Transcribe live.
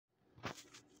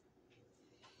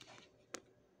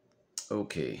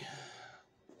Okay,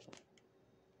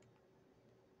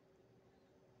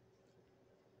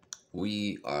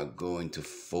 we are going to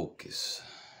focus.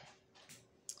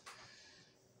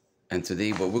 And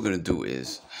today, what we're going to do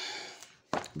is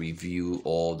review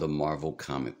all the Marvel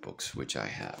comic books which I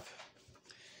have.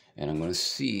 And I'm going to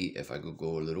see if I could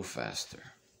go a little faster.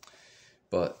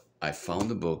 But I found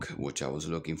the book which I was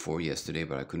looking for yesterday,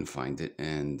 but I couldn't find it.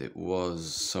 And it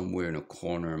was somewhere in a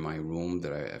corner of my room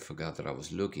that I forgot that I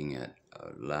was looking at.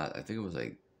 I think it was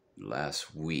like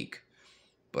last week,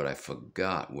 but I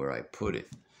forgot where I put it.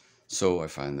 So I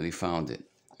finally found it.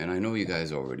 And I know you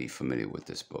guys are already familiar with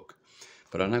this book,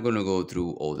 but I'm not going to go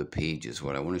through all the pages.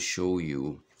 What I want to show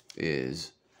you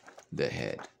is the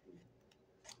head.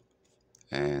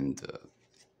 And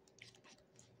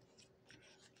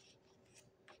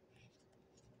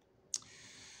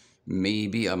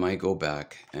maybe I might go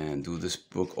back and do this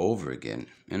book over again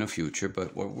in the future,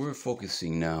 but what we're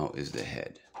focusing now is the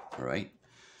head, all right?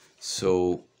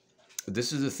 So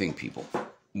this is the thing, people.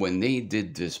 When they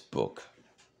did this book,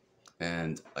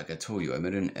 and like I told you, I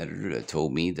met an editor that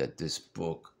told me that this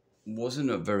book wasn't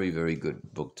a very, very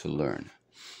good book to learn.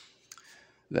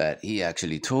 That he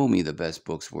actually told me the best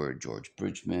books were George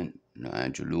Bridgman,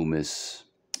 Andrew Loomis,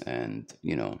 and,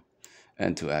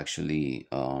 and to actually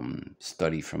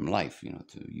study from life,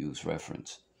 to use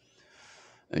reference.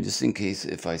 And just in case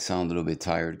if I sound a little bit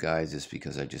tired, guys, it's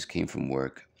because I just came from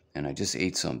work and I just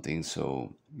ate something.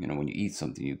 So, when you eat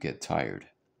something, you get tired.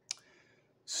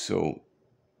 So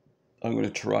I'm going to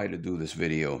try to do this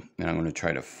video and I'm going to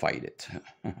try to fight it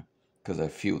because I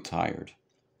feel tired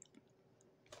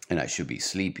and I should be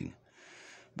sleeping.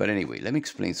 But anyway, let me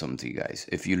explain something to you guys.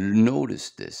 If you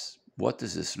notice this, what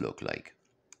does this look like?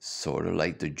 Sort of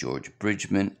like the George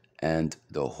Bridgman and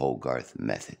the Hogarth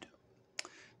method.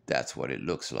 That's what it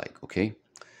looks like, okay?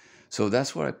 So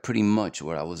that's what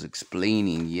I was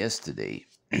explaining yesterday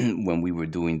when we were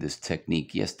doing this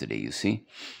technique yesterday, you see?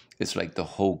 It's like the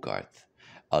Hogarth.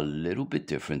 A little bit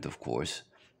different, of course,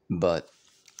 but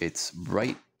it's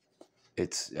right.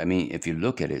 If you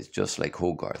look at it, it's just like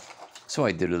Hogarth. So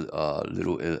I did a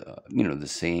little, the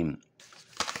same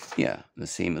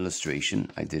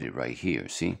illustration. I did it right here.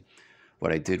 See,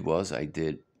 what I did was I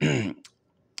did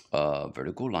a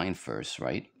vertical line first,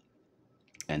 right?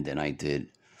 And then I did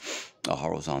a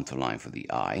horizontal line for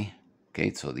the eye.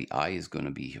 Okay, so the eye is going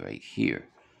to be right here.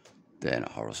 Then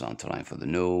a horizontal line for the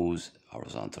nose,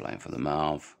 horizontal line for the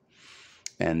mouth.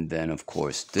 And then, of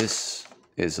course, this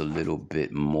is a little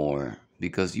bit more,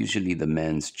 because usually the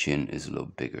man's chin is a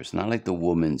little bigger. It's not like the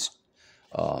woman's,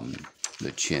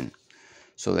 the chin.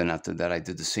 So then after that, I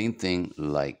did the same thing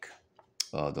like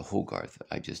the Hogarth.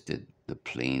 I just did the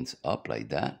planes up like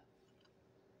that.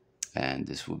 And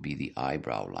this would be the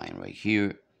eyebrow line right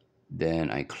here. Then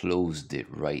I closed it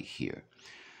right here.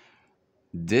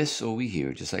 This over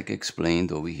here, just like I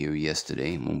explained over here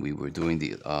yesterday when we were doing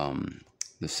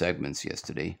the segments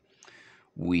yesterday,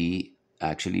 we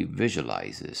actually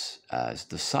visualize this as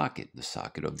the socket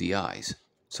of the eyes.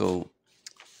 So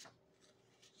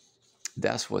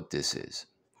that's what this is,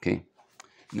 okay?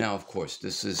 Now, of course,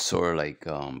 this is sort of like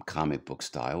comic book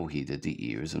style. He did the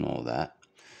ears and all that.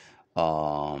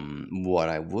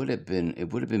 It would have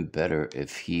been better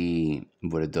if he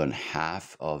would have done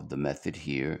half of the method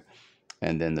here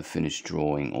and then the finished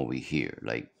drawing over here,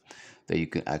 like that you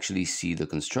can actually see the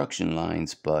construction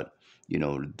lines, but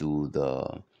do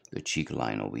the cheek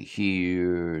line over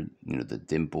here, the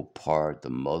dimple part, the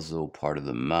muzzle part of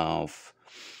the mouth,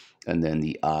 and then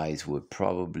the eyes would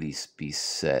probably be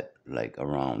set like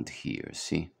around here.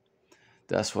 See,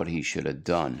 that's what he should have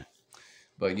done.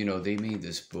 But they made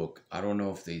this book. I don't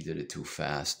know if they did it too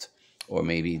fast, or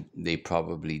maybe they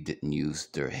probably didn't use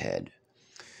their head.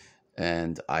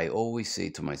 And I always say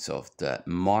to myself that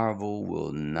Marvel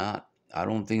will not, I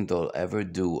don't think they'll ever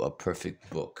do a perfect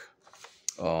book,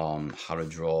 how to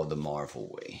draw the Marvel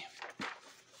way.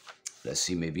 Let's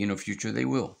see, maybe in the future they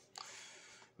will.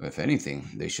 If anything,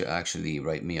 they should actually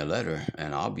write me a letter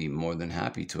and I'll be more than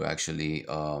happy to actually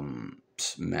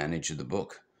manage the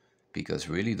book. Because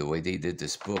really the way they did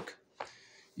this book,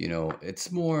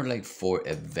 it's more like for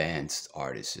advanced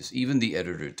artists. Even the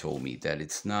editor told me that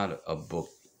it's not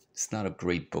a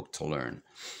great book to learn,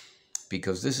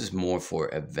 because this is more for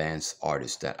advanced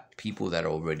artists, that people that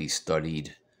already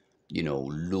studied,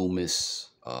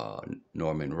 Loomis,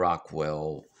 Norman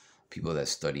Rockwell, people that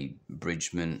studied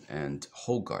Bridgman and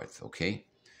Hogarth, okay?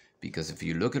 Because if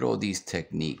you look at all these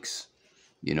techniques,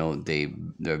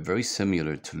 they're very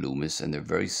similar to Loomis and they're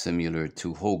very similar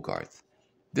to Hogarth.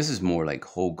 This is more like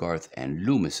Hogarth and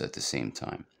Loomis at the same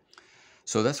time.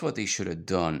 So that's what they should have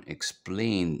done,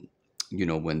 explain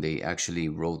when they actually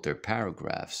wrote their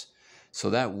paragraphs. So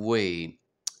that way,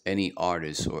 any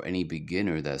artist or any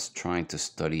beginner that's trying to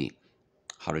study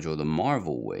how to draw the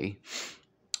Marvel way,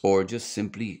 or just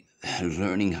simply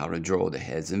learning how to draw the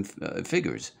heads and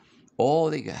figures, all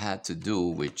they had to do,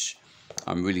 which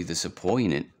I'm really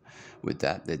disappointed with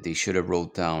that they should have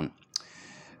wrote down.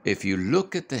 If you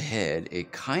look at the head,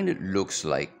 it kind of looks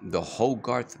like the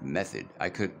Hogarth method. I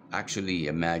could actually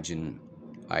imagine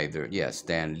either, yeah,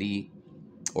 Stan Lee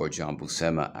or John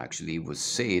Buscema actually would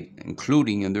say it,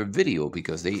 including in their video,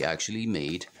 because they actually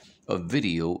made a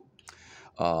video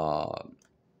uh,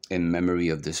 in memory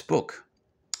of this book.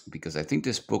 Because I think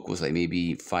this book was like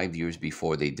maybe 5 years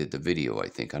before they did the video, I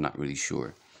think. I'm not really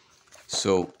sure.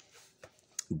 So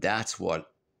that's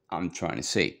what I'm trying to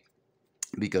say.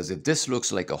 Because if this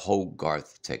looks like a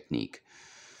Hogarth technique,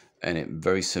 and it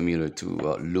very similar to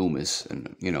Loomis,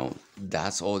 and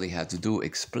that's all they had to do,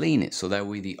 explain it, so that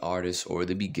way the artist or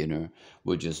the beginner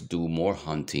would just do more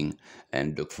hunting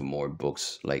and look for more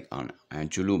books like on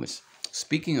Andrew Loomis.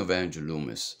 Speaking of Andrew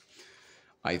Loomis,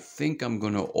 I think I'm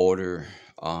gonna order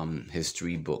his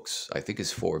 3 books. I think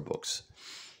it's 4 books.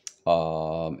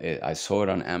 I saw it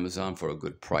on Amazon for a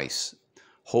good price.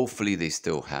 Hopefully they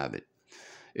still have it.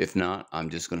 If not, I'm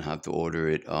just gonna have to order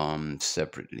it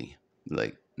separately.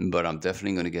 But I'm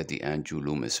definitely gonna get the Andrew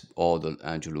Loomis, all the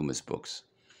Andrew Loomis books.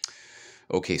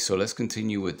 Okay, so let's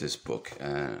continue with this book.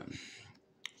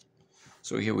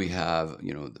 So here we have,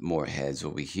 more heads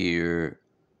over here,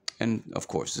 and of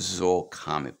course, this is all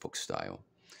comic book style.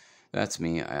 That's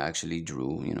me. I actually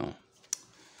drew,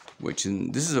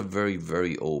 this is a very,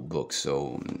 very old book.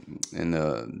 So in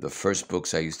the first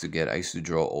books I used to get, I used to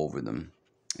draw over them,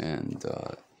 and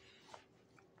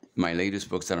my latest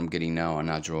books that I'm getting now are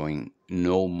not drawing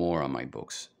no more on my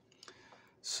books.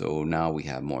 So now we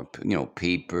have more,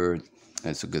 paper.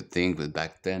 That's a good thing, because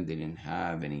back then they didn't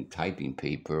have any typing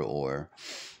paper, or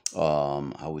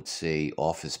I would say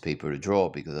office paper to draw,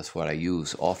 because that's what I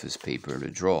use, office paper to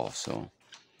draw.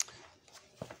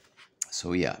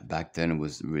 So yeah, back then it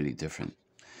was really different.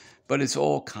 But it's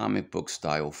all comic book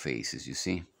style faces, you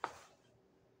see?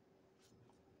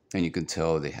 And you can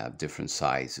tell they have different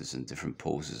sizes and different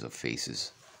poses of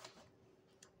faces.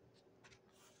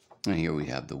 And here we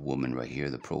have the woman right here,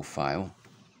 the profile.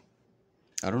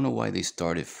 I don't know why they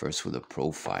started first with a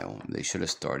profile. They should have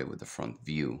started with the front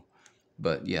view.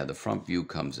 But yeah, the front view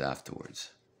comes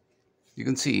afterwards. You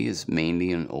can see it's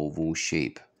mainly an oval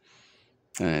shape.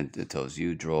 And it tells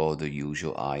you draw the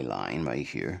usual eye line right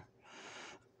here.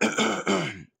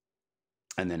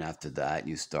 And then after that,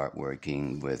 you start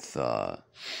working with, how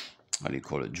do you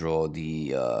call it? Draw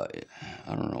the,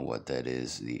 I don't know what that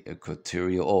is. The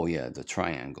equatorial, oh yeah, the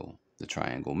triangle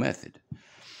method.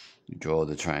 You draw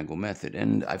the triangle method.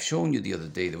 And I've shown you the other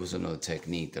day, there was another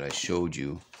technique that I showed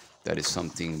you that is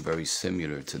something very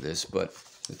similar to this, but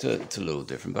it's a little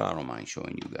different, but I don't mind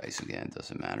showing you guys again, it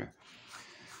doesn't matter.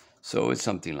 So it's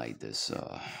something like this.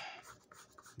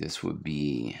 This would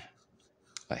be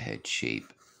a head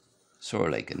shape, sort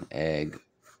of like an egg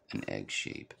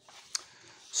shape.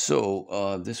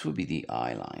 So this would be the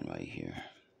eye line right here.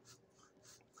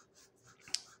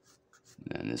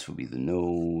 And this would be the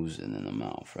nose, and then the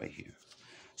mouth right here.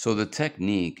 So the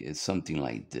technique is something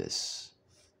like this.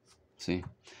 See?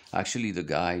 Actually, the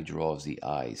guy draws the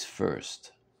eyes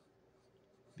first,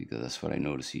 because that's what I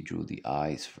noticed. He drew the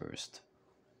eyes first.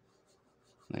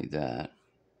 Like that.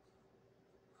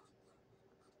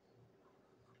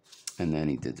 And then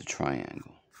he did the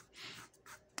triangle.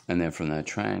 And then from that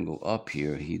triangle up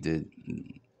here, he did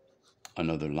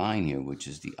another line here, which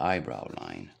is the eyebrow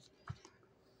line.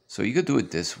 So you could do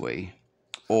it this way,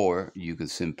 or you could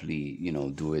simply,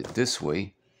 do it this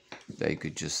way. That you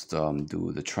could just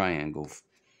do the triangle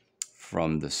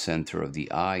from the center of the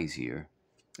eyes here.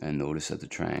 And notice that the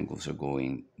triangles are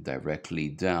going directly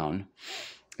down.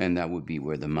 And that would be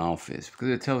where the mouth is. Because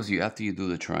it tells you after you do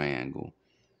the triangle,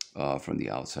 from the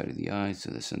outside of the eyes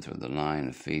to the center of the line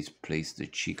of face, place the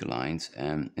cheek lines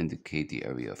and indicate the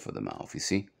area for the mouth. You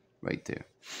see? Right there.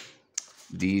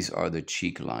 These are the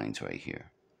cheek lines right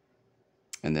here.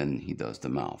 And then he does the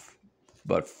mouth.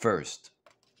 But first,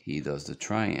 he does the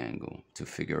triangle to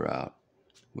figure out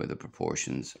where the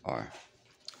proportions are.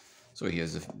 So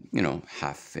here's the,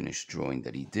 half-finished drawing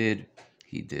that he did.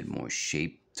 He did more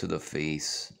shape to the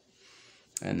face.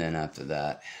 And then after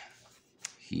that,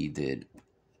 he did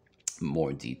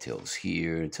more details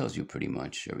here. It tells you pretty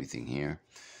much everything here.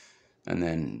 And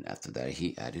then after that,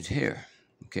 he added hair.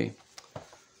 Okay.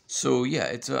 So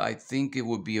yeah, I think it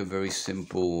would be a very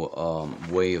simple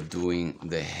way of doing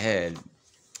the head.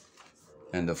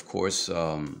 And of course,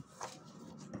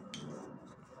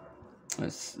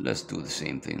 Let's do the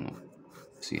same thing.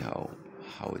 See how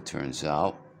it turns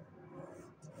out.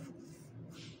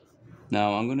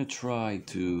 Now I'm gonna try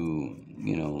to,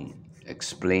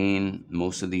 explain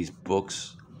most of these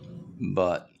books,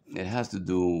 but it has to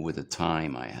do with the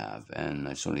time I have, and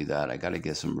not only that, I gotta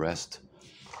get some rest,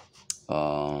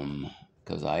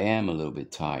 because I am a little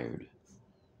bit tired.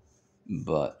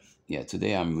 But yeah,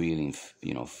 today I'm really,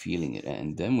 feeling it.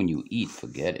 And then when you eat,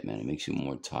 forget it, man. It makes you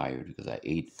more tired because I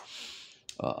ate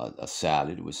a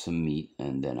salad with some meat,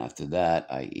 and then after that,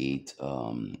 I ate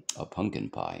a pumpkin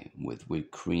pie with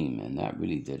whipped cream, and that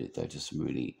really did it.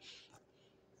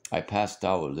 I passed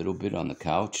out a little bit on the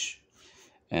couch,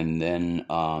 and then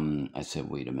I said,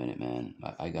 "Wait a minute, man.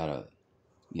 I gotta,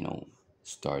 you know,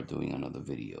 start doing another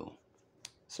video."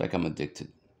 It's like I'm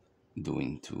addicted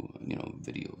doing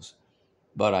videos,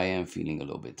 but I am feeling a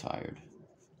little bit tired.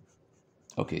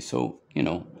 Okay, so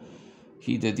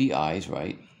he did the eyes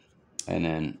right, and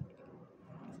then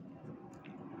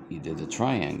he did the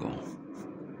triangle.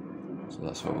 So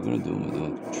that's what we're gonna do. We're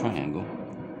doing triangle,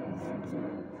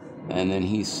 and then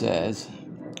he says,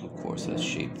 of course, let's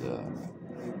shape the.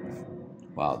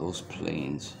 Wow, those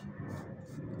planes,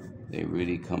 they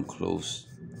really come close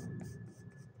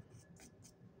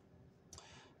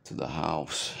to the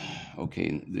house.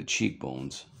 Okay, the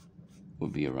cheekbones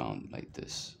would be around like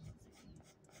this,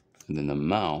 and then the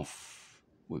mouth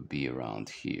would be around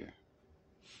here.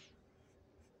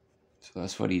 So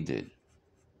that's what he did.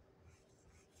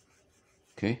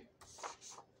 Okay.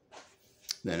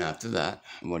 Then after that,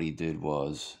 what he did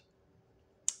was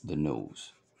the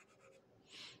nose,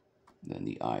 then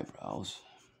the eyebrows.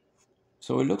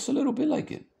 So it looks a little bit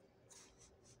like it.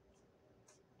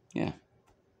 Yeah.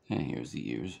 And here's the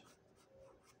ears.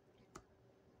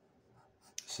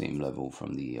 Same level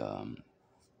from the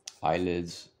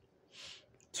eyelids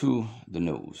to the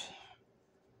nose,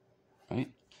 right?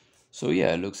 So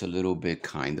yeah, it looks a little bit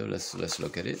kind of. Let's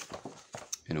look at it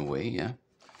in a way. Yeah.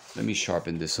 Let me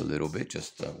sharpen this a little bit,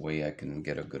 just that way I can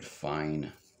get a good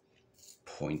fine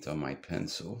point on my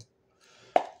pencil.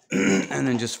 And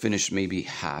then just finish maybe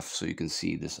half so you can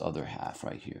see this other half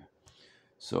right here.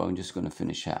 So I'm just going to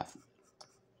finish half.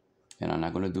 And I'm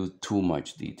not going to do too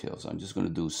much details. I'm just going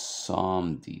to do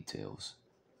some details.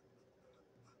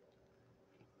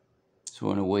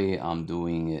 So in a way, I'm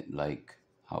doing it like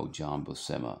how John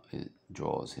Buscema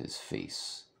draws his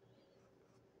face.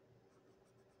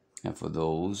 And for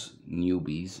those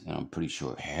newbies, and I'm pretty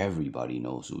sure everybody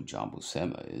knows who John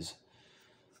Buscema is,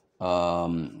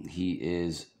 he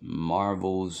is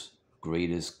Marvel's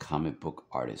greatest comic book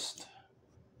artist.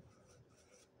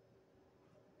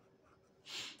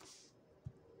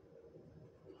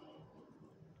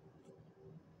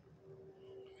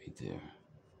 Right there.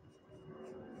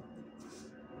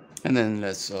 And then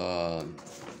let's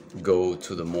go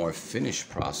to the more finished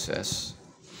process.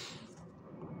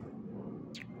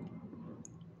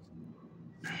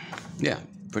 Yeah,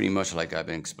 pretty much like I've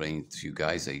been explaining to you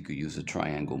guys, that you could use a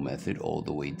triangle method all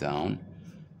the way down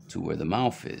to where the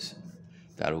mouth is.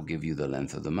 That'll give you the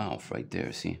length of the mouth right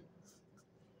there, see?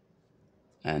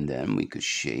 And then we could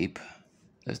shape.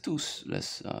 Let's do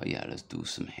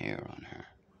some hair on her.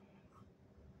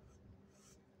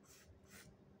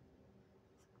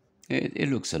 It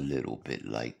looks a little bit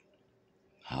like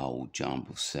how John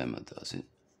Buscema does it,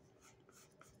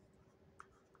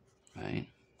 right?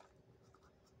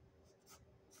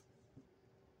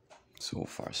 So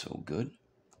far, so good.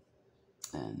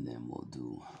 And then we'll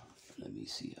do, let me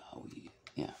see how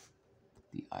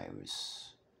the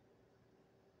iris.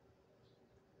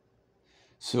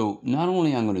 So not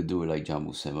only I'm going to do it like John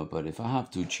Buscema, but if I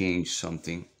have to change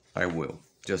something, I will,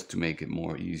 just to make it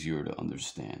more easier to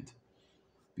understand.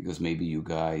 Because maybe you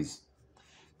guys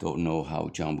don't know how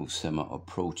John Buscema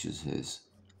approaches his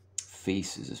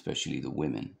faces, especially the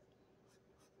women.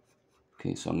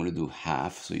 Okay, so I'm going to do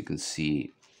half so you can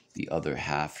see the other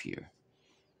half here.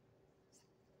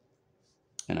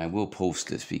 And I will post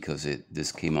this because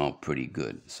this came out pretty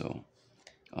good. So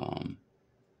I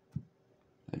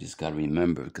just got to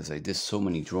remember, because I did so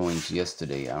many drawings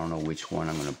yesterday. I don't know which one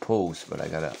I'm going to post, but I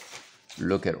got to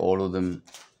look at all of them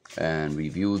and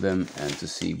review them and to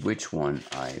see which one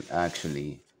I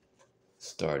actually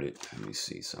started. Let me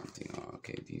see something.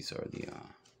 Okay, these are the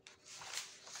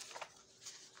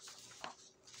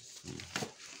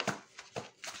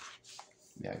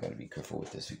yeah, I gotta be careful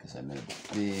with this because I made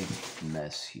a big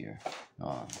mess here.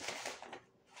 All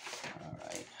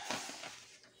right.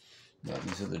 Yeah,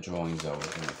 these are the drawings I was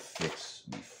gonna fix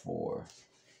before,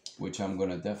 which I'm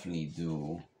gonna definitely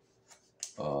do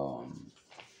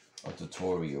a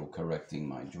tutorial correcting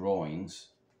my drawings.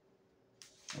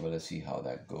 Well, let's see how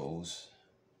that goes.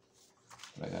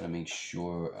 But I gotta make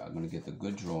sure I'm gonna get the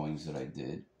good drawings that I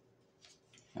did.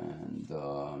 And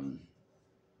all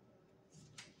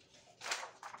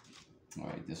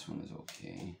right, this one is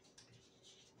okay.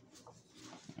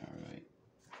 All right,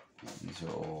 now, these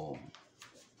are all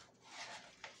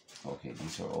okay.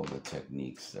 These are all the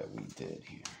techniques that we did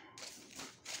here.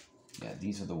 Yeah,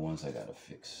 these are the ones I gotta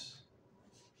fix.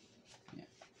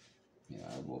 Yeah,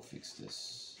 I will fix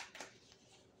this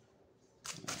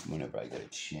whenever I get a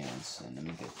chance. And let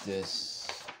me get this,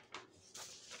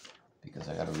 because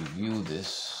I gotta review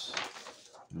this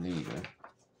later.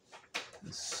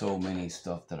 There's so many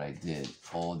stuff that I did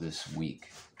all this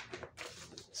week.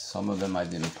 Some of them I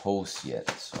didn't post yet,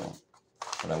 so,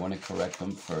 but I want to correct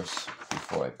them first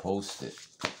before I post it.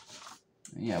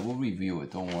 Yeah, we'll review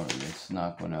it, don't worry, it's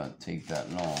not gonna take that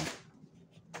long.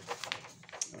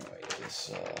 All right,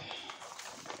 this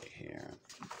right here,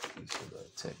 these are the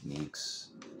techniques.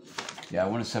 Yeah, I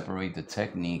want to separate the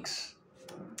techniques,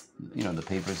 you know, the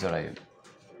papers that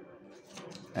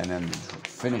and then the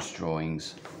finished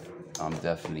drawings. I'm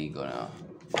definitely gonna,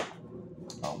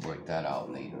 I'll work that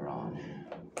out later on.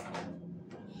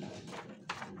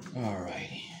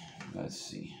 Alrighty, let's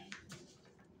see.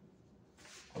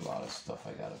 A lot of stuff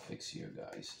I gotta fix here,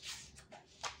 guys.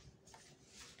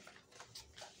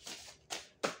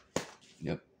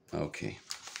 Yep, okay.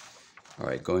 All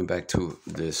right, going back to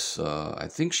this, I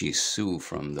think she's Sue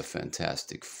from the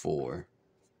Fantastic Four.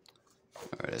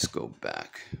 All right, let's go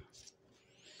back.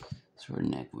 So her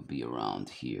neck would be around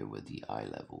here where the eye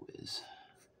level is.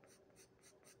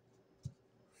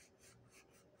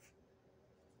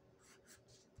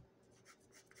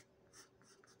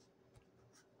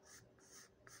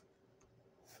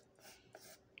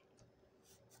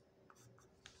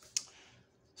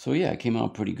 So yeah, it came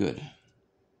out pretty good.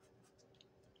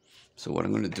 So what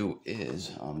I'm going to do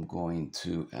is I'm going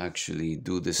to actually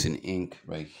do this in ink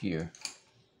right here.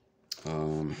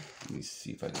 Let me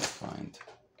see if I can find.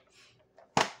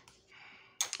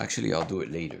 Actually, I'll do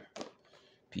it later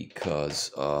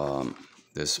because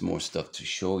there's more stuff to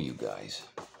show you guys.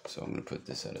 So I'm going to put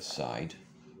this at a side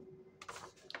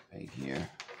right here.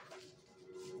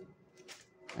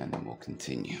 And then we'll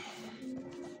continue.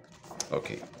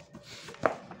 Okay.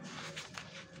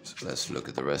 So let's look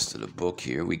at the rest of the book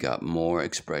here. We got more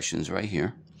expressions right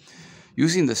here.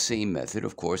 Using the same method,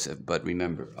 of course, but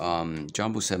remember,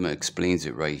 John Buscema explains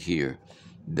it right here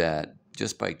that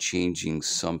just by changing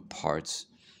some parts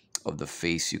of the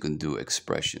face, you can do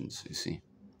expressions, you see.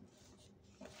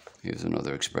 Here's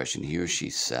another expression here.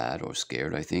 She's sad or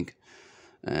scared, I think.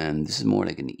 And this is more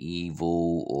like an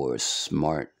evil or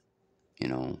smart, you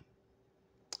know,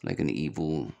 like an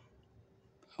evil,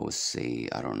 I would say,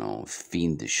 I don't know,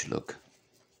 fiendish look.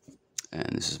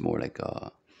 And this is more like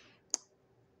a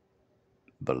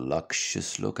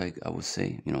voluptuous look, I would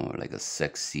say, you know, like a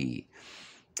sexy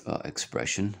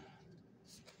expression.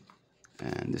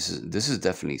 And this is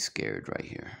definitely scared right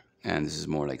here. And this is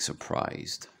more like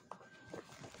surprised.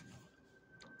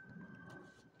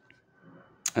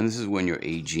 And this is when you're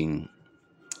aging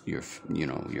your, you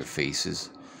know, your faces,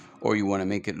 or you want to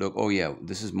make it look, oh yeah,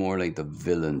 this is more like the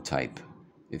villain type.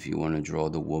 If you want to draw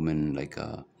the woman like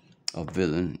a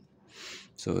villain.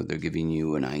 So they're giving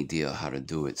you an idea how to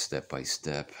do it step by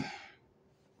step.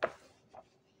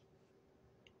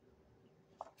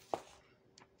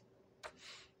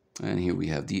 And here we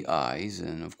have the eyes,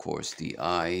 and of course the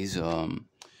eyes,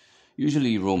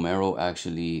 usually Romero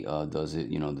actually does it,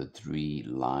 you know, the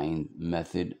 3-line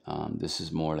method. This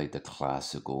is more like the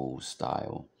classical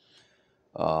style.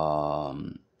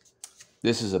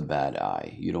 This is a bad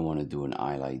eye. You don't want to do an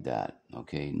eye like that,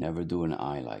 okay? Never do an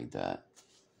eye like that.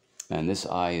 And this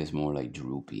eye is more like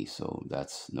droopy, so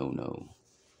that's no.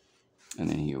 And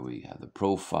then here we have the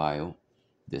profile.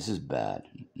 This is bad,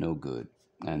 no good.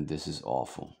 And this is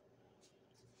awful.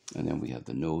 And then we have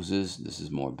the noses. This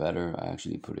is more better. I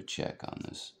actually put a check on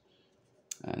this.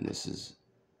 And this is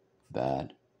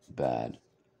bad, bad,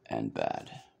 and bad.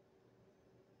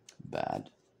 Bad,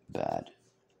 bad,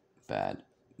 bad,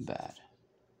 bad.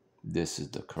 This is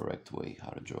the correct way how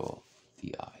to draw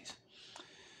the eyes.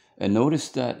 And notice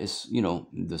that it's, you know,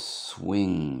 the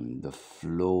swing, the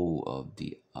flow of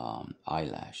the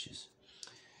eyelashes.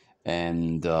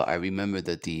 And I remember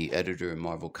that the editor in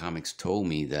Marvel Comics told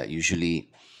me that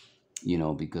usually, you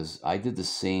know, because I did the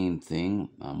same thing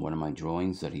on one of my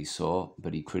drawings that he saw,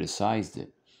 but he criticized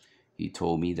it. He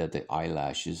told me that the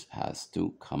eyelashes has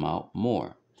to come out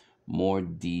more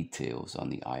details on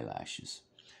the eyelashes,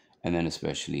 and then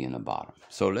especially in the bottom.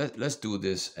 So let's do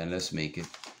this and let's make it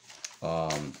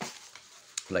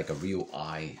like a real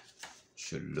eye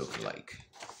should look like.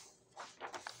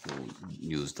 we'll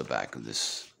use the back of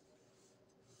this.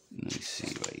 Let me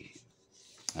see, right?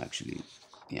 Actually,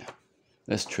 yeah.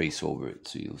 Let's trace over it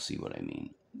so you'll see what I mean.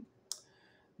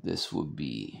 This would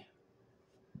be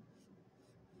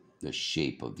the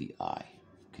shape of the eye,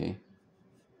 okay?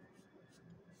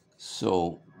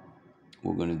 So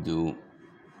we're going to do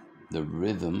the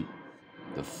rhythm,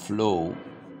 the flow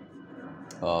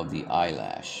of the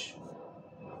eyelash.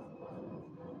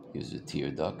 Here's the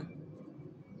tear duct.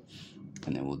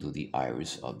 And then we'll do the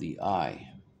iris of the eye.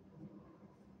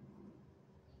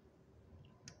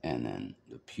 And then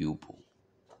the pupil.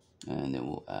 And then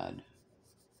we'll add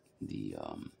the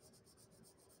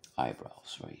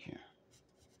eyebrows right here.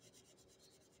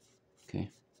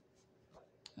 Okay?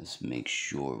 Let's make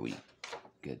sure we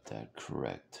get that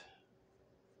correct.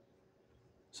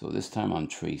 So this time I'm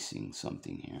tracing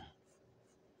something here.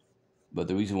 But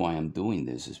the reason why I'm doing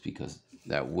this is because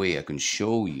that way I can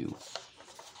show you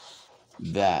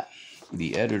that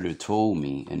the editor told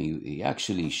me, and he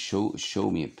actually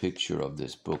showed me a picture of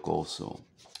this book also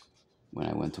when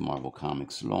I went to Marvel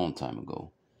Comics a long time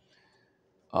ago,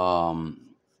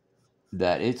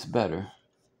 that it's better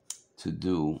to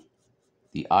do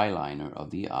the eyeliner of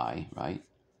the eye, right?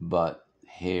 But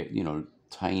hair,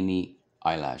 tiny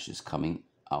eyelashes coming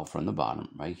out from the bottom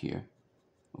right here,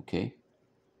 okay?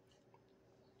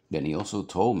 Then he also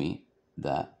told me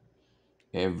that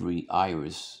every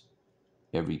iris,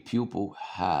 every pupil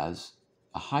has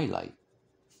a highlight,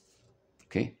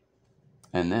 okay?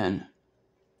 And then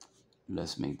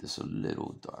let's make this a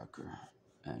little darker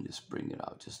and just bring it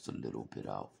out just a little bit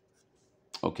out.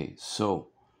 Okay, so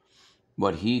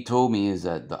what he told me is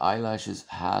that the eyelashes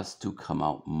has to come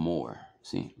out more,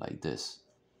 see, like this,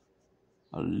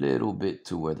 a little bit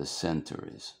to where the center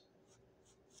is,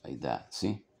 like that,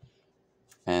 see?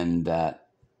 And that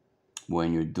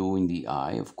when you're doing the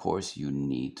eye, of course, you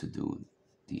need to do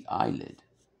the eyelid.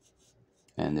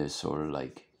 And there's sort of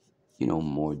like,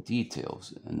 more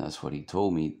details. And that's what he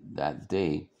told me that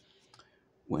day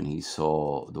when he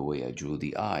saw the way I drew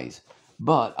the eyes.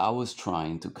 But I was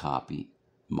trying to copy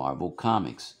Marvel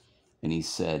Comics. And he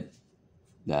said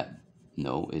that,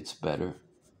 no, it's better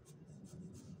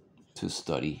to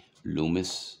study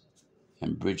Loomis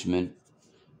and Bridgman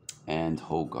and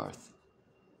Hogarth.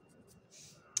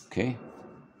 Okay?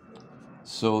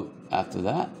 So after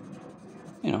that,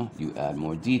 you add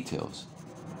more details.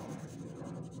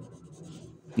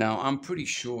 Now, I'm pretty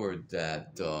sure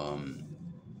that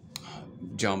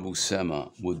John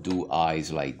Buscema would do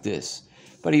eyes like this,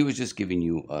 but he was just giving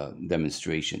you a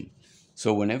demonstration.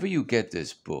 So whenever you get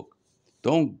this book,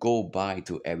 don't go by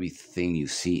to everything you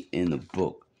see in the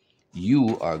book.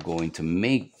 You are going to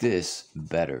make this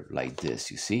better like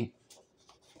this, you see?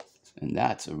 And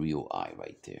that's a real eye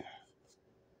right there.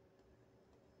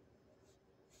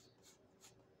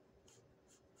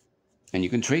 And you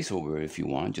can trace over it if you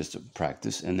want, just to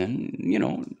practice. And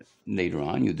then, later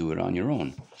on, you do it on your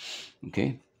own.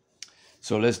 Okay?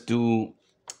 So let's do,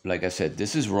 like I said,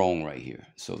 this is wrong right here.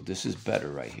 So this is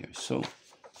better right here. So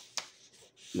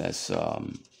let's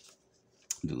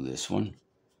do this one.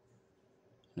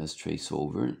 Let's trace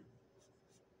over it.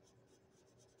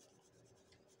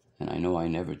 And I know I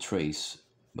never trace,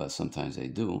 but sometimes I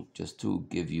do, just to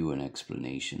give you an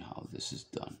explanation how this is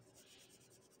done.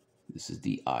 This is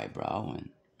the eyebrow, and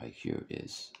right here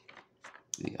is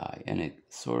the eye. And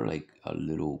it's sort of like a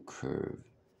little curve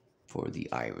for the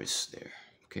iris there,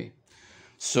 okay?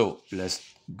 So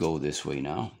let's go this way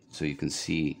now so you can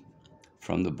see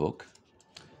from the book.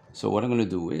 So what I'm going to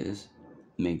do is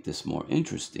make this more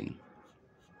interesting.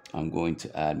 I'm going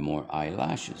to add more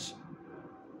eyelashes.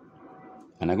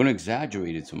 And I'm going to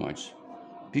exaggerate it too much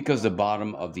because the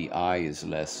bottom of the eye is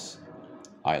less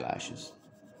eyelashes.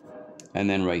 And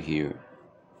then right here,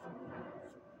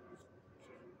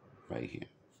 like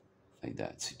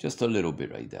that. See, just a little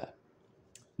bit like that.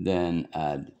 Then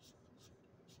add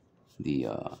the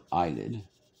eyelid.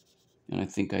 And I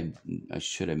think I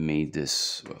should have made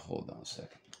this, well, hold on a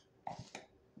second.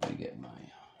 Let me get my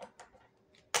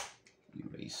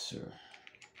eraser.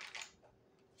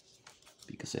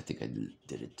 Because I think I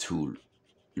did it too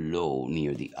low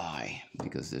near the eye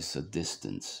because there's a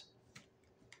distance.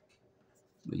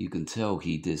 But you can tell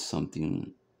he did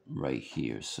something right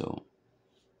here, so.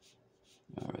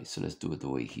 All right, so let's do it the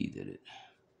way he did it.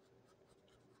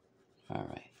 All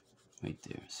right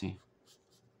there, see?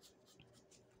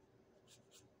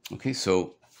 Okay,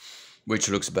 so which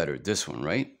looks better? This one,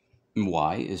 right?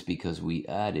 Why? Is because we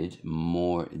added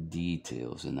more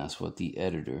details, and that's what the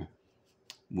editor,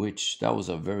 which that was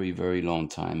a very, very long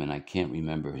time, and I can't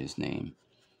remember his name,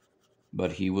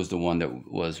 but he was the one that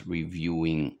was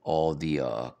reviewing all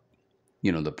the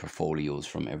you know, the portfolios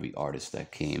from every artist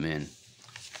that came in.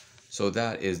 So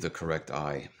that is the correct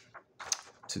eye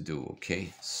to do,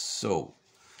 okay? So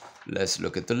let's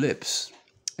look at the lips.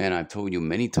 And I've told you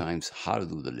many times how to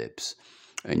do the lips.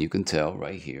 And you can tell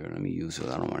right here, let me use it,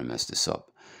 I don't want to mess this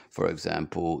up. For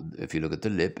example, if you look at the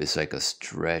lip, it's like a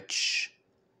stretch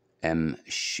M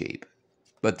shape,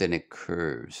 but then it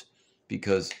curves.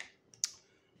 Because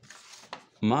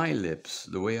my lips,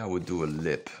 the way I would do a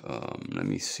lip, let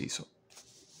me see. So,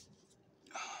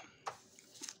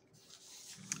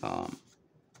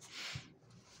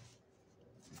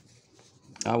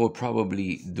 I would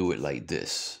probably do it like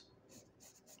this.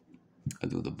 I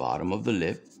do the bottom of the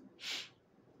lip,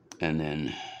 and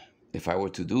then if I were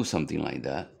to do something like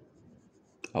that,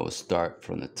 I would start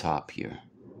from the top here.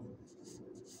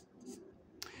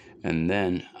 And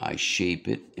then I shape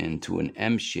it into an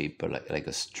M shape, but like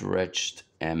a stretched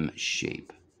M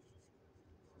shape.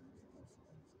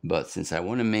 But since I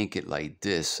want to make it like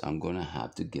this, I'm going to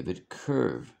have to give it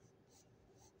curve.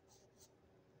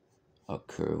 A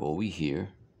curve over here.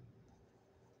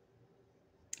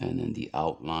 And then the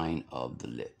outline of the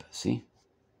lip. See?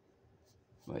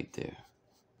 Right there.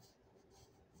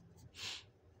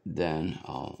 Then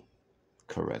I'll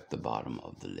correct the bottom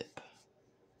of the lip.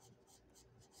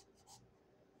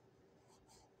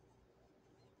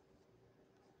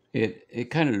 It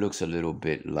kind of looks a little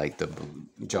bit like the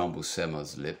John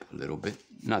Buscema's lip, a little bit,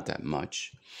 not that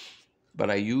much. But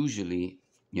I usually,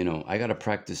 you know, I got to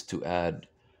practice to add,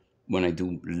 when I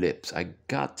do lips, I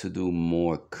got to do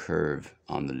more curve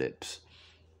on the lips.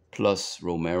 Plus,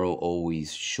 Romero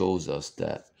always shows us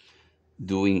that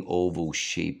doing oval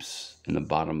shapes in the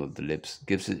bottom of the lips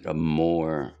gives it a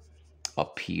more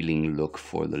appealing look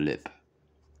for the lip.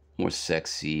 More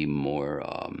sexy, more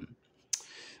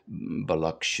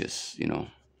voluptuous, you know.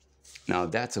 Now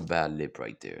that's a bad lip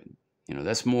right there. You know,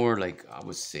 that's more like, I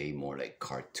would say more like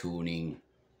cartooning,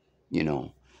 you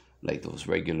know, like those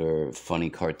regular funny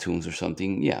cartoons or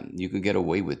something. Yeah, you could get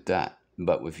away with that.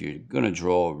 But if you're going to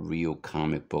draw real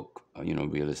comic book, you know,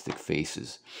 realistic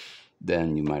faces,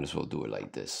 then you might as well do it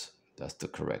like this. That's the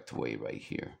correct way right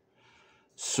here.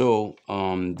 So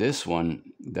this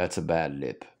one, that's a bad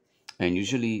lip. And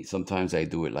usually, sometimes I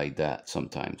do it like that.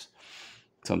 Sometimes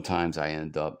I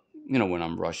end up, you know, when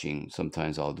I'm rushing,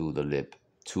 sometimes I'll do the lip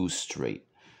too straight.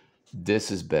 This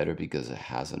is better because it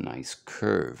has a nice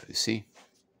curve, you see?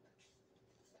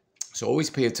 So always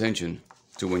pay attention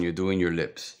to when you're doing your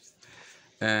lips.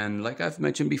 And like I've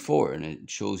mentioned before, and it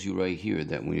shows you right here,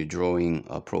 that when you're drawing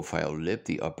a profile lip,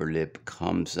 the upper lip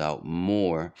comes out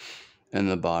more and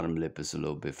the bottom lip is a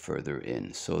little bit further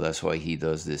in. So that's why he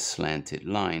does this slanted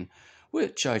line,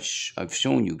 which I've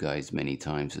shown you guys many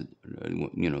times.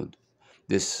 You know,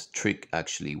 this trick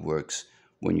actually works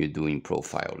when you're doing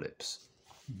profile lips.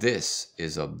 This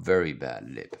is a very bad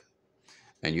lip.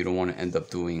 And you don't want to end up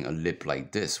doing a lip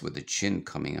like this with the chin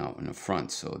coming out in the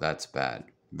front. So that's bad,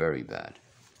 very bad.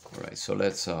 All right, so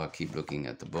let's keep looking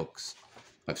at the books.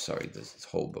 I'm sorry, this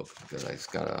whole book, because I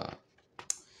just gotta...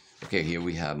 Okay, here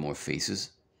we have more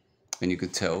faces. And you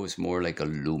could tell it's more like a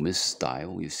Loomis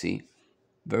style, you see.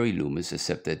 Very Loomis,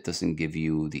 except that it doesn't give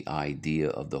you the idea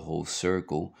of the whole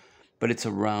circle, but it's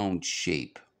a round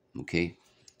shape, okay?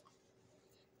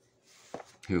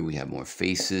 Here we have more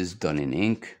faces done in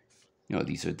ink. You know,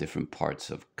 these are different parts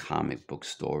of comic book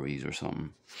stories or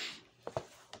something.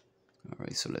 All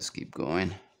right, so let's keep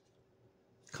going.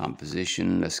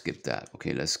 Composition, let's skip that.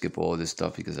 Okay, let's skip all this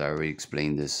stuff because I already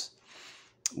explained this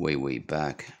way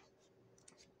back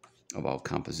about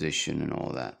composition and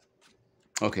all that.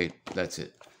 Okay, that's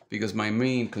it. Because my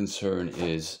main concern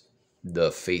is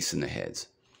the face and the heads.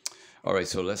 All right,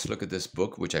 so let's look at this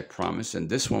book, which I promised. And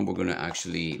this one, we're going to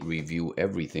actually review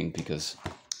everything because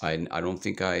I don't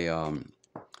think I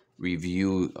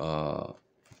review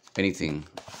anything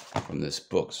from this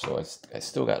book. So I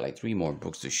still got like 3 more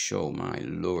books to show. My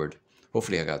Lord.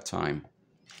 Hopefully I got time.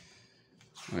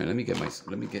 All right, let me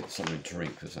get something to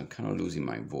drink because I'm kind of losing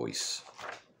my voice.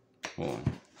 Hold on.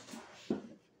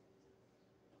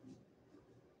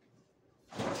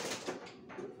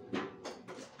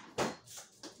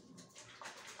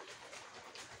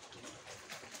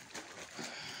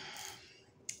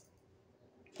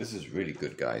 This is really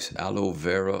good, guys. Aloe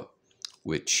vera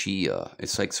with chia.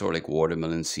 It's like sort of like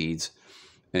watermelon seeds,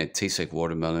 and it tastes like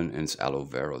watermelon, and it's aloe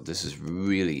vera. This is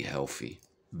really healthy.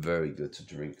 Very good to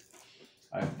drink.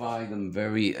 I buy them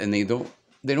and they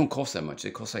don't cost that much.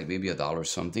 They cost like maybe $1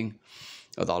 something.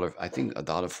 $1, I think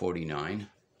 $1.49.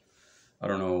 I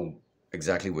don't know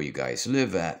exactly where you guys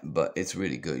live at, but it's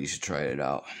really good. You should try it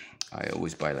out. I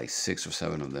always buy like 6 or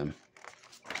 7 of them.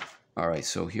 All right,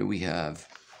 so here we have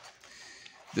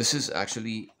This is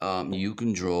actually You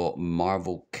Can Draw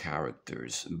Marvel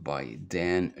Characters by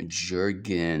Dan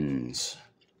Jurgens.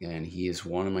 And he is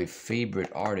one of my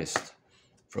favorite artists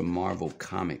from Marvel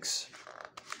Comics.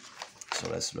 So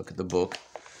let's look at the book.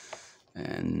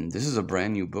 And this is a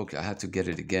brand new book. I had to get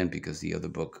it again because the other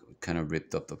book kind of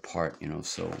ripped up the part, you know.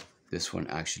 So this one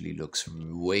actually looks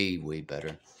way, way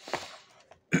better.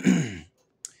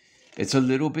 It's a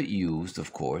little bit used,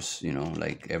 of course, you know,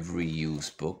 like every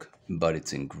used book, but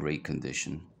it's in great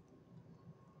condition.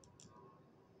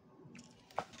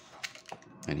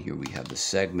 And here we have the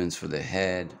segments for the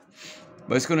head,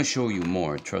 but it's going to show you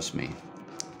more, trust me.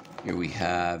 Here we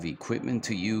have equipment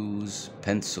to use,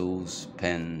 pencils,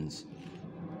 pens,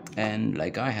 and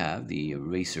like I have the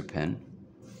eraser pen.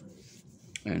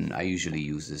 And I usually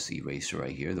use this eraser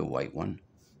right here, the white one.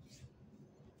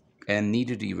 And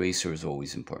kneaded eraser is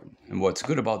always important. And what's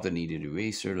good about the kneaded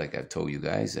eraser, like I've told you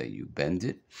guys, that you bend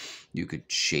it, you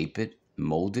could shape it,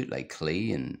 mold it like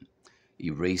clay, and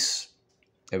erase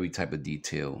every type of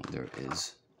detail there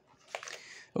is.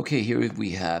 Okay, here we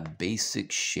have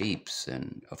basic shapes,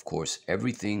 and of course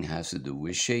everything has to do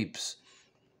with shapes.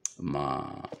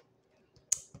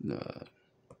 The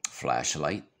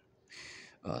flashlight,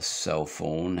 a cell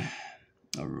phone,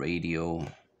 a radio,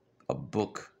 a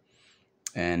book.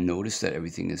 And notice that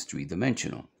everything is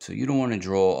three-dimensional. So you don't want to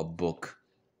draw a book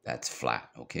that's flat,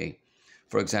 okay?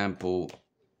 For example,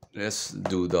 let's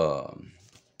do the,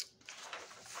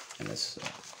 and let's,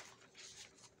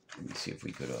 let me see if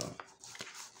we could, all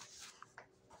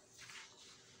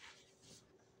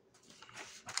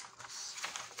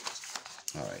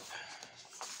right,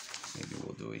 maybe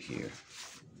we'll do it here.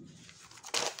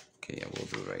 Okay, yeah, we'll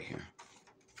do it right here.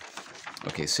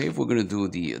 Okay, say if we're gonna do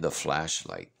the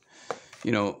flashlight.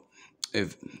 You know,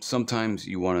 if sometimes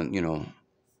you want to, you know,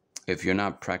 if you're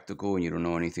not practical and you don't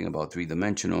know anything about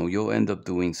three-dimensional, you'll end up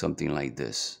doing something like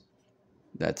this.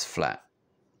 That's flat,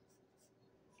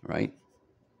 right?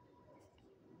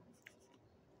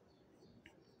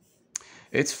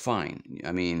 It's fine.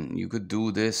 I mean, you could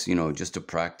do this, you know, just to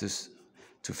practice,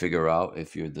 to figure out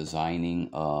if you're designing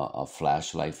a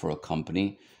flashlight for a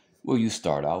company. Well, you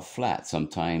start out flat.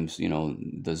 Sometimes, you know,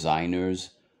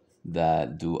 designers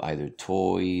that do either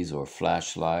toys or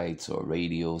flashlights or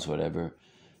radios, whatever,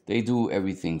 they do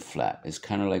everything flat. It's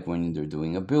kind of like when they're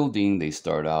doing a building, they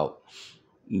start out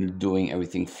doing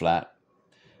everything flat.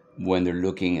 When they're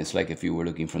looking, it's like if you were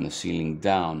looking from the ceiling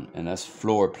down, and that's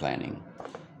floor planning.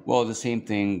 Well, the same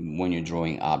thing when you're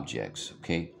drawing objects,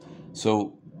 okay?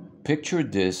 So picture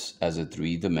this as a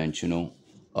three-dimensional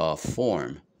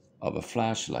form of a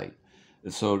flashlight.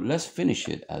 So let's finish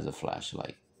it as a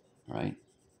flashlight, right?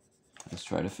 Let's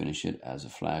try to finish it as a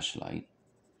flashlight.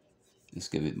 Let's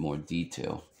give it more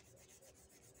detail.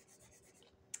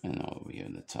 And over here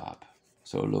in the top.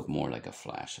 So it'll look more like a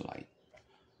flashlight.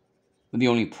 But the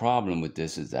only problem with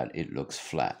this is that it looks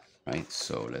flat, right?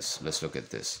 So let's look at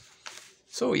this.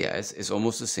 So yeah, it's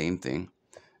almost the same thing,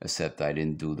 except I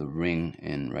didn't do the ring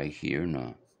in right here,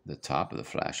 no, the top of the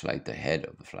flashlight, the head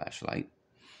of the flashlight.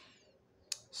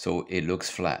 So it looks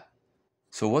flat.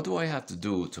 So what do I have to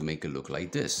do to make it look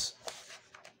like this?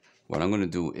 What I'm going to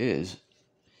do is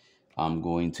I'm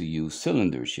going to use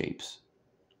cylinder shapes.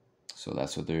 So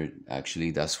that's what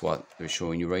that's what they're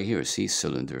showing you right here. See,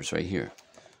 cylinders right here.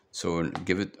 So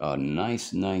give it a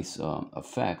nice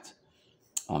effect.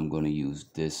 I'm going to use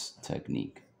this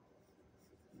technique,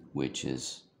 which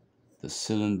is the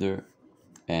cylinder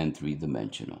and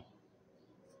three-dimensional.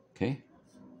 Okay?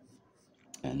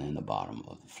 And then the bottom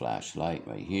of the flashlight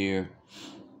right here.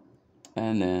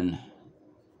 And then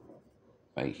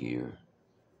right here,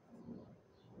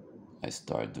 I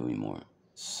start doing more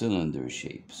cylinder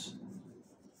shapes.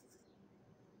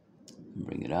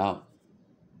 Bring it out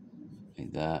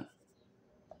like that.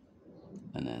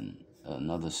 And then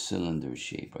another cylinder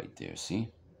shape right there,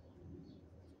 see?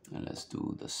 And let's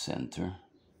do the center,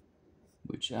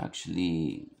 which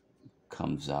actually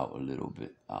comes out a little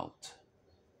bit out.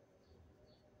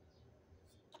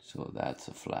 So that's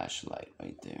a flashlight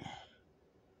right there.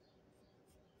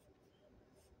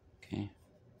 Okay.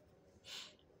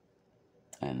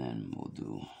 And then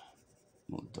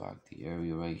we'll dark the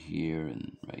area right here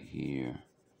and right here.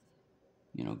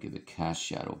 You know, give it cast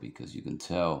shadow because you can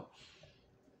tell,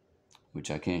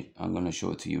 which I'm going to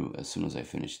show it to you as soon as I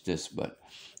finish this, but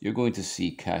you're going to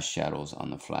see cast shadows on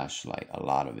the flashlight, a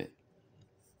lot of it.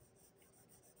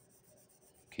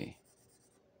 Okay.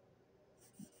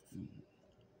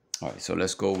 All right, so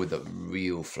let's go with the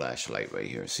real flashlight right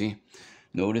here. See?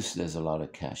 Notice there's a lot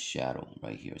of cast shadow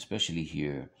right here, especially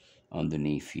here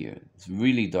underneath here. It's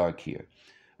really dark here.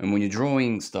 And when you're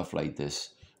drawing stuff like this,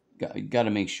 you got to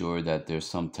make sure that there's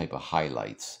some type of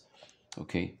highlights.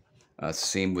 Okay.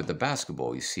 Same with the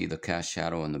basketball. You see the cast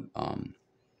shadow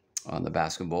on the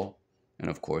basketball, and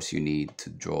of course you need to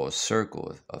draw a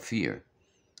circle of here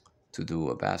to do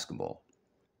a basketball.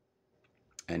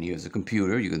 And here's a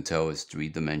computer. You can tell it's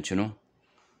three-dimensional,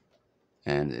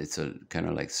 and it's a kind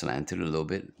of like slanted a little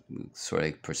bit, sort of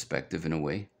like perspective in a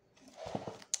way.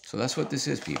 So that's what this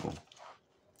is, people.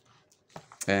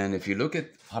 And if you look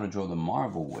at how to draw the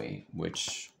Marvel way,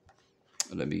 which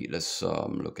let's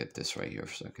look at this right here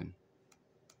for a second.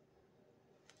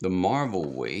 The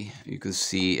Marvel way, you can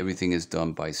see everything is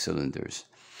done by cylinders.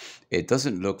 It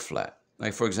doesn't look flat.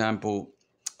 Like for example,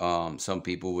 some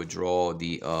people would draw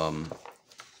the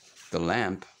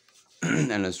lamp,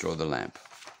 and let's draw the lamp.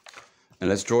 And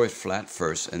let's draw it flat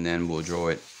first, and then we'll draw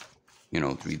it,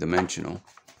 three-dimensional.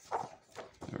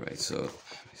 All right, so let me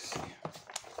see.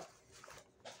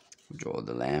 We'll draw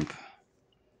the lamp.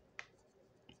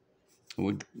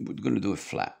 We're going to do it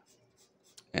flat.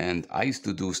 And I used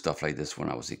to do stuff like this when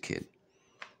I was a kid.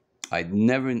 I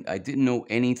didn't know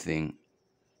anything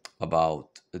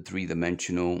about the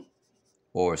three-dimensional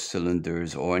or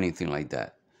cylinders or anything like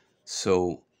that.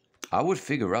 So I would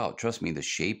figure out, trust me, the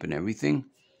shape and everything.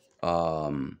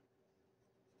 But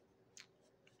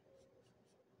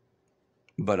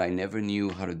I never knew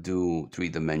how to do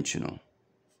three-dimensional.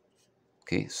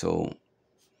 Okay, so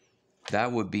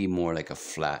that would be more like a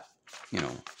flat,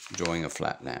 drawing a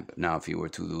flat lamp. Now, if you were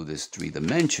to do this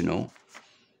three-dimensional,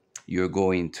 you're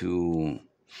going to,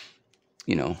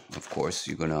 of course,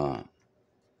 you're going to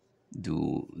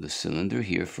do the cylinder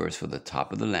here first for the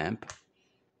top of the lamp.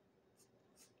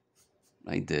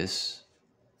 Like this.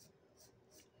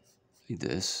 Like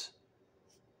this.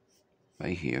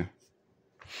 Right here.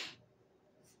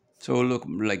 So it'll look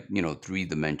like,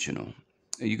 three-dimensional.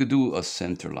 You could do a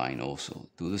center line also.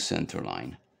 Do the center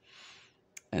line.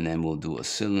 And then we'll do a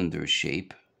cylinder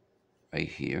shape right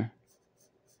here.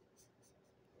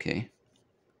 Okay.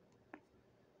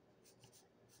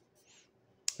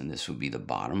 And this will be the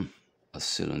bottom. A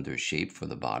cylinder shape for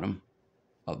the bottom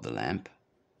of the lamp.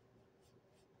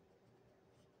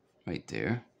 Right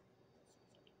there.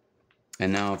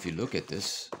 And now if you look at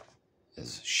this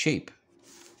as shape.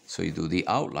 So you do the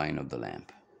outline of the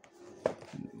lamp.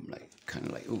 Kind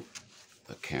of like, ooh,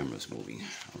 the camera's moving.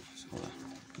 Hold on.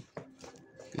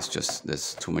 It's just,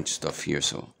 there's too much stuff here,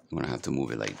 so I'm going to have to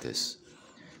move it like this.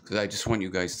 Because I just want you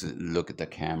guys to look at the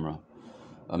camera.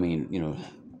 I mean,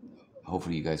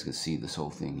 hopefully you guys can see this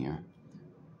whole thing here.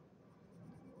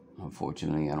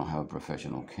 Unfortunately, I don't have a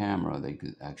professional camera. They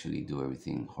could actually do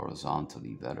everything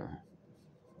horizontally better.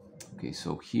 Okay,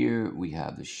 so here we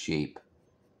have the shape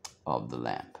of the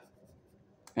lamp.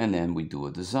 And then we do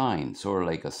a design, sort of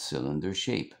like a cylinder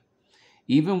shape.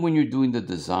 Even when you're doing the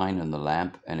design on the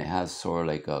lamp and it has sort of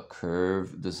like a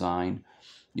curved design,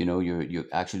 you're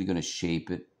actually going to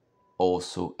shape it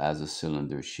also as a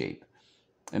cylinder shape.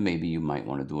 And maybe you might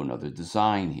want to do another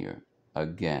design here.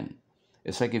 Again,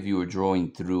 it's like if you were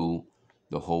drawing through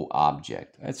the whole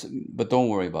object. But don't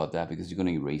worry about that because you're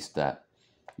going to erase that,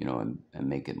 and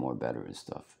make it more better and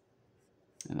stuff.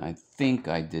 And I think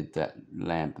I did that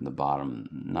lamp in the bottom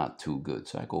not too good,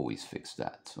 so I can always fix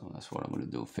that. So that's what I'm going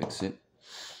to do, fix it.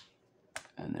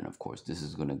 And then, of course, this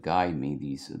is going to guide me,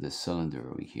 this cylinder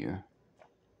over here.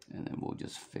 And then we'll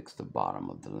just fix the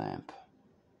bottom of the lamp.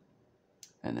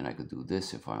 And then I could do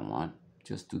this if I want,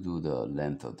 just to do the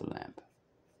length of the lamp.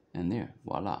 And there,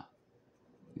 voila.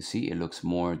 You see, it looks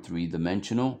more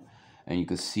three-dimensional. And you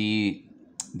can see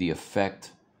the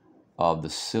effect of the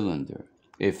cylinder.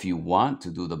 If you want to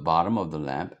do the bottom of the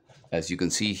lamp, as you can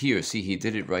see here, see, he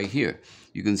did it right here.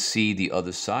 You can see the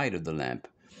other side of the lamp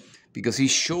because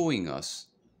he's showing us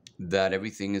that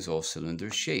everything is all cylinder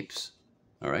shapes.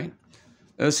 All right.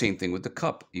 The same thing with the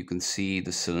cup. You can see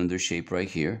the cylinder shape right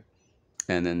here.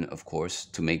 And then, of course,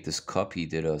 to make this cup, he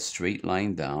did a straight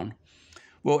line down.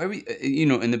 Well,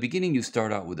 in the beginning, you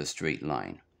start out with a straight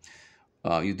line.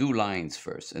 You do lines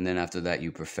first, and then after that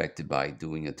you perfect it by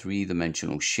doing a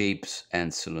three-dimensional shapes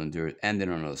and cylinder, and then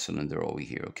another cylinder over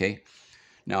here, okay?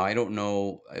 Now, I don't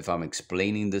know if I'm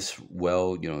explaining this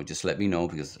well, just let me know,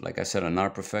 because like I said, I'm not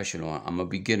a professional, I'm a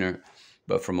beginner,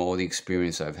 but from all the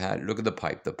experience I've had, look at the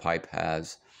pipe. The pipe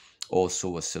has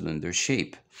also a cylinder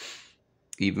shape.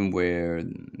 Even where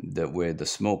the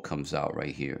smoke comes out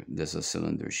right here, there's a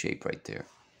cylinder shape right there.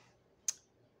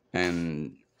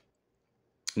 And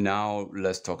now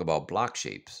let's talk about block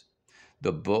shapes.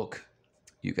 The book,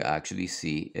 you can actually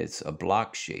see it's a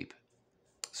block shape,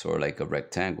 sort of like a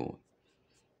rectangle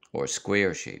or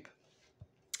square shape,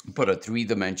 but a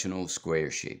three-dimensional square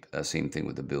shape. That same thing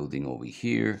with the building over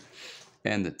here.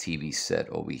 and the TV set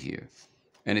over here.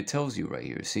 And it tells you right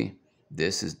here, see,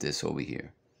 this is this over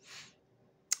here.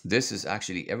 This is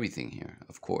actually everything here,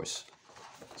 of course.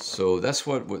 So that's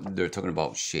what they're talking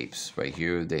about, shapes. Right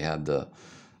here they have the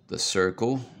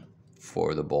circle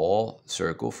for the ball,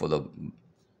 circle for the,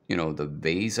 you know, the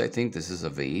vase. I think this is a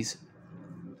vase.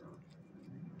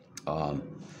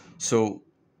 So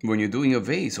when you're doing a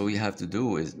vase, all you have to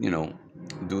do is, you know,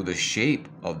 do the shape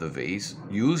of the vase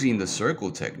using the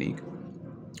circle technique,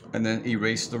 and then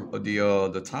erase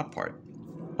the top part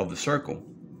of the circle,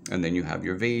 and then you have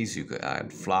your vase. You could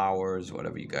add flowers,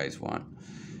 whatever you guys want.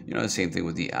 You know, the same thing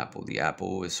with the apple. The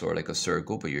apple is sort of like a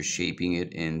circle, but you're shaping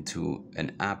it into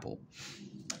an apple.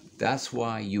 That's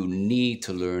why you need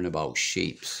to learn about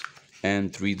shapes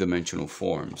and three-dimensional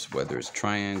forms, whether it's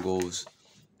triangles,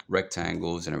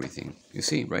 rectangles, and everything. You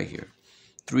see right here,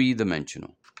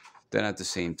 three-dimensional. Then at the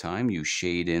same time, you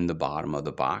shade in the bottom of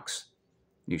the box.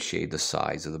 You shade the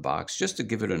sides of the box just to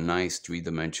give it a nice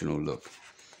three-dimensional look.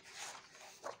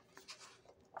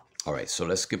 All right, so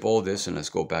let's skip all this and let's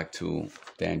go back to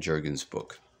Dan Jurgens'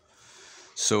 book.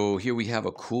 So here we have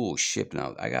a cool ship.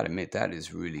 Now, I gotta admit, that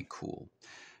is really cool.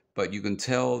 But you can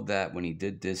tell that when he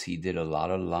did this, he did a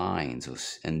lot of lines,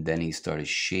 and then he started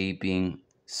shaping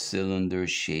cylinder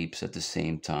shapes at the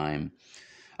same time.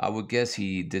 I would guess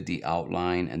he did the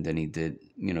outline, and then he did,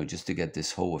 you know, just to get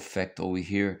this whole effect over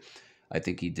here. I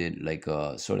think he did like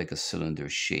a sort of like a cylinder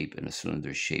shape and a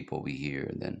cylinder shape over here,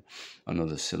 and then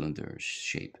another cylinder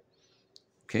shape.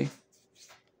 Okay.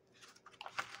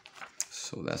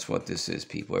 So that's what this is,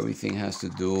 people. Everything has to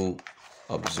do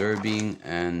observing,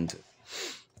 and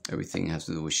everything has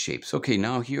to do with shapes. Okay,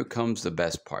 now here comes the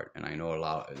best part, and I know a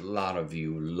lot of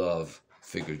you love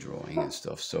figure drawing and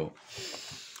stuff. So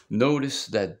notice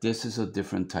that this is a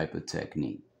different type of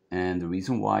technique, and the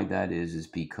reason why that is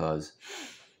because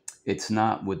it's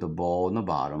not with the ball in the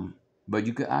bottom, but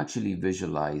you can actually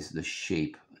visualize the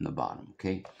shape in the bottom.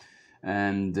 Okay,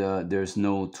 and there's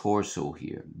no torso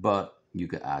here, but you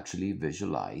can actually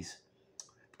visualize,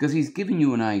 because he's giving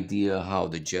you an idea how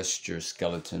the gesture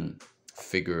skeleton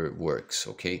figure works.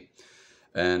 Okay,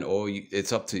 and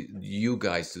it's up to you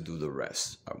guys to do the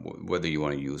rest, whether you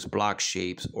want to use block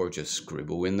shapes or just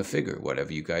scribble in the figure,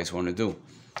 whatever you guys want to do.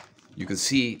 You can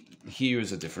see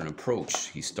here's a different approach.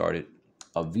 He started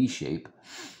a V shape,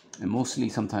 and mostly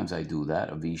sometimes I do that,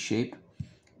 a V shape.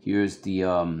 Here's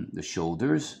the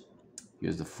shoulders.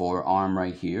 Here's the forearm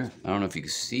right here. I don't know if you can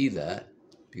see that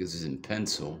because it's in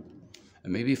pencil.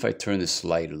 And maybe if I turn this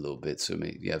light a little bit, so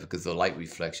maybe, yeah, because the light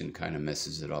reflection kind of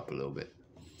messes it up a little bit.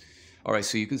 All right,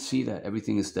 so you can see that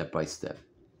everything is step by step.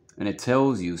 And it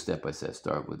tells you step by step.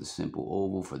 Start with a simple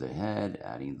oval for the head,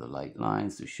 adding the light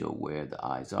lines to show where the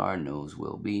eyes are, nose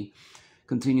will be.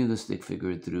 Continue the stick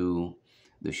figure through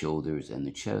the shoulders and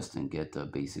the chest and get the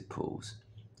basic pose.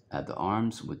 Add the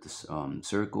arms with the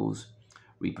circles,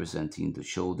 representing the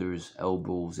shoulders,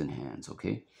 elbows, and hands,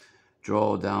 okay?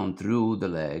 Draw down through the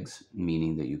legs,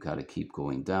 meaning that you gotta keep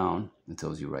going down. It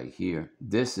tells you right here,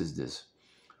 this is this,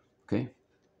 okay?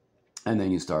 And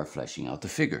then you start fleshing out the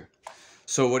figure.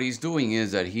 So what he's doing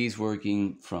is that he's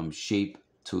working from shape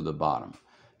to the bottom.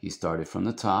 He started from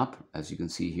the top, as you can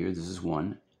see here, this is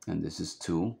 1, and this is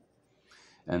 2,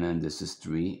 and then this is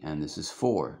 3, and this is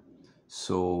 4.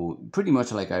 So pretty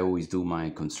much like I always do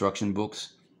my construction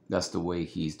books, that's the way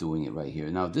he's doing it right here.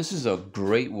 Now, this is a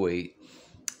great way,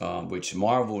 which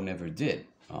Marvel never did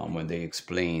when they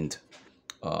explained,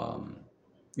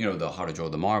 you know, how to draw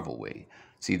the Marvel way.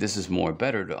 See, this is more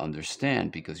better to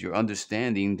understand, because you're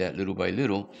understanding that little by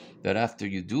little, that after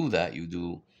you do that, you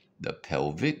do the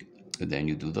pelvic, and then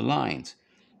you do the lines.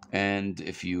 And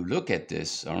if you look at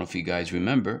this, I don't know if you guys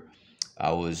remember,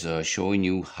 I was showing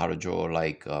you how to draw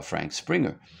like Frank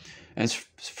Springer. And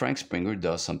Frank Springer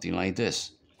does something like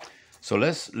this. So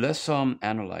let's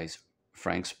analyze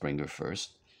Frank Springer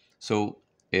first. So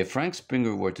if Frank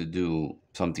Springer were to do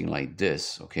something like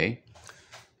this, okay,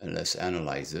 and let's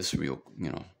analyze this real,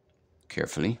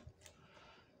 carefully.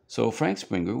 So Frank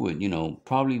Springer would,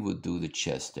 probably would do the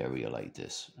chest area like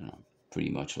this, pretty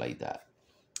much like that.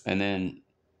 And then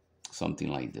something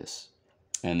like this.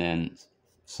 And then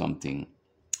something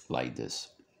like this.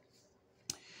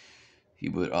 He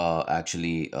would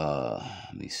actually,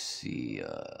 let me see,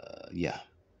 yeah.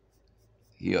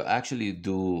 He'll actually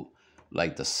do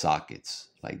like the sockets,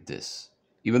 like this.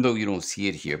 Even though you don't see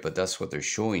it here, but that's what they're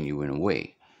showing you in a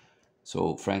way.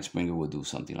 So Frank Springer will do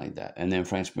something like that. And then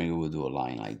Frank Springer will do a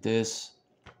line like this.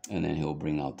 And then he'll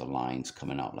bring out the lines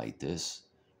coming out like this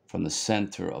from the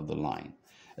center of the line.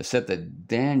 Except that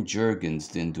Dan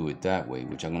Jurgens didn't do it that way,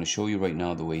 which I'm going to show you right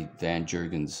now the way Dan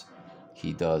Jurgens,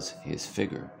 he does his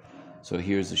figure. So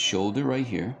here's the shoulder right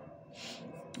here.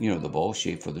 You know, the ball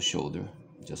shape for the shoulder,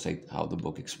 just like how the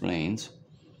book explains.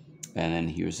 And then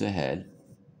here's the head.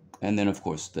 And then, of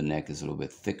course, the neck is a little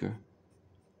bit thicker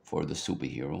for the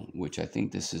superhero, which I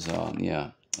think this is,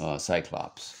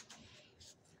 Cyclops.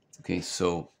 Okay,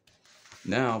 so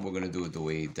now we're going to do it the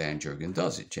way Dan Jurgen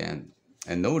does it, Jan.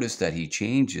 And notice that he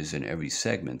changes in every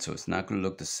segment, so it's not going to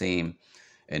look the same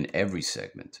in every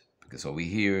segment. Because over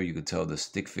here, you can tell the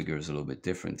stick figure is a little bit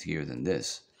different here than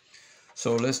this.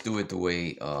 So let's do it the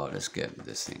way, let's get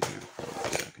this thing here. Hold on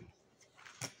a second.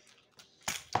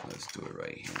 Let's do it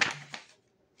right here.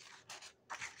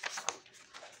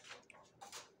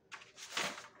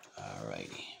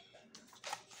 Alrighty.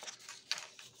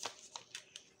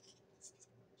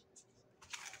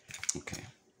 Okay.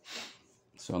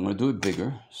 So I'm going to do it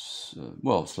bigger. So,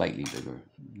 well, slightly bigger,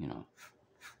 you know.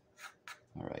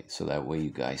 Alright, so that way you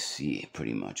guys see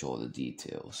pretty much all the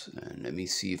details. And let me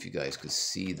see if you guys could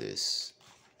see this.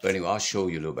 But anyway, I'll show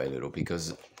you little by little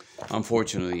because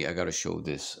unfortunately I got to show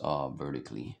this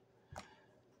vertically.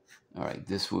 Alright,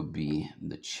 this would be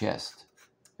the chest.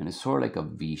 And it's sort of like a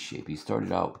V shape. He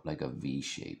started out like a V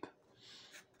shape.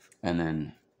 And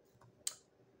then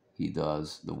he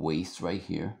does the waist right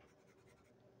here.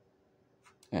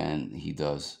 And he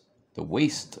does the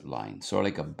waistline, sort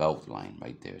of like a belt line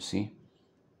right there, see?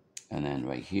 And then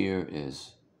right here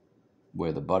is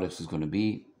where the buttocks is going to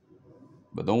be.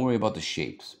 But don't worry about the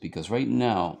shapes, because right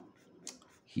now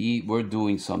we're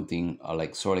doing something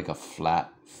like sort of like a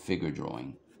flat figure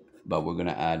drawing, but we're going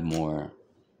to add more,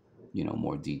 you know,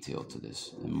 more detail to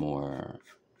this and more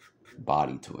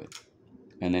body to it.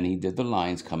 And then he did the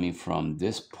lines coming from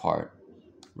this part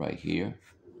right here,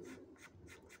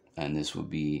 and this would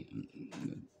be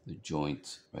the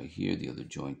joint right here, the other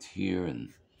joint here, and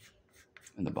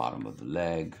the bottom of the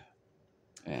leg,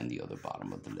 and the other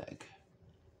bottom of the leg.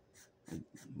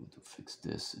 We'll fix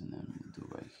this, and then we'll do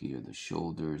right here the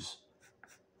shoulders,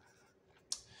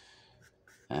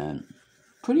 and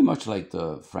pretty much like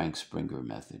the Frank Springer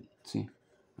method, see,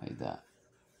 like that.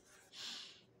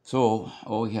 So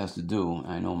all he has to do,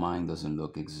 I know mine doesn't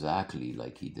look exactly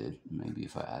like he did, maybe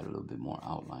if I add a little bit more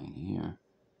outline here.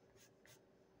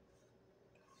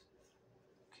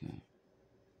 Okay,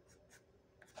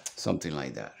 something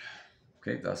like that.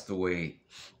 Okay, that's the way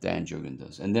Dan Jurgen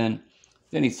does. And then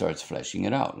he starts fleshing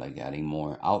it out, like adding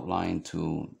more outline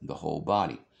to the whole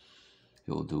body.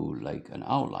 He'll do like an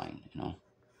outline, you know,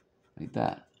 like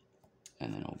that.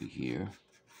 And then over here,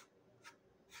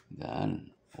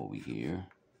 then over here.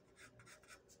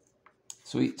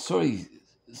 So he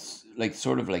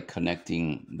sort of like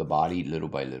connecting the body little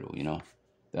by little, you know.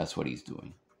 That's what he's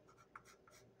doing.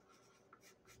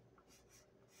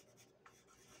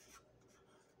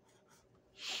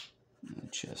 The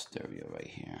chest area right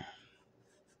here.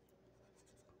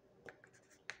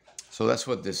 So that's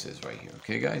what this is right here.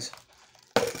 Okay, guys?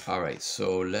 All right,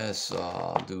 so let's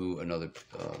do another,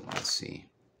 let's see.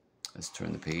 Let's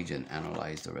turn the page and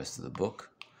analyze the rest of the book.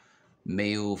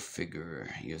 Male figure.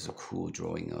 Here's a cool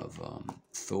drawing of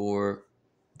Thor,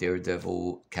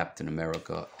 Daredevil, Captain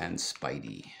America, and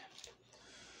Spidey.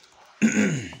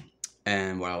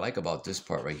 And what I like about this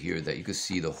part right here, that you can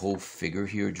see the whole figure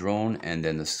here drawn and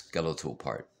then the skeletal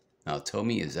part. Now tell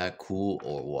me, is that cool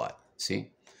or what?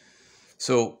 See?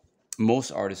 So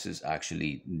most artists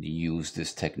actually use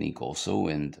this technique also,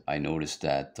 and I noticed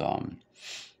that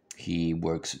he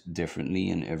works differently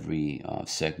in every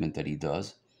segment that he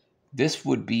does. This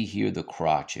would be here the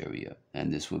crotch area,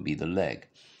 and this would be the leg.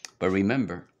 But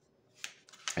remember,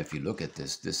 if you look at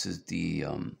this, this is the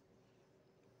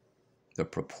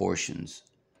proportions.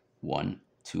 1,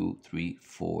 2, 3,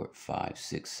 4, 5,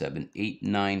 6, 7, 8,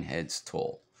 9 heads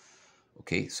tall.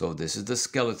 Okay, so this is the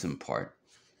skeleton part,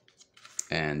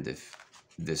 and if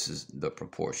this is the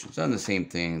proportions, and the same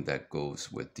thing that goes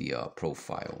with the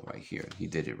profile right here. He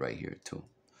did it right here too.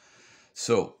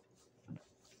 So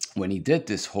when he did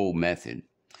this whole method,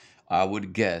 I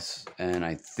would guess, and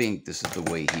I think this is the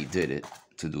way he did it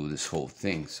to do this whole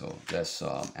thing. So let's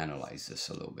analyze this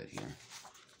a little bit here.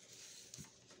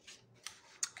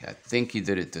 I think he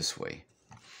did it this way.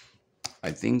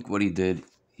 I think what he did,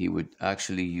 he would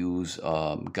actually use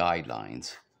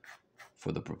guidelines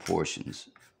for the proportions.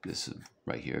 This is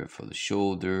right here for the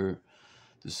shoulder.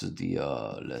 This is the,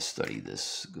 let's study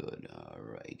this good.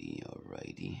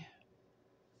 Alrighty.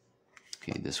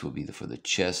 Okay, this will be for the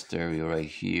chest area right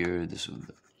here. This will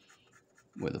be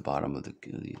where the bottom of the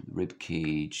rib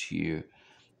cage here.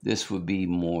 This would be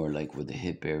more like where the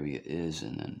hip area is,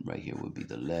 and then right here would be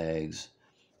the legs.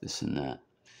 This and that.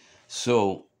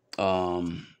 So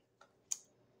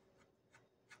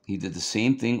he did the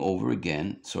same thing over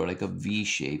again, sort of like a V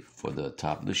shape for the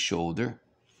top of the shoulder.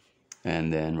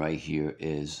 And then right here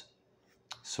is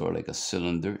sort of like a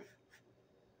cylinder,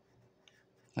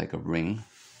 like a ring.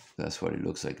 That's what it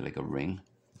looks like a ring.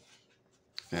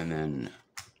 And then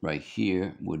right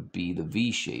here would be the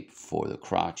V shape for the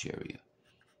crotch area.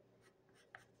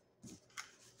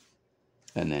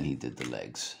 And then he did the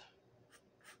legs.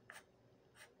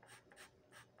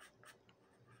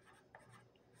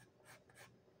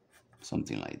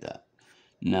 Something like that.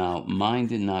 Now, mine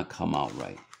did not come out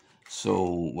right.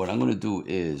 So what I'm going to do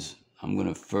is I'm going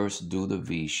to first do the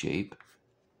V shape,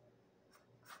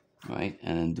 right?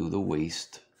 And then do the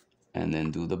waist, and then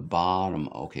do the bottom.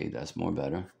 Okay, that's more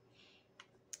better.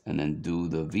 And then do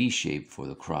the V shape for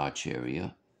the crotch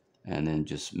area, and then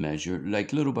just measure,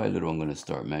 like little by little, I'm going to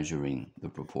start measuring the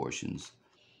proportions.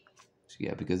 So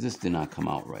yeah, because this did not come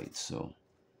out right. So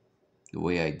the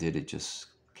way I did it just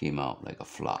came out like a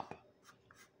flop.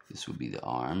 This would be the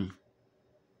arm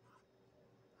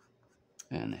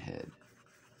and the head.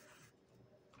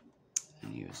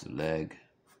 And here's the leg.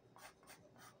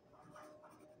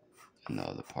 And the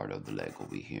other part of the leg will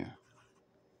be here.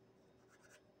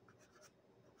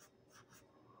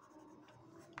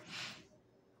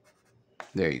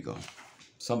 There you go.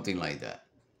 Something like that.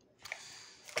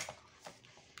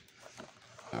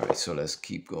 All right, so let's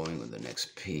keep going with the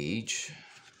next page.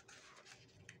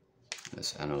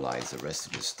 Let's analyze the rest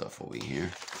of this stuff over here.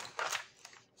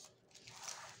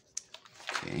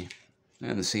 Okay,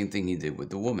 and the same thing he did with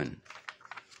the woman.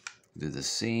 Did the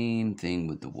same thing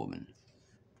with the woman.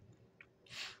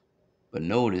 But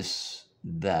notice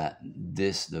that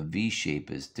the V shape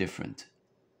is different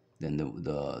than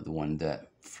the one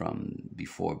that from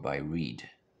before by Reed.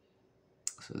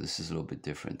 So this is a little bit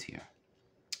different here.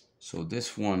 So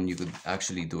this one, you could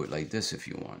actually do it like this if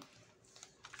you want.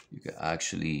 You could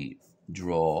actually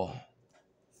draw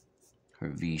her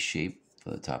V shape for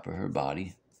the top of her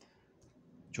body.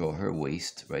 Draw her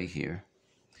waist right here.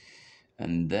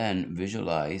 And then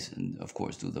visualize, and of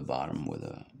course do the bottom where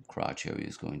the crotch area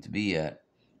is going to be at.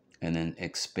 And then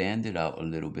expand it out a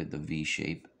little bit, the V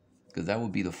shape, because that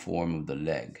would be the form of the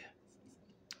leg.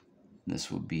 This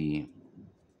would be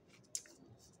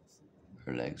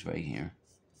her legs right here.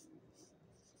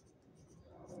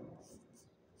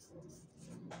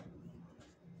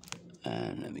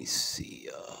 And let me see,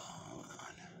 hold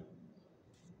on.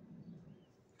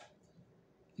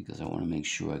 Because I want to make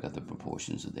sure I got the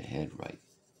proportions of the head right.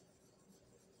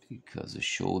 Because the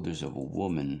shoulders of a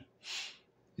woman,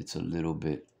 it's a little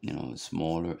bit,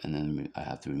 smaller, and then I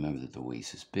have to remember that the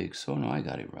waist is big. So no, I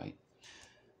got it right.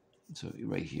 So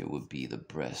right here would be the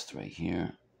breast right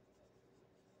here.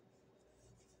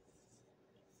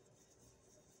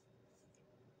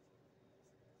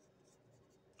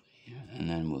 And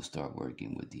then we'll start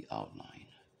working with the outline.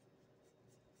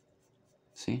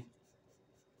 See?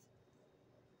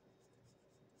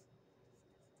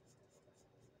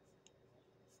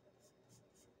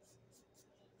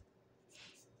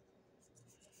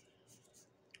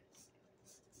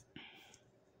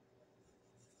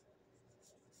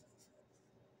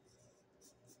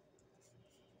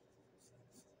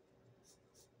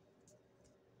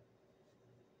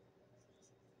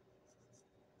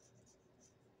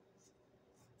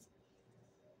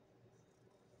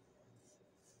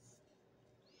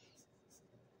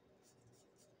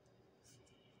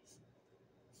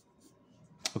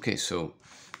 Okay, so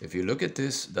if you look at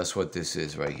this, that's what this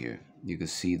is right here. You can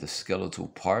see the skeletal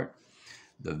part,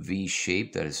 the V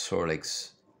shape that is sort of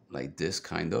like this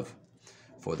kind of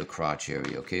for the crotch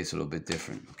area. Okay, it's a little bit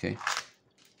different. Okay.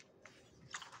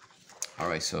 All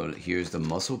right, so here's the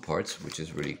muscle parts, which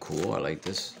is really cool. I like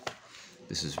this.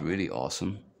 This is really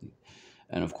awesome.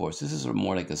 And of course, this is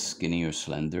more like a skinnier,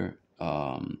 slender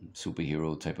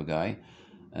superhero type of guy.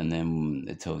 And then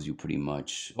it tells you pretty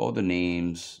much all the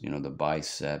names, the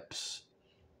biceps,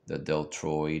 the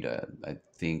deltoid. I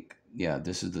think, yeah,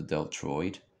 this is the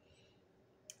deltoid.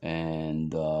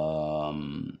 And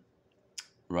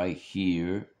right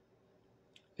here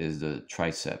is the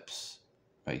triceps,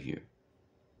 right here,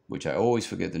 which I always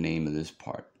forget the name of this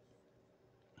part.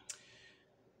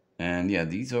 And yeah,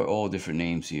 these are all different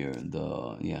names here.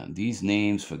 These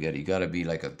names, forget it. You gotta be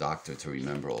like a doctor to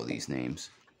remember all these names.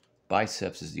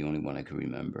 Biceps is the only one I can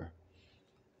remember.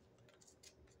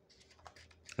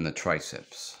 And the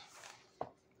triceps.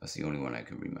 That's the only one I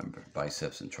can remember.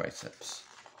 Biceps and triceps.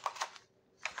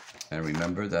 And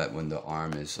remember that when the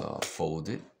arm is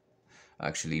folded,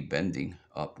 actually bending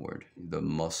upward, the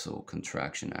muscle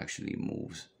contraction actually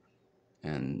moves.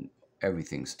 And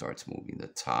everything starts moving. The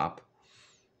top,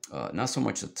 Not so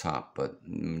much the top, but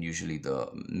usually the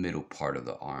middle part of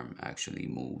the arm actually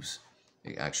moves.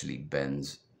 It actually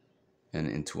bends and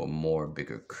into a more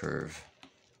bigger curve,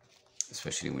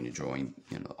 especially when you're drawing,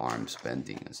 arms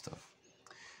bending and stuff.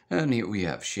 And here we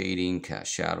have shading,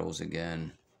 cast shadows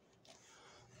again.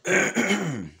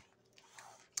 And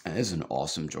this is an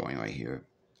awesome drawing right here.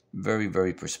 Very,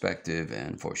 very perspective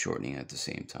and foreshortening at the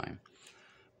same time.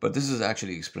 But this is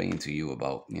actually explaining to you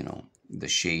about, the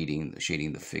shading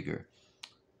the figure.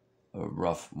 A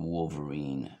rough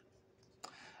Wolverine.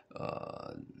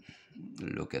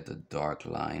 Look at the dark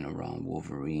line around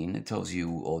Wolverine. It tells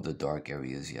you all the dark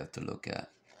areas you have to look at.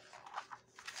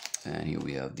 And here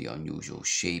we have the unusual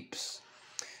shapes.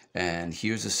 And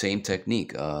here's the same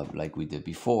technique like we did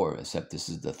before, except this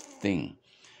is the thing.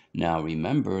 Now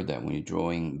remember that when you're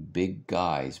drawing big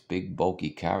guys, big bulky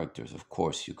characters, of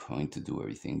course you're going to do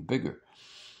everything bigger.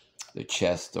 The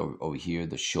chest over here,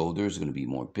 the shoulders are going to be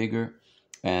more bigger.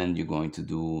 And you're going to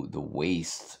do the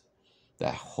waist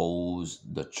that holds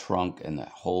the trunk and that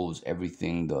holds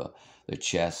everything, the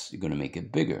chest. You're going to make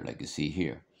it bigger like you see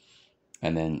here.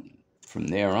 And then from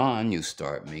there on, you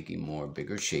start making more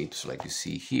bigger shapes like you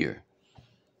see here.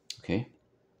 Okay.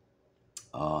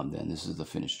 Then this is the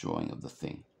finished drawing of the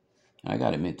thing. I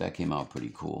gotta admit, that came out pretty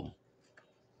cool.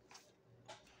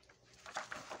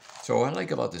 So what I like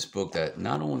about this book that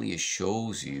not only it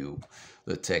shows you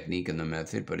the technique and the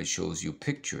method, but it shows you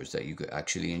pictures that you could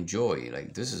actually enjoy.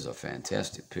 Like this is a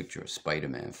fantastic picture of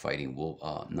Spider-Man fighting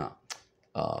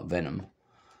Venom.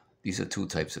 These are two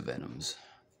types of Venoms.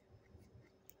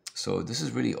 So this is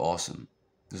really awesome.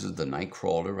 This is the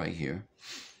Nightcrawler right here.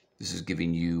 This is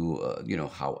giving you,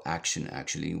 how action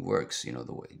actually works. The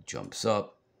way it jumps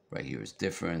up right here is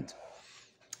different.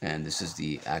 And this is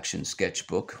the action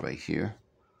sketchbook right here.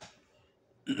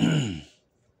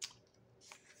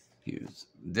 Here's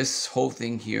this whole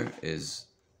thing here is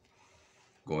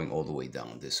going all the way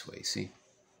down this way. See?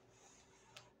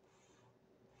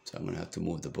 So I'm going to have to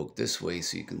move the book this way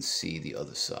so you can see the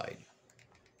other side.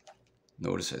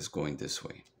 Notice it's going this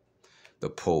way. The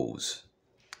pose.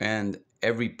 And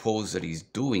every pose that he's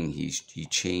doing, he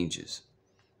changes.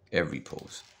 Every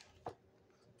pose.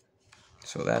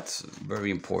 So that's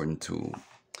very important too,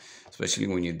 especially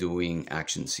when you're doing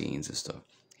action scenes and stuff.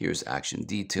 Here's action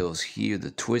details. Here,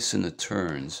 the twists and the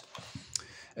turns.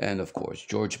 And of course,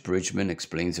 George Bridgman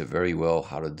explains it very well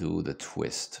how to do the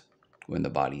twist when the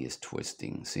body is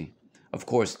twisting. See? Of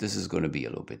course, this is going to be a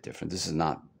little bit different. This is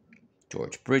not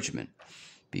George Bridgman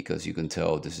because you can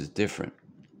tell this is different.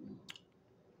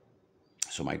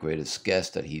 So my greatest guess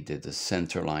that he did the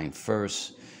center line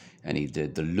first, and he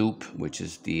did the loop, which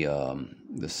is the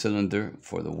cylinder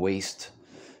for the waist,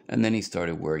 and then he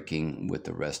started working with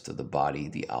the rest of the body,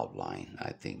 the outline.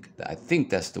 I think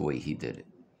that's the way he did it.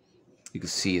 You can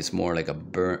see it's more like a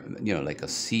like a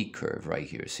C curve right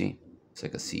here. See, it's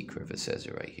like a C curve. It says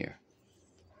it right here.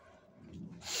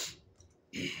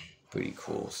 Pretty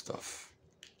cool stuff.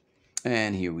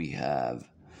 And here we have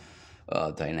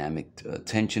dynamic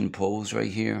tension pose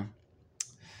right here.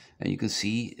 And you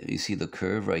see the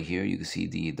curve right here. You can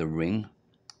see the ring,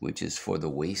 which is for the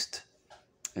waist.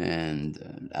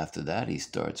 And after that, he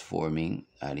starts adding,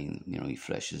 he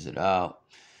fleshes it out.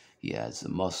 He adds the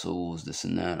muscles, this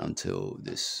and that, until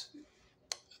this,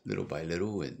 little by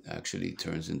little, it actually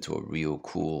turns into a real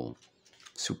cool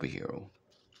superhero.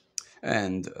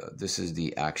 And this is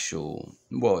the actual,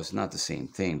 well, it's not the same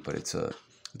thing, but it's a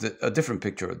different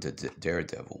picture of the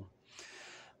Daredevil.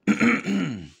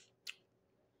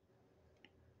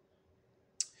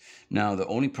 Now, the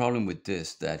only problem with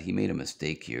this, that he made a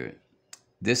mistake here.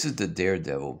 This is the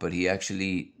Daredevil, but he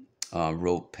actually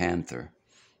wrote Panther.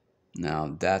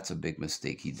 Now, that's a big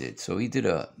mistake he did. So he did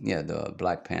the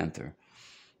Black Panther.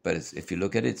 But if you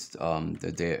look at it, it's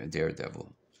the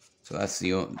Daredevil. So that's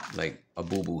the a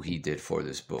boo-boo he did for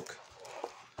this book.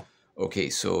 Okay,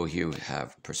 so here we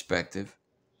have perspective.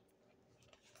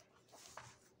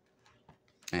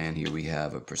 And here we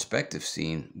have a perspective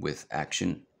scene with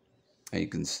action. And you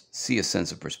can see a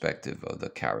sense of perspective of the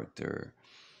character,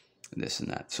 this and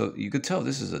that. So you could tell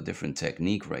this is a different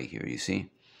technique right here, you see?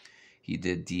 He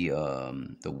did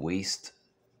the waist,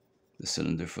 the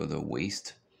cylinder for the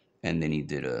waist, and then he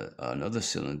did another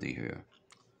cylinder here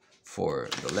for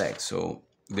the legs. So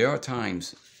there are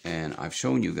times, and I've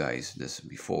shown you guys this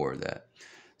before, that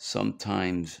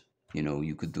sometimes,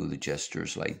 you could do the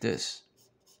gestures like this.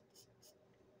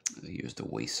 Here's the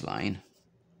waistline.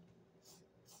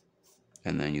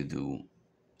 And then you do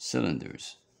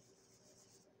cylinders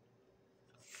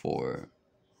for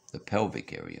the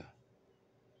pelvic area.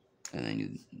 And then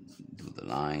you do the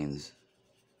lines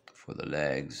for the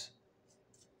legs.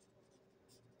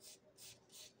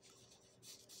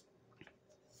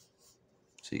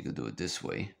 So you could do it this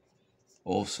way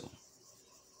also.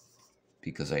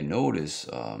 Because I notice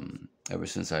ever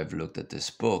since I've looked at this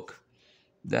book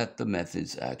that the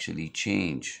methods actually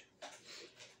change.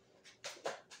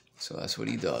 So that's what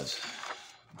he does.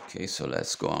 Okay, so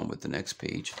let's go on with the next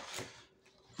page.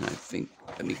 And I think,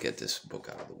 let me get this book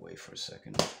out of the way for a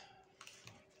second.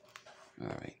 All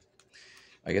right.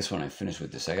 I guess when I finish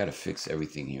with this, I got to fix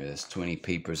everything here. There's 20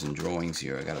 papers and drawings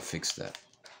here. I got to fix that.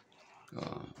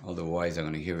 Otherwise, I'm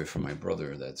going to hear it from my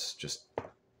brother. That's just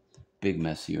big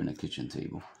mess here in the kitchen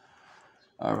table.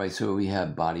 All right, so we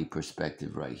have body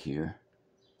perspective right here.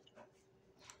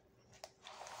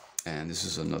 And this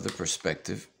is another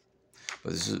perspective.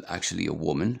 But this is actually a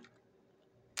woman.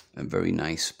 A very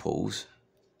nice pose.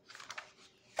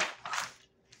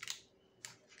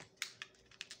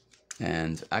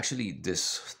 And actually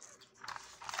this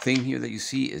thing here that you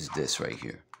see is this right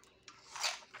here.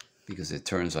 Because it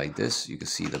turns like this. You can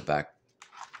see the back.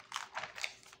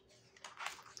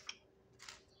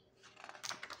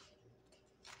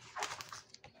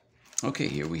 Okay,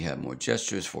 here we have more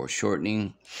gestures for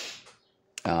shortening.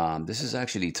 This is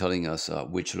actually telling us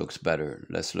which looks better.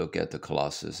 Let's look at the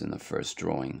Colossus in the first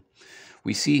drawing.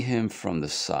 We see him from the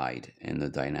side in the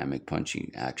dynamic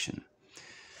punching action.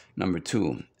 Number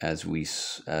 2, as we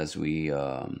swing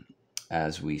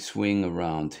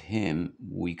around him,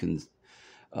 we can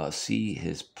see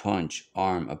his punch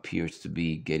arm appears to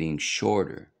be getting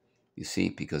shorter. You see,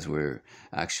 because we're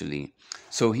actually,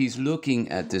 so he's looking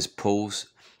at this pose,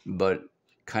 but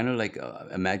kind of like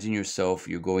imagine yourself,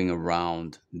 you're going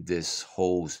around this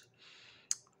hose.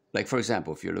 Like, for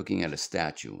example, if you're looking at a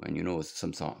statue, and you know,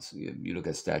 sometimes you look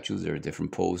at statues, there are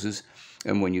different poses.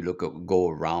 And when you go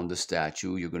around the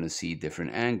statue, you're going to see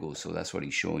different angles. So that's what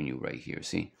he's showing you right here,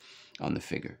 see, on the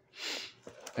figure.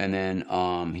 And then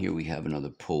here we have another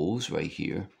pose right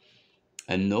here.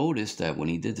 And notice that when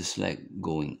he did this leg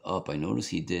going up, I noticed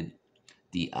he did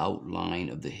the outline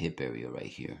of the hip area right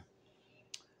here.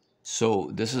 So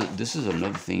this is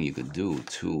another thing you could do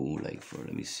too, like for,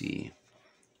 let me see,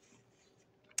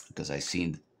 because I've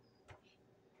seen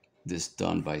this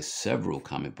done by several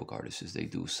comic book artists. They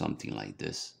do something like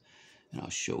this, and I'll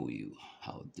show you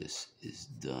how this is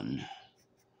done.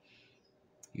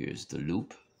 Here's the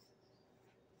loop,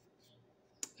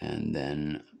 and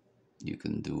then you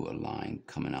can do a line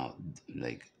coming out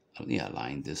like, yeah, a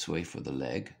line this way for the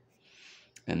leg,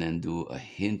 and then do a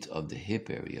hint of the hip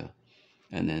area,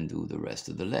 and then do the rest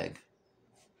of the leg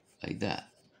like that.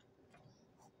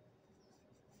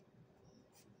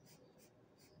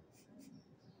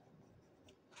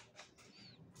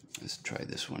 Let's try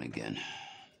this one again.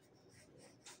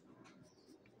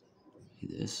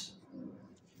 This.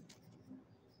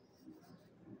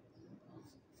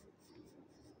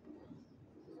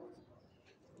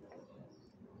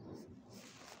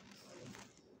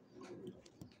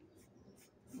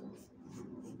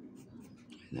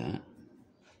 Like that.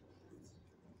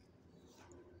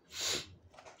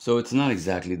 So it's not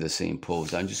exactly the same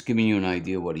pose. I'm just giving you an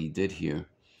idea what he did here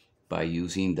by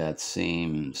using that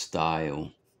same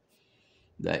style,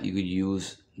 that you could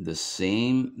use the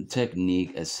same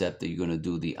technique, except that you're going to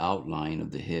do the outline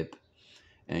of the hip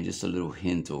and just a little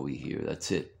hint over here. That's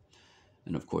it.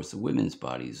 And of course, the women's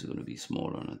body is going to be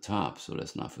smaller on the top, so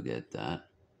let's not forget that.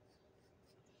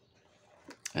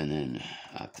 And then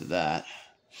after that,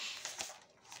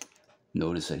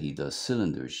 notice that he does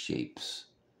cylinder shapes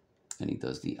and he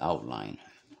does the outline.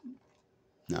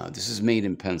 Now, this is made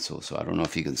in pencil, so I don't know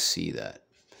if you can see that.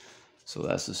 So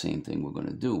that's the same thing we're going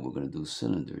to do. We're going to do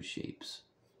cylinder shapes.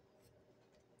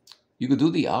 You could do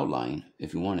the outline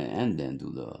if you want to, and then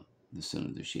do the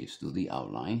cylinder shapes. Do the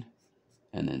outline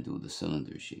and then do the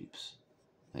cylinder shapes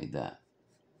like that.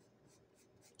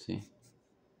 See?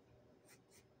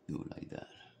 Do it like that.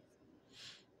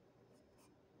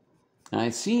 And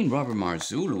I've seen Robert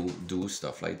Marzullo do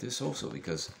stuff like this also,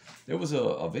 because there was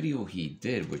a video he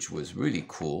did which was really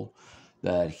cool,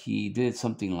 that he did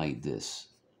something like this.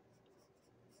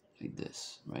 Like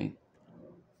this, right?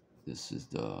 This is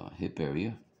the hip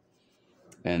area.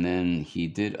 And then he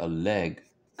did a leg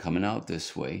coming out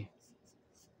this way.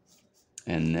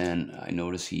 And then I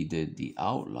noticed he did the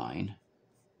outline.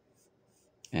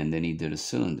 And then he did a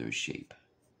cylinder shape.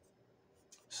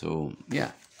 So,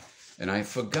 yeah. And I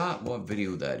forgot what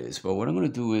video that is. But what I'm going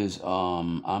to do is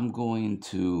I'm going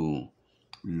to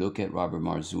look at Robert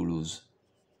Marzullo's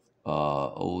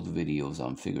old videos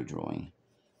on figure drawing.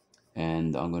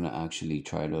 And I'm going to actually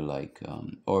try to like,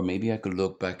 or maybe I could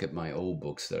look back at my old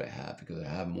books that I have, because I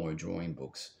have more drawing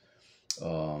books,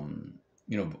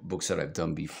 you know, books that I've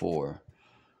done before.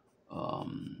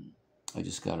 I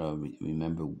just got to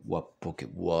remember what book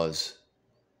it was.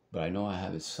 but I know I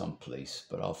have it someplace,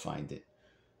 but I'll find it.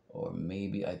 Or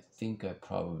maybe I think I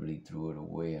probably threw it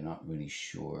away. I'm not really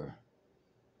sure.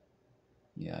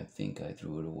 Yeah, I think I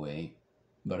threw it away.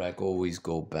 But I could always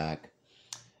go back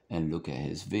and look at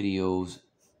his videos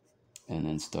and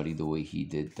then study the way he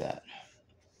did that.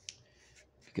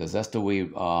 Because that's the way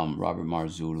Robert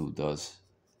Marzullo does.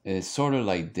 It's sort of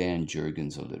like Dan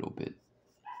Jurgens a little bit.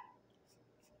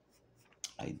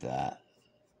 Like that.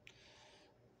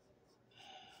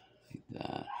 Like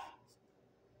that.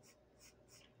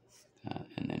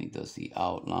 And then he does the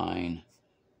outline.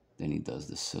 Then he does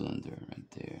the cylinder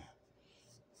right there.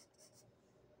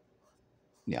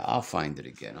 Yeah, I'll find it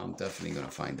again. I'm definitely going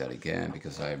to find that again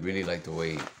because I really like the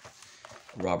way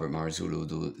Robert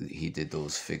Marzullo he did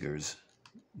those figures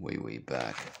way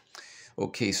back.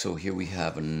 Okay, so here we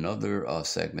have another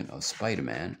segment of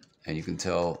Spider-Man, and you can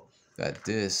tell that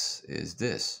this is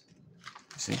this.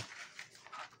 See?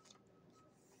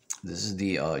 This is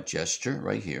the gesture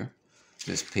right here,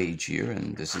 this page here,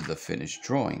 and this is the finished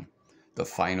drawing, the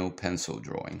final pencil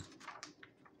drawing.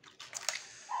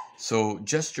 So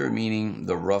gesture meaning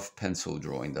the rough pencil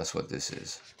drawing, that's what this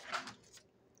is.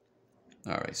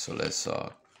 All right, so let's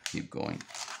keep going.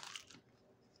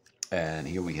 And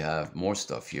here we have more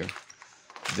stuff here.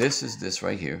 This is this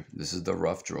right here. This is the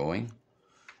rough drawing.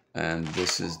 And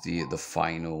this is the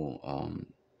final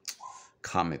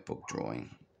comic book drawing,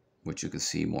 which you can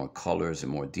see more colors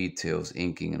and more details,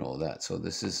 inking and all that. So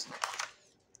this is,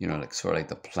 you know, like sort of like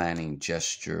the planning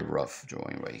gesture rough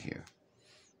drawing right here.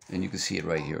 And you can see it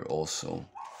right here also.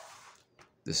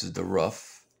 This is the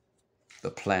rough,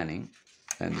 the planning,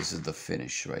 and this is the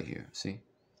finish right here. See?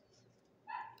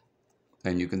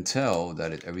 And you can tell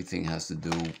that everything has to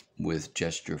do with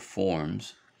gesture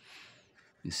forms.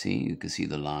 You see, you can see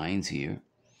the lines here.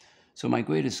 So my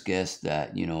greatest guess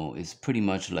that, you know, it's pretty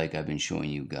much like I've been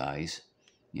showing you guys,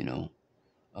 you know,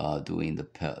 doing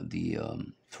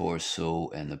the torso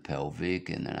and the pelvic.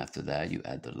 And then after that, you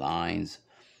add the lines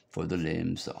for the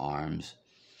limbs, the arms.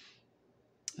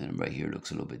 And right here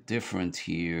looks a little bit different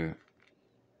here.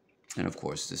 And of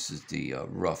course, this is the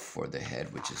rough for the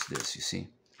head, which is this, you see.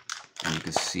 And you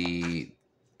can see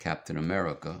Captain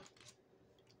America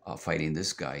fighting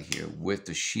this guy here with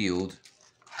the shield.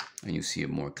 And you see it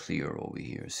more clear over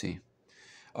here, see?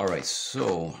 All right,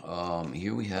 so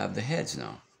here we have the heads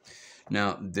now.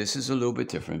 Now, this is a little bit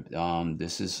different.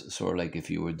 This is sort of like if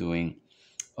you were doing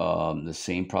the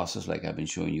same process like I've been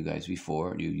showing you guys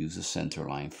before. You use the center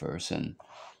line first and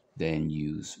then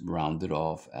round it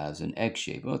off as an egg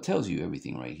shape. Well, it tells you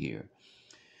everything right here.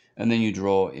 And then you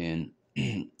draw in,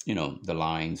 you know, the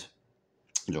lines.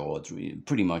 Draw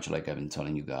pretty much like I've been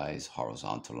telling you guys,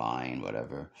 horizontal line,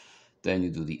 whatever. Then you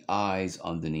do the eyes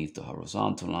underneath the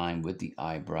horizontal line with the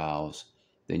eyebrows.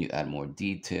 Then you add more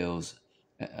details,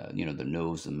 you know, the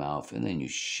nose, the mouth, and then you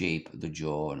shape the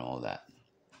jaw and all that.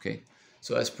 Okay,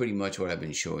 so that's pretty much what I've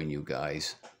been showing you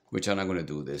guys, which I'm not going to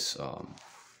do this.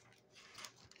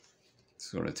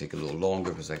 It's going to take a little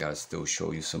longer because I got to still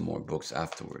show you some more books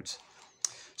afterwards.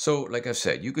 So, like I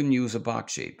said, you can use a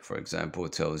box shape. For example,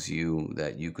 it tells you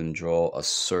that you can draw a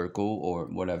circle or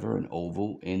whatever, an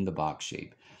oval in the box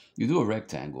shape. You do a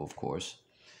rectangle, of course,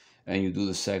 and you do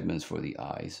the segments for the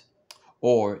eyes.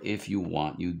 Or if you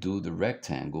want, you do the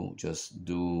rectangle, just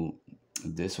do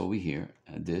this over here,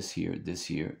 and this here, this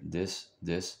here, this,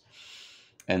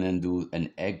 and then do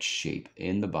an egg shape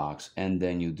in the box, and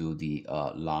then you do the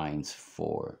lines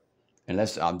for, and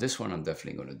let's, this one I'm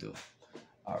definitely going to do.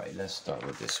 All right, let's start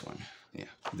with this one. Yeah,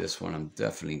 this one I'm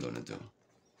definitely going to do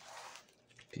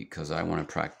because I want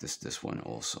to practice this one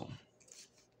also.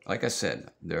 Like I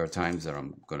said, there are times that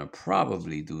I'm going to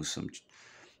probably do some,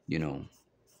 you know,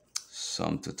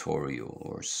 some tutorial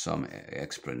or some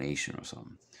explanation or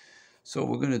something. So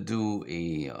we're going to do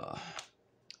a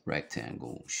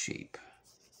rectangle shape.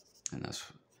 And that's,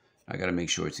 I got to make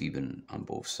sure it's even on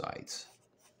both sides.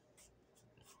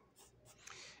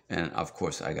 And of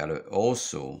course, I got to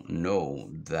also know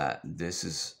that this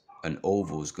is an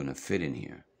oval is going to fit in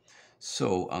here.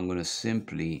 So I'm going to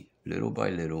simply, little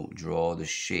by little, draw the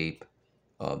shape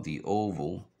of the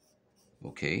oval.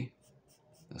 Okay,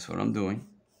 that's what I'm doing,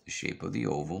 the shape of the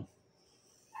oval.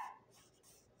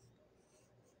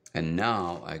 And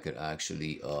now I could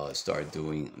actually start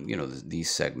doing, you know, these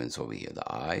segments over here,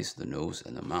 the eyes, the nose,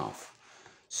 and the mouth.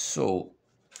 So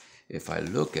if I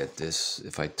look at this,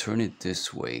 if I turn it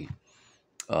this way,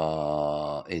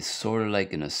 it's sort of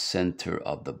like in the center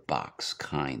of the box,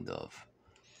 kind of.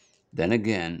 Then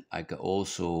again, I could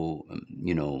also,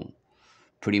 you know,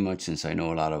 pretty much since I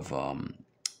know a lot of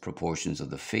proportions of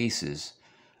the faces,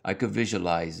 I could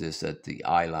visualize this, that the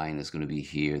eye line is going to be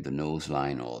here, the nose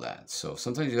line, all that. So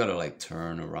sometimes you got to like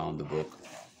turn around the book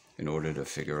in order to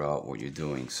figure out what you're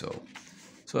doing. So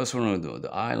that's what I'm going to do.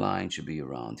 The eye line should be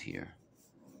around here.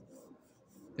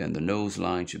 Then the nose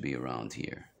line should be around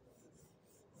here.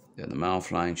 Then the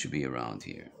mouth line should be around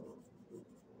here.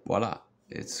 Voila,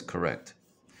 it's correct.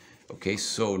 Okay,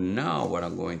 so now what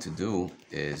I'm going to do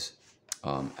is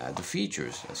add the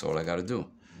features. That's all I got to do.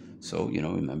 So,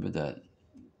 remember that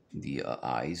the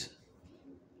eyes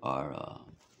are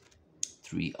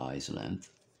 3 eyes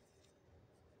length.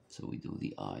 So we do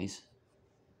the eyes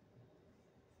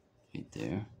right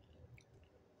there.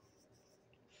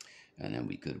 And then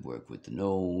we could work with the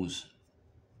nose.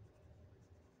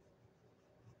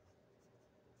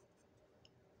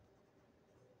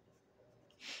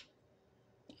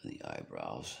 The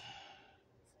eyebrows.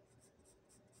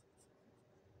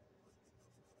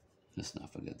 Let's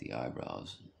not forget the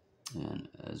eyebrows. And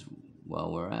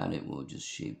while we're at it, we'll just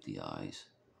shape the eyes.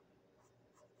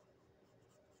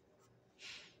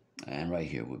 And right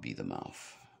here would be the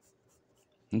mouth.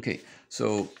 Okay,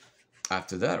 so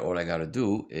after that, all I got to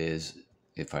do is,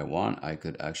 if I want, I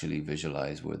could actually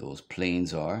visualize where those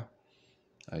planes are.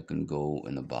 I can go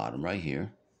in the bottom right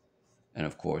here. And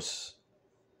of course,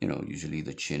 usually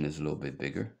the chin is a little bit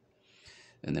bigger.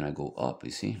 And then I go up,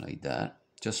 you see, like that.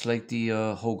 Just like the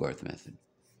Hogarth method.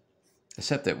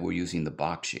 Except that we're using the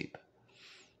box shape.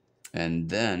 And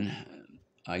then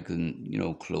I can,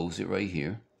 close it right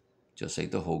here. Just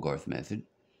like the Hogarth method.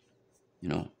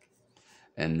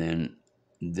 And then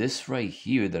this right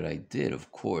here that I did,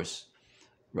 of course,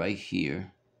 right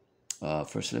here.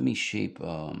 First, let me shape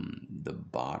the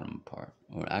bottom part.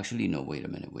 Or actually, no, wait a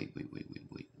minute. Wait.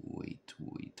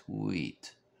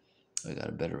 I got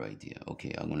a better idea.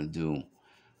 Okay, I'm going to do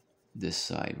this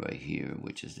side right here,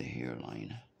 which is the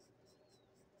hairline.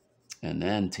 And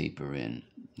then taper in,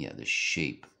 the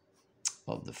shape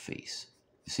of the face.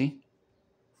 You see?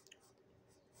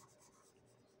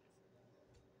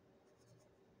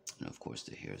 And of course,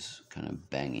 the hair is kind of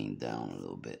banging down a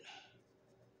little bit.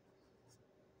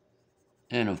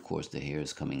 And of course, the hair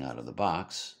is coming out of the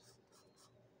box.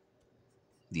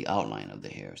 The outline of the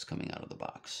hair is coming out of the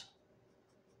box.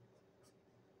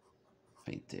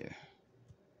 Right there.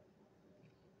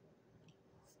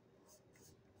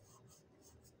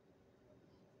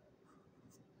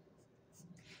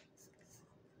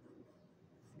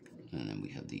 And then we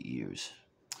have the ears.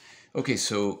 Okay,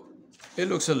 so it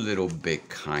looks a little bit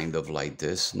kind of like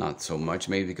this. Not so much,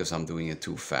 maybe because I'm doing it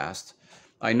too fast.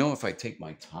 I know if I take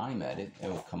my time at it, it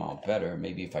will come out better.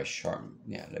 Maybe if I sharpen,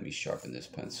 let me sharpen this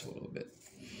pencil a little bit.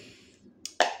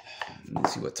 Let me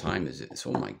see, what time is it?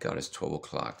 Oh my God, it's 12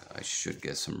 o'clock. I should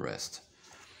get some rest.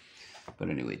 But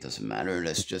anyway, it doesn't matter.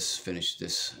 Let's just finish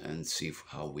this and see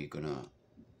how we're gonna.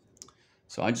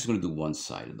 So I'm just gonna do one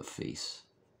side of the face.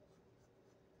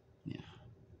 Yeah.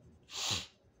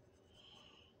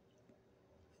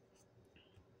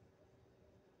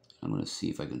 I'm gonna see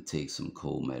if I can take some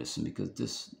cold medicine, because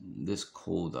this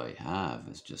cold I have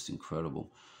is just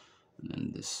incredible. And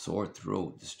then this sore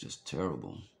throat is just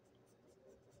terrible.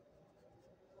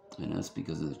 And that's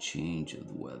because of the change of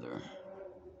the weather.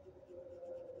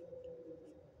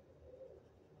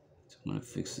 So I'm gonna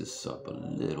fix this up a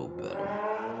little better.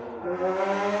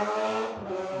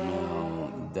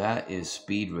 Now, that is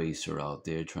Speed Racer out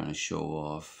there trying to show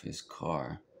off his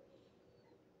car.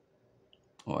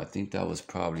 Oh, I think that was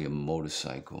probably a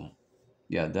motorcycle.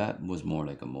 Yeah, that was more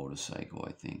like a motorcycle,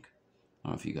 I think. I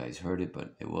don't know if you guys heard it,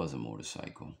 but it was a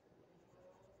motorcycle.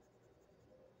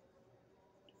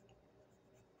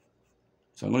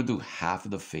 So I'm going to do half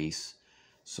of the face,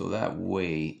 so that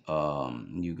way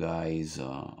you guys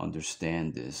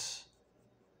understand this.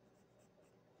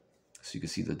 So you can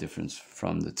see the difference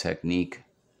from the technique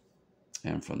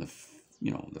and from the,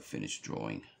 the finished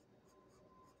drawing.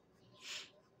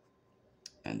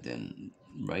 And then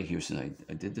right here, since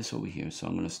I did this over here, so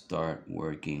I'm going to start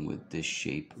working with this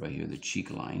shape right here, the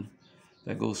cheek line.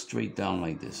 That goes straight down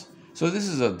like this. So this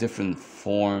is a different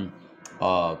form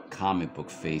comic book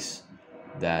face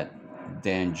that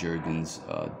Dan Jurgens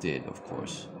did, of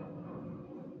course.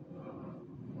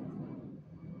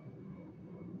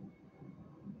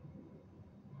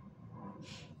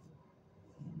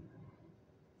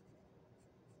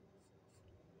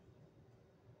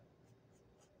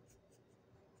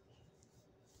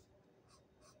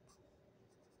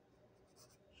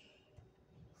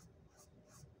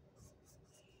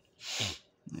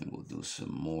 And we'll do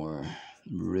some more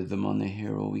rhythm on the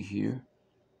hair over here,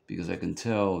 because I can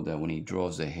tell that when he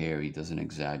draws the hair, he doesn't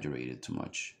exaggerate it too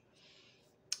much.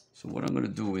 So what I'm going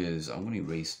to do is I'm going to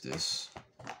erase this.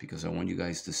 because I want you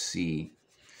guys to see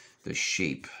the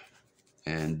shape.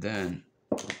 And then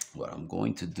what I'm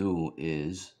going to do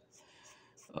is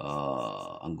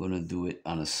I'm going to do it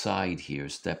on a side here,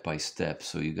 step by step,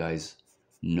 so you guys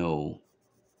know.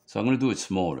 So I'm going to do it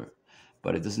smaller,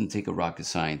 but it doesn't take a rocket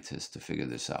scientist to figure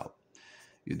this out.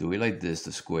 You do it like this,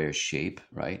 the square shape,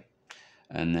 right?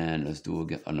 And then let's do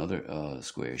another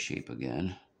square shape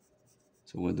again.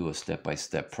 So we'll do a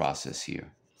step-by-step process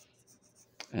here.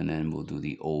 And then we'll do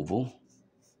the oval,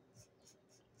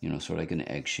 you know, sort of like an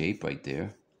egg shape right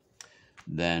there.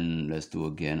 Then let's do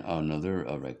again another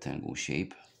rectangle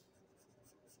shape.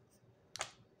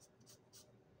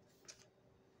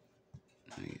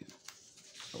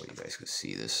 So you guys can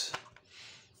see this.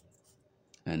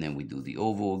 And then we do the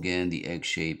oval again, the egg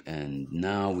shape, and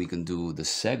now we can do the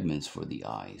segments for the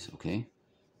eyes, okay?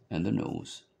 And the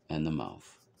nose and the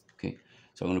mouth, okay?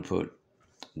 So I'm gonna put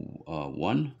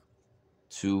 1,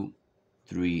 2,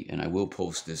 3, and I will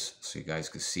post this so you guys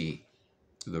can see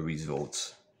the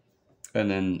results.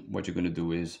 And then what you're gonna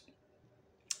do is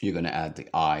you're gonna add the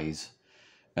eyes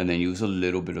and then use a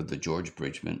little bit of the George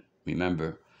Bridgman.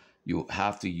 Remember, you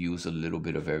have to use a little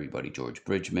bit of everybody, George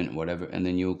Bridgman, whatever, and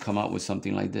then you'll come out with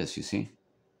something like this, you see?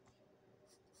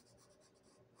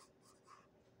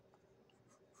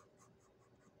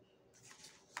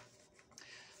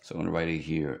 So I'm gonna write it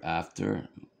here after,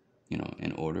 you know,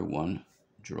 in order. 1,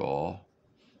 draw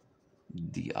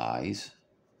the eyes,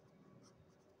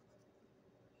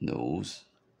 nose,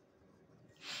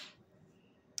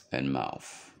 and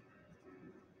mouth.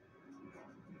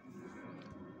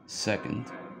 Second,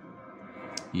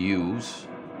 use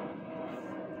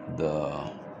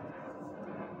the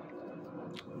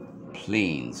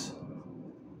planes.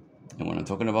 And when I'm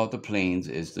talking about the planes,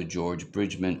 is the George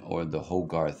Bridgman or the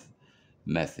Hogarth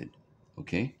method,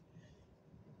 okay?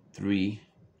 3,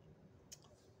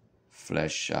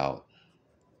 flesh out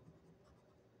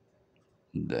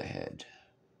the head.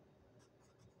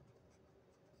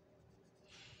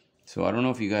 So I don't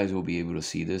know if you guys will be able to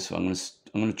see this. So I'm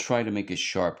gonna try to make it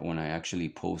sharp when I actually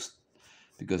post,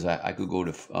 because I could go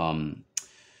to phone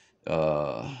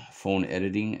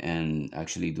editing and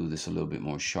actually do this a little bit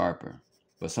more sharper.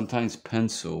 But sometimes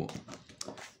pencil,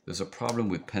 there's a problem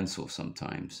with pencil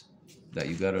sometimes, that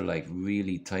you gotta like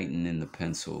really tighten in the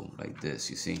pencil like this,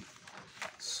 you see?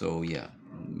 So yeah,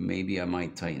 maybe I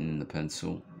might tighten in the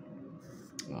pencil.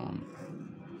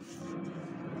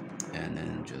 And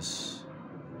then just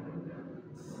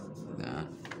that.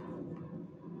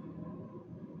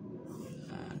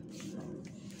 And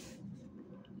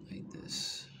like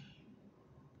this.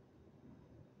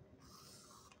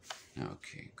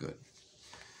 Okay, good.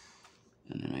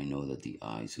 And then I know that the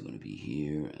eyes are going to be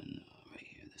here and right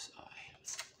here, this eye.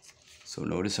 So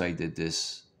notice I did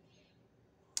this.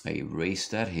 I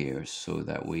erased that here so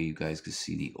that way you guys can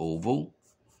see the oval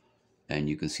and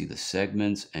you can see the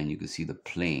segments and you can see the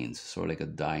planes, sort of like a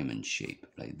diamond shape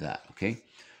like that, okay?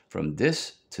 From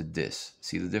this to this,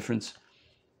 see the difference?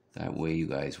 That way you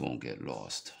guys won't get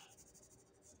lost.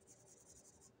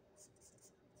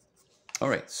 All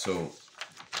right, so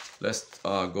let's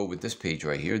go with this page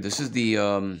right here. This is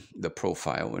the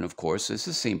profile, and of course, it's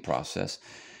the same process.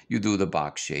 You do the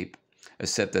box shape,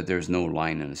 except that there's no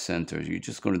line in the center. You're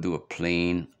just going to do a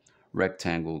plain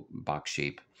rectangle box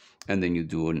shape, and then you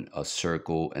do a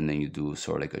circle, and then you do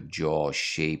sort of like a jaw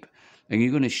shape, and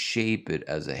you're going to shape it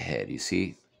as a head, you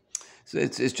see? So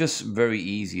it's just very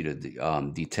easy to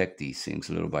detect these things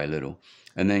little by little.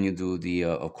 And then you do the,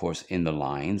 of course, in the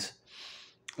lines.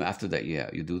 After that, yeah,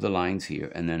 you do the lines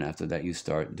here, and then after that you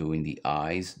start doing the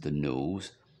eyes, the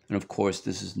nose, and of course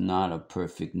this is not a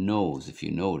perfect nose. If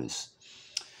you notice,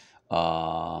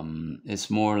 it's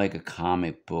more like a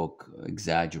comic book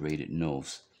exaggerated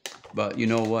nose. But you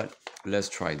know what, let's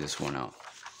try this one out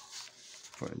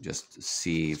for just to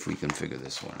see if we can figure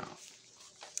this one out.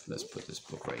 Let's put this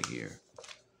book right here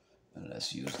and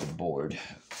let's use the board,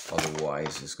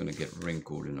 otherwise it's going to get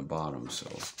wrinkled in the bottom. So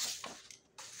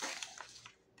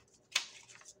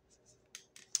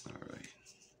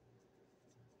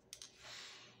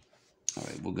all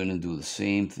right, we're gonna do the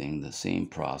same thing, the same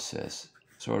process,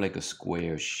 sort of like a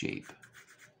square shape.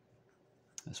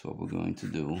 That's what we're going to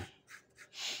do.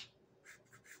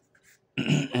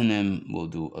 And then we'll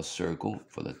do a circle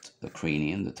for the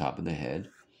cranium, the top of the head.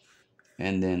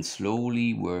 And then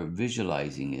slowly we're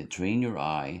visualizing it. Train your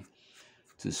eye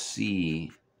to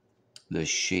see the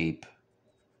shape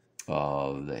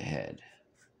of the head.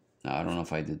 Now, I don't know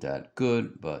if I did that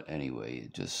good, but anyway,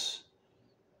 it just...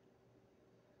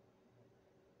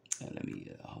 let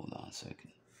me hold on a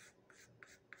second.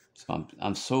 So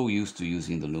I'm so used to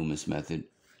using the Loomis method.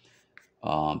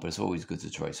 But it's always good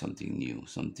to try something new,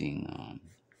 something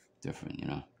different, you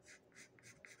know.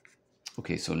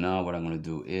 Okay, so now what I'm going to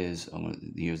do is,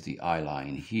 here's the eye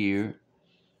line here,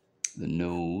 the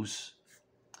nose,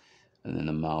 and then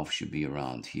the mouth should be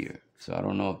around here. So I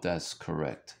don't know if that's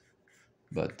correct,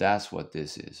 but that's what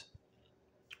this is.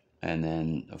 And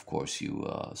then, of course, you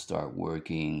start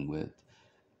working with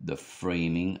the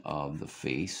framing of the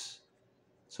face.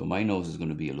 So my nose is going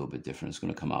to be a little bit different. It's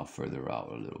going to come out further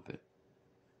out a little bit.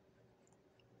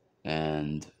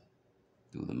 And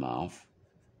do the mouth.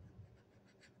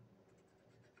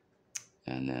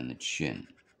 And then the chin.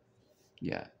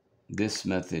 Yeah, this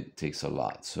method takes a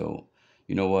lot. So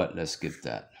you know what? Let's skip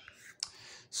that.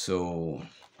 So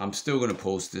I'm still going to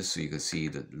post this so you can see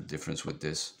the difference with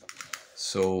this.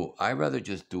 So I rather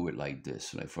just do it like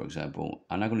this. Like, for example,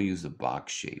 I'm not going to use the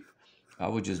box shape. I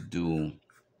would just do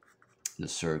the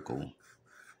circle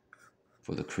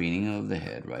for the cleaning of the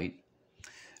head, right?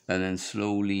 And then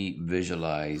slowly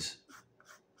visualize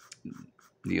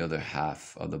the other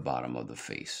half of the bottom of the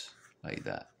face, like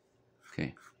that.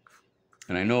 Okay.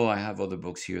 And I know I have other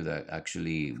books here that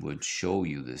actually would show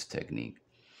you this technique.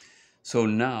 So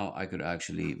now I could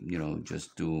actually, you know,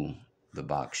 just do the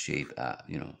box shape,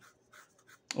 you know,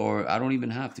 or I don't even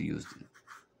have to use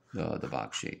the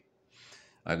box shape.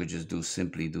 I could just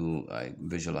simply do, I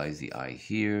visualize the eye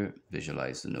here,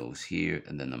 visualize the nose here,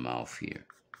 and then the mouth here.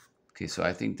 Okay, so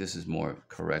I think this is more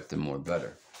correct and more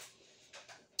better.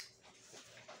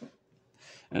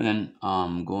 And then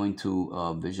I'm going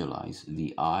to visualize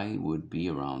the eye would be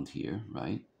around here,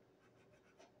 right?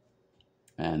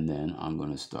 And then I'm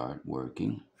going to start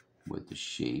working with the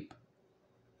shape.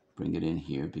 Bring it in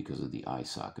here because of the eye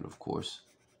socket, of course.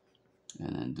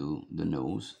 And then do the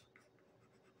nose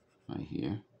right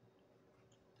here.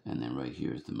 And then right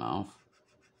here is the mouth.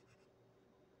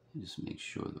 Just make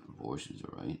sure the proportions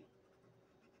are right.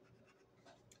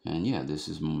 And yeah, this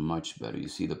is much better. You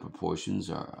see the proportions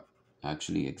are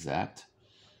actually exact.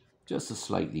 Just a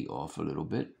slightly off a little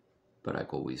bit, but I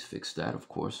could always fix that, of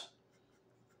course.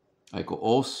 I could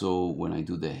also, when I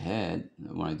do the head,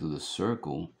 when I do the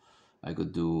circle, I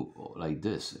could do like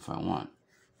this if I want.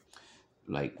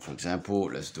 Like, for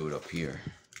example, let's do it up here.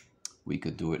 We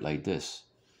could do it like this.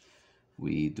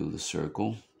 We do the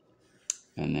circle,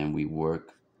 and then we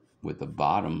work with the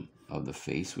bottom of the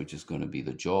face, which is going to be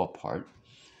the jaw part.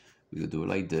 We could do it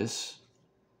like this,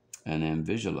 and then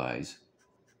visualize,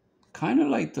 kind of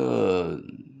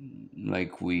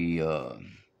like we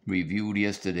reviewed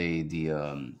yesterday,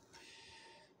 the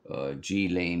G.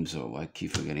 Lames, or I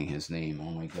keep forgetting his name.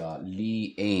 Oh my God,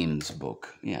 Lee Ames book.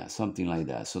 Yeah, something like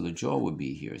that. So the jaw would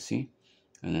be here, see?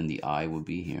 And then the eye would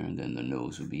be here, and then the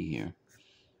nose would be here,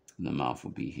 and the mouth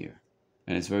would be here.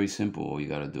 And it's very simple. All you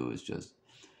got to do is just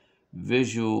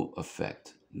visual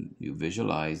effect. You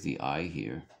visualize the eye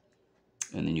here,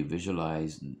 and then you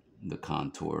visualize the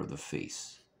contour of the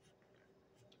face,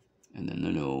 and then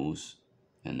the nose,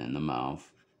 and then the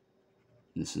mouth,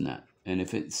 this and that. And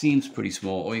if it seems pretty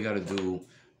small, all you got to do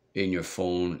in your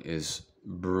phone is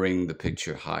bring the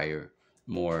picture higher,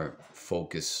 more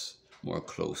focus, more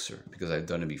closer, because I've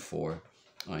done it before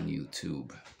on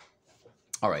YouTube.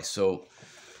 All right, so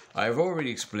I've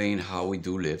already explained how we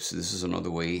do lips. This is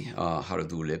another way how to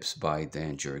do lips by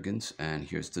Dan Jurgens. And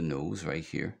here's the nose right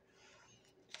here.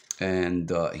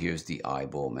 And here's the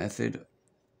eyeball method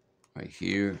right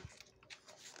here.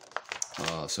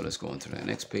 So let's go on to the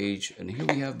next page. And here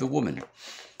we have the woman.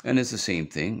 And it's the same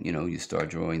thing. You know, you start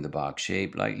drawing the box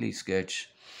shape, lightly sketch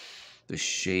the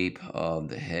shape of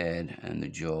the head and the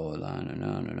jaw,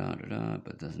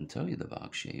 but it doesn't tell you the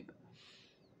box shape.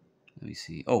 Let me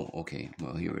see. Oh, okay.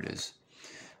 Well, here it is.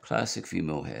 Classic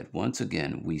female head. Once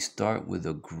again, we start with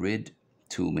a grid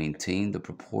to maintain the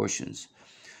proportions.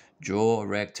 Draw a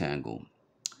rectangle,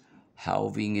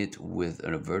 halving it with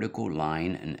a vertical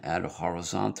line and add a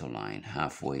horizontal line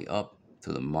halfway up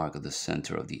to the mark of the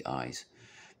center of the eyes.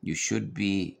 You should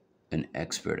be an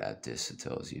expert at this, it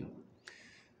tells you.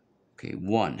 Okay,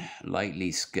 1,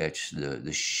 lightly sketch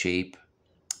the shape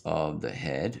of the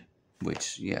head,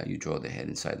 which, yeah, you draw the head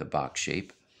inside the box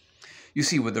shape. You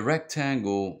see, with the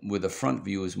rectangle, with the front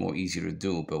view is more easier to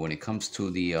do, but when it comes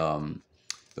to the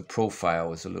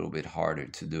profile, it's a little bit harder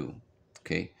to do,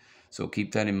 okay? So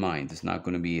keep that in mind. It's not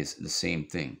going to be the same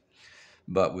thing.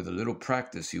 But with a little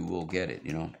practice, you will get it,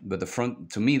 you know. But the front,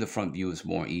 to me, the front view is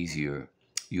more easier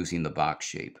using the box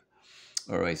shape.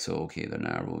 All right, so, okay, the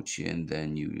narrow chin,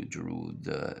 then you drew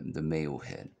the male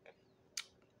head.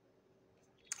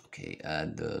 Okay,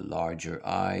 add the larger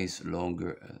eyes,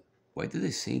 longer. Why did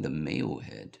they say the male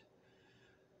head?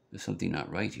 There's something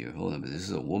not right here. Hold on, but this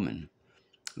is a woman.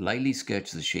 Lightly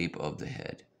sketch the shape of the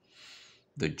head.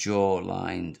 The jaw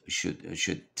line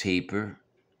should taper.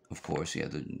 Of course, yeah.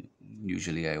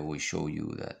 Usually, I always show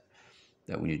you that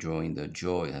when you're drawing the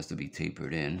jaw, it has to be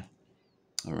tapered in.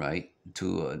 All right,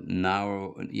 to a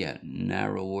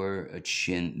narrower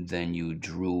chin than you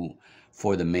drew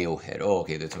for the male head. Oh,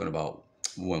 okay, they're talking about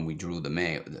when we drew the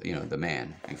male, the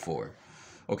man before.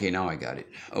 Okay, now I got it.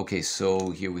 Okay, so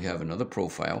here we have another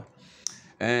profile,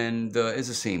 and it's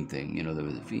the same thing.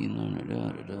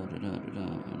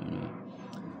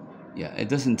 Yeah, it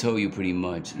doesn't tell you pretty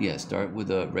much. Yeah, start with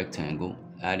a rectangle,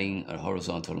 adding a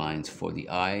horizontal lines for the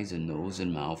eyes and nose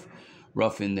and mouth,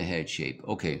 roughen the head shape.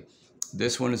 Okay,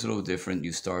 this one is a little different.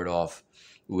 You start off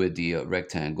with the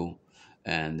rectangle,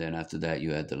 and then after that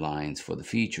you add the lines for the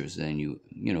features. Then you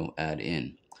add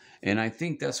in. And I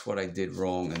think that's what I did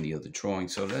wrong in the other drawing.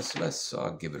 So let's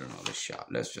give it another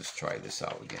shot. Let's just try this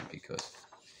out again because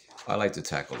I like to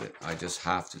tackle it. I just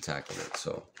have to tackle it.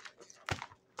 So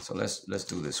let's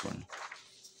do this one.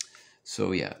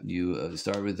 So yeah, you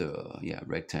start with the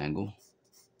rectangle,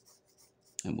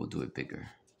 and we'll do it bigger.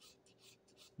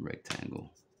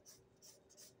 Rectangle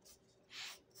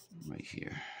right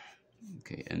here.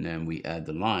 Okay, and then we add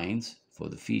the lines for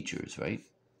the features, right?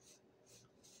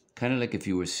 Kind of like if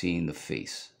you were seeing the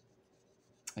face.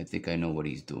 I think I know what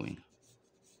he's doing.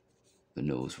 The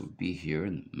nose would be here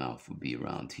and the mouth would be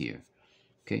around here.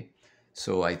 Okay,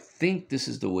 so I think this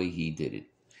is the way he did it.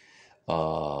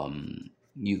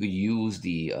 You could use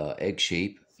the egg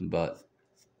shape, but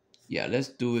yeah, let's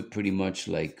do it pretty much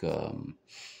like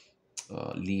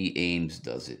Lee Ames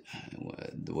does it,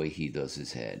 the way he does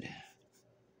his head.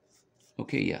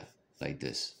 Okay, yeah, like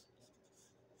this.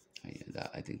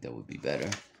 I think that would be better.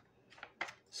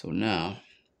 So now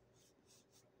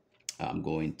I'm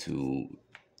going to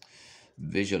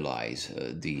visualize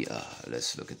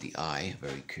let's look at the eye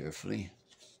very carefully.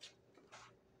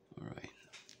 All right,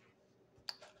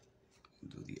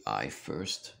 do the eye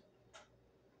first.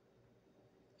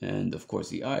 And of course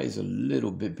the eye is a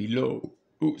little bit below,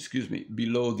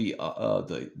 below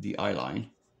the eye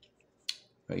line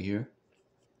right here.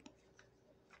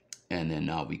 And then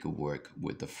now we could work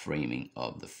with the framing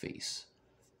of the face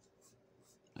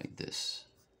like this.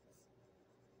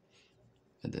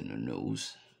 And then the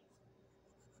nose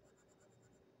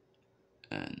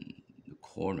and the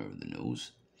corner of the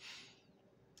nose.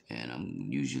 And I'm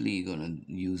usually gonna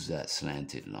use that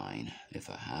slanted line if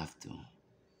I have to.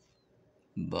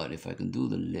 But if I can do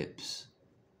the lips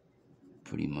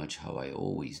pretty much how I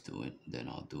always do it, then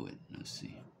I'll do it. Let's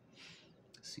see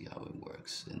how it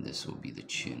works. And this will be the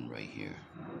chin right here.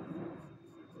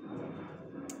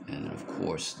 And then of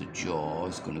course the jaw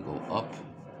is gonna go up.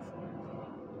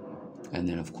 And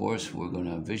then of course we're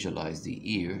gonna visualize the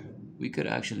ear. We could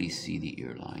actually see the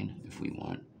ear line if we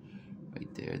want.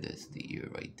 Right there, that's the ear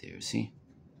right there, see?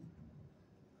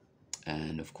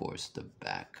 And of course the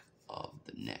back of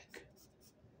the neck.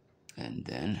 And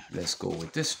then let's go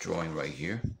with this drawing right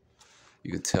here.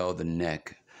 You could tell the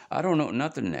neck. I don't know,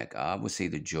 not the neck, I would say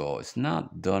the jaw. It's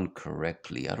not done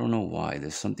correctly. I don't know why.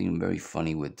 There's something very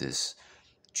funny with this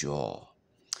jaw.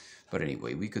 But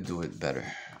anyway, we could do it better.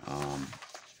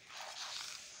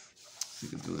 We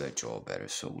could do that jaw better.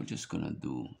 So we're just gonna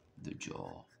do the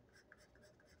jaw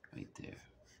right there.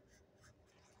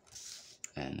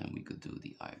 And then we could do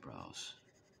the eyebrows.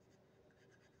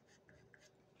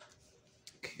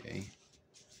 Okay.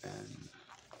 And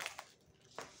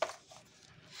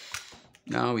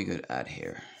now we could add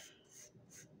hair.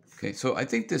 Okay, so I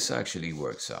think this actually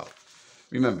works out.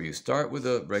 Remember, you start with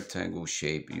a rectangle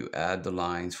shape, you add the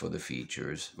lines for the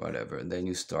features, whatever, and then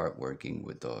you start working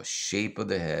with the shape of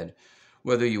the head,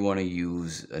 whether you want to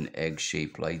use an egg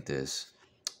shape like this,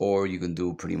 or you can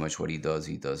do pretty much what he does.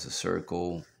 He does a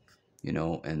circle,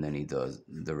 and then he does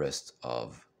the rest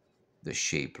of the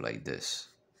shape like this.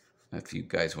 If you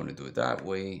guys want to do it that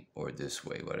way or this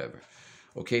way, whatever.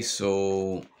 Okay,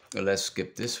 so let's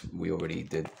skip this. We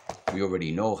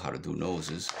already know how to do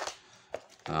noses.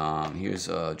 Here's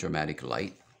a dramatic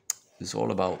light. It's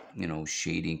all about,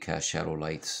 shading, cast shadow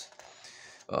lights,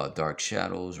 dark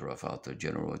shadows, rough out the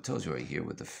general. It tells you right here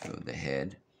with the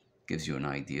head. Gives you an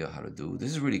idea how to do.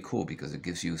 This is really cool because it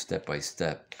gives you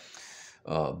step-by-step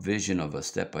vision of a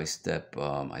step-by-step.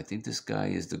 I think this guy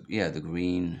is the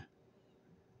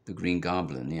Green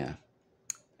Goblin, yeah.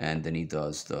 And then he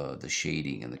does the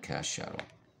shading and the cast shadow.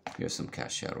 Here's some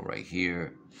cast shadow right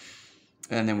here.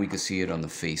 And then we can see it on the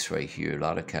face right here. A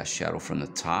lot of cast shadow from the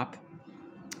top.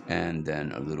 And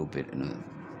then a little bit in the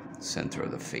center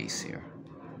of the face here.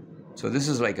 So this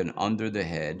is like an under the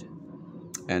head.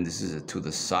 And this is to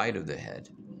the side of the head.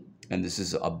 And this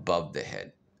is above the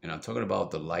head. And I'm talking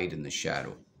about the light and the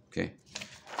shadow. Okay.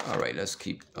 All right, let's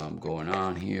keep going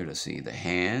on here. Let's see the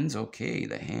hands. Okay,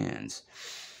 the hands.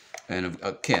 And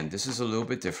again, this is a little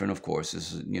bit different, of course.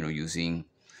 This is, using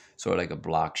sort of like a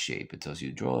block shape. It tells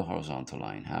you draw a horizontal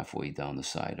line halfway down the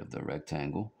side of the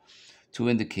rectangle to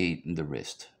indicate the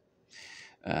wrist.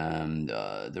 And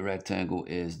the rectangle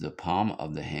is the palm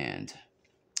of the hand.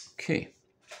 Okay,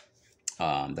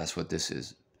 that's what this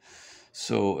is.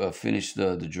 So finish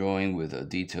the drawing with the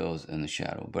details and the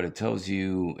shadow. But it tells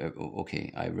you,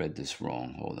 okay, I read this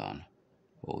wrong.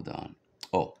 Hold on.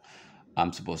 Oh,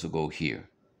 I'm supposed to go here.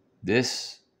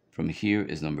 This from here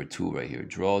is number 2 right here.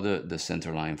 Draw the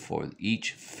center line for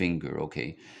each finger,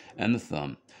 okay, and the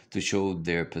thumb to show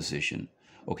their position.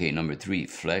 Okay, number 3,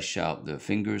 flesh out the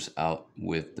fingers out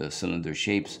with the cylinder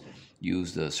shapes.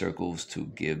 Use the circles to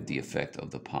give the effect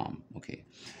of the palm. Okay.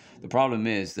 The problem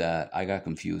is that I got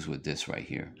confused with this right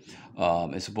here.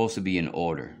 It's supposed to be in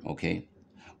order, okay?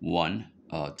 1,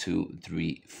 2,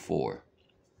 3, 4,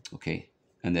 okay?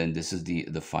 And then this is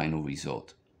the final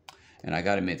result. And I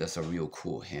gotta admit, that's a real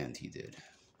cool hand he did.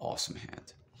 Awesome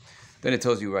hand. Then it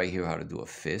tells you right here how to do a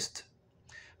fist.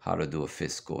 How to do a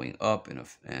fist going up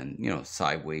and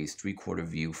sideways 3/4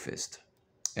 view fist.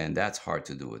 And that's hard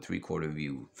to do. A 3/4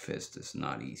 view fist is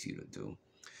not easy to do.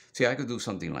 See, I could do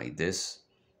something like this.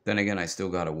 Then again, I still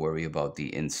got to worry about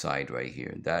the inside right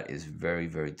here. That is very,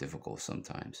 very difficult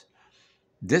sometimes.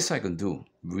 This I can do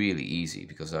really easy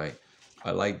because I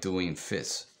like doing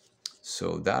fists.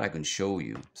 So that I can show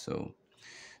you. So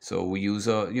we use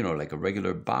like a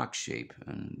regular box shape,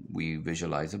 and we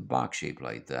visualize a box shape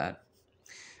like that.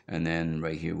 And then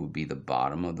right here would be the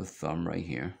bottom of the thumb right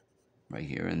here.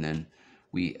 And then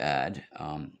we add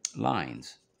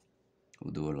lines.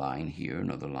 We'll do a line here,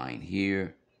 another line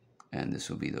here, and this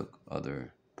will be the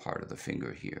other part of the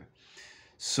finger here.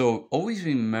 So always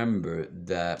remember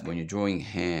that when you're drawing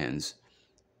hands,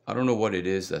 I don't know what it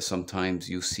is that sometimes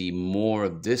you see more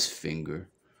of this finger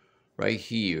right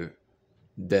here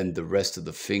than the rest of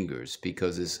the fingers,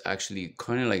 because it's actually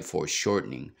kind of like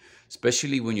foreshortening,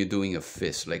 especially when you're doing a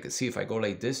fist. Like, see, if I go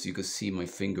like this, you can see my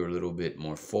finger a little bit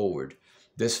more forward,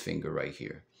 this finger right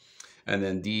here. And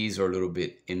then these are a little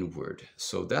bit inward.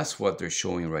 So that's what they're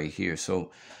showing right here.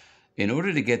 So in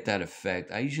order to get that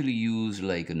effect, I usually use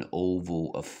like an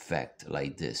oval effect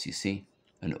like this, you see?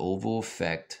 An oval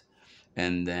effect.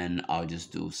 And then I'll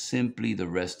just do simply the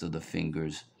rest of the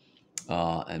fingers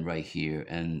and right here.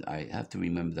 And I have to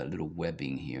remember that little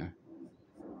webbing here.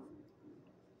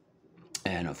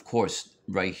 And of course,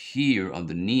 right here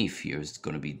underneath here is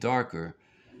going to be darker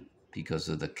because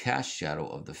of the cast shadow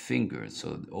of the finger.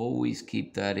 So always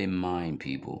keep that in mind,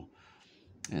 people.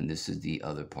 And this is the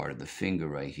other part of the finger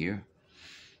right here.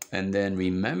 And then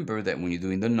remember that when you're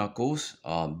doing the knuckles,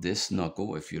 this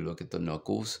knuckle, if you look at the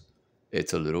knuckles,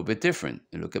 it's a little bit different.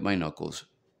 And look at my knuckles,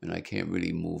 and I can't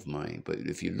really move mine. But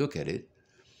if you look at it,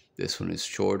 this one is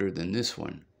shorter than this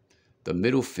one. The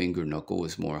middle finger knuckle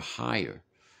is more higher,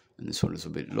 and this one is a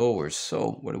bit lower.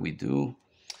 So what do?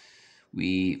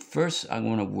 I'm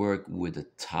going to work with the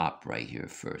top right here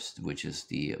first, which is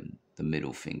the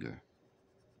middle finger.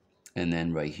 And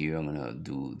then right here, I'm going to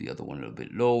do the other one a little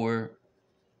bit lower.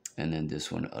 And then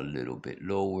this one a little bit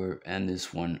lower. And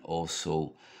this one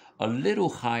also a little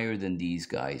higher than these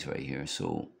guys right here.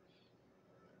 So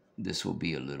this will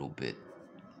be a little bit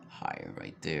higher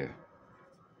right there.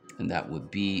 And that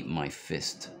would be my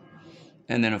fist.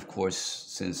 And then, of course,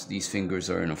 since these fingers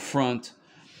are in the front,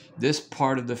 this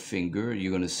part of the finger,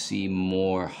 you're going to see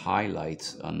more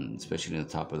highlights, especially in the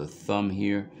top of the thumb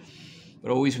here.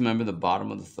 But always remember the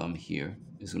bottom of the thumb here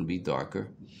is going to be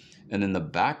darker. And then the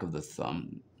back of the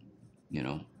thumb,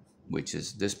 which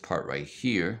is this part right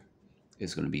here,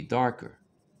 is going to be darker.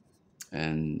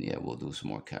 And yeah, we'll do some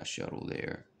more cast shadow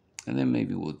there. And then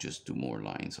maybe we'll just do more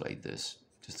lines like this,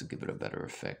 just to give it a better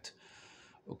effect.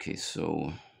 Okay,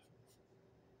 so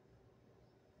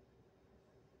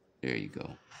there you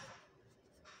go.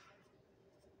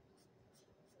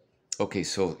 Okay,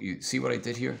 so you see what I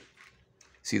did here?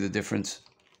 See the difference?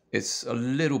 It's a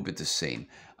little bit the same.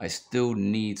 I still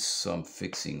need some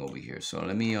fixing over here. So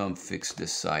let me fix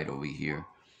this side over here.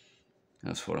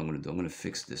 That's what I'm going to do. I'm going to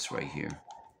fix this right here,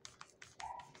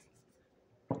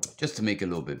 just to make it a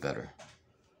little bit better.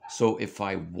 So if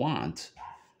I want,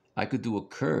 I could do a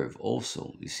curve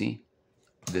also. You see?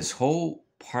 This whole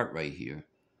part right here,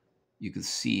 you can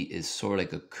see is sort of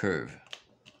like a curve.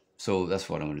 So that's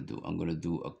what I'm going to do. I'm going to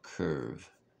do a curve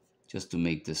just to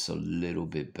make this a little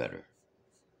bit better.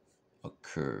 A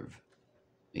curve.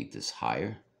 Make this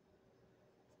higher.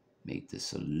 Make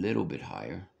this a little bit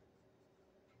higher.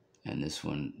 And this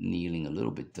one kneeling a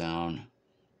little bit down.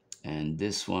 And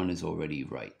this one is already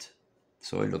right.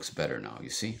 So it looks better now, you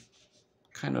see?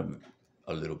 Kind of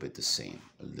a little bit the same,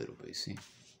 a little bit, see?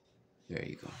 There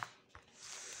you go.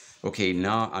 Okay,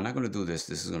 now I'm not going to do this.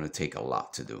 This is going to take a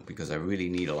lot to do because I really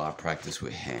need a lot of practice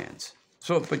with hands.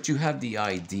 So, but you have the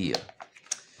idea.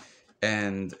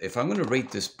 And if I'm going to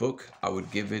rate this book, I would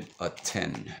give it a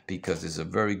 10 because it's a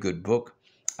very good book.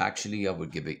 Actually, I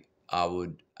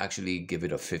would actually give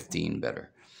it a 15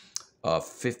 better. A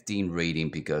 15 rating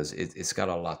because it's got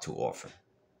a lot to offer.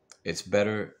 It's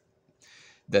better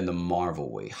than the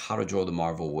Marvel Way. How to Draw the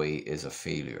Marvel Way is a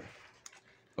failure.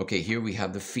 Okay, here we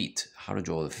have the feet. How to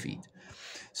draw the feet.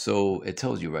 So it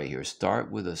tells you right here,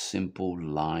 start with a simple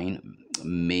line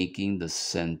making the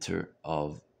center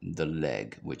of the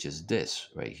leg, which is this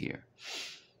right here.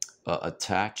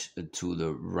 Attach to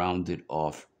the rounded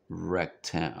off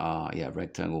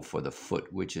rectangle for the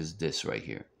foot, which is this right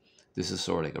here. This is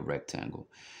sort of like a rectangle.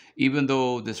 Even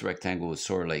though this rectangle is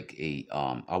sort of like a,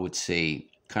 I would say,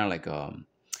 kind of like a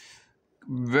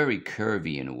very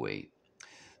curvy in a way.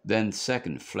 Then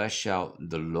second, flesh out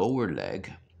the lower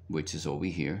leg, which is over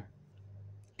here.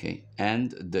 Okay,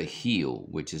 and the heel,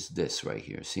 which is this right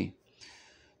here. See,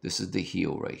 this is the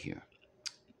heel right here.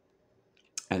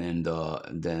 And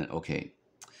then okay,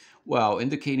 well,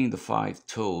 indicating the 5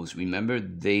 toes. Remember,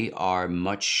 they are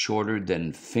much shorter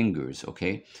than fingers.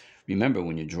 Okay, remember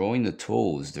when you're drawing the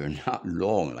toes, they're not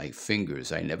long like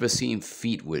fingers. I never seen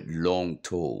feet with long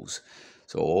toes.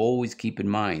 So always keep in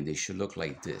mind, they should look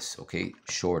like this, okay?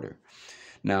 Shorter.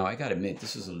 Now, I gotta admit,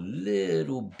 this is a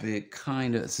little bit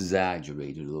kind of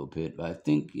exaggerated a little bit. But I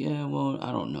think, yeah, well,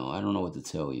 I don't know. I don't know what to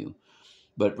tell you.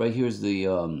 But right here's the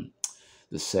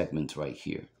segment right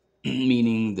here,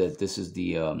 meaning that this is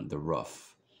the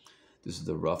rough. This is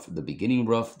the rough, the beginning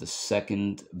rough, the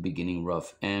second beginning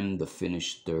rough, and the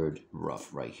finished third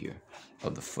rough right here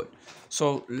of the foot.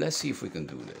 So let's see if we can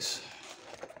do this.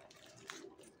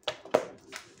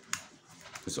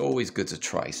 It's always good to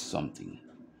try something.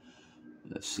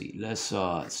 Let's see. Let's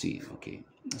see. Okay,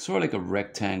 sort of like a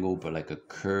rectangle, but like a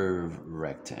curved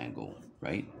rectangle,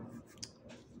 right?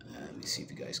 Let me see if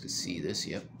you guys can see this.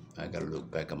 Yep, I gotta look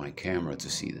back at my camera to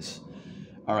see this.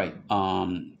 All right.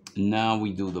 Now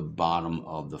we do the bottom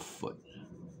of the foot.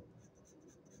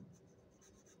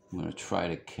 I'm gonna try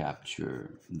to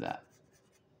capture that,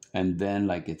 and then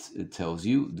like it tells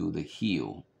you, do the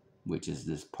heel, which is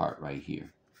this part right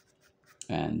here.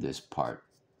 And this part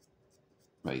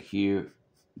right here,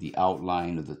 the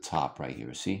outline of the top right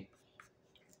here, see?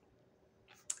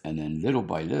 And then little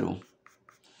by little,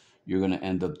 you're going to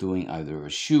end up doing either a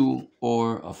shoe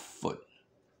or a foot.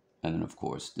 And then, of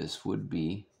course, this would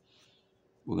be,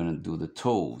 we're going to do the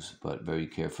toes, but very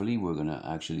carefully, we're going to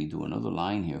actually do another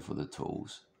line here for the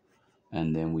toes.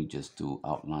 And then we just do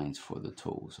outlines for the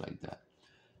toes like that.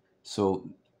 So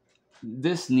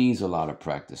this needs a lot of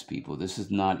practice, people. This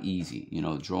is not easy. You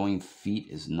know, drawing feet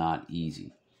is not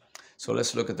easy. So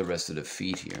let's look at the rest of the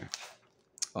feet here.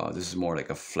 This is more like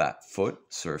a flat foot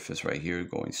surface right here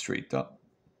going straight up.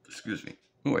 Excuse me.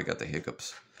 Oh, I got the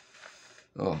hiccups.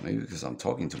 Oh, maybe because I'm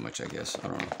talking too much, I guess. I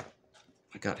don't know.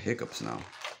 I got hiccups now.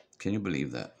 Can you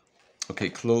believe that? Okay,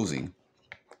 closing.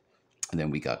 And then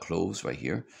we got clothes right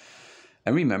here.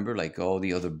 And remember, like all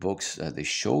the other books, they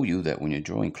show you that when you're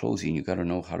drawing clothing, you got to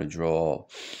know how to draw,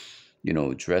 you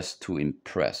know, dress to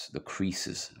impress, the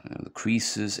creases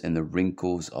and the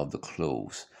wrinkles of the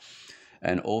clothes.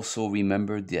 And also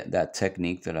remember that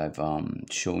technique that I've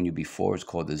shown you before. It's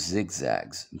called the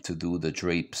zigzags, to do the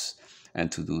drapes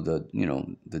and to do the, you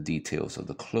know, the details of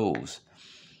the clothes.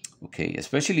 Okay,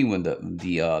 especially when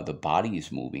the body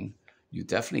is moving, you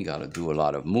definitely got to do a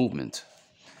lot of movement.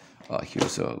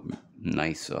 Here's a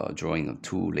nice drawing of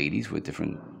 2 ladies with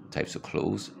different types of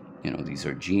clothes. You know, these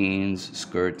are jeans,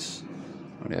 skirts,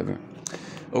 whatever.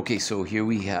 Okay, so here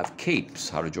we have capes,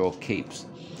 how to draw capes.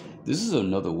 This is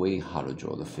another way how to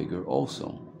draw the figure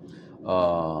also.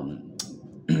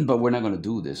 But we're not going to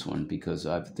do this one because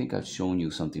I think I've shown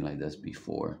you something like this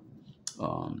before.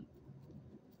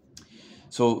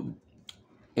 So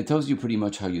it tells you pretty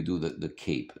much how you do the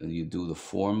cape. You do the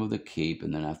form of the cape,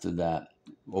 and then after that,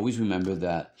 always remember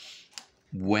that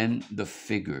when the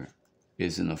figure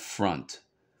is in the front,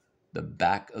 the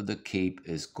back of the cape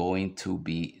is going to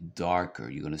be darker.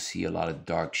 You're going to see a lot of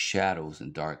dark shadows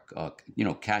and dark,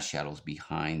 cast shadows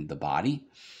behind the body.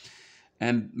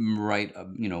 And right,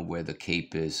 where the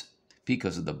cape is,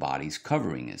 because of the body's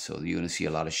covering it. So you're going to see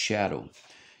a lot of shadow.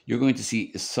 You're going to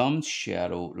see some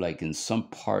shadow, like in some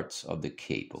parts of the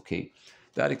cape, okay?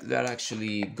 That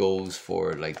actually goes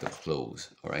for like the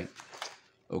clothes, all right?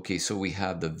 Okay, so we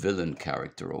have the villain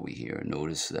character over here.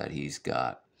 Notice that he's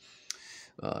got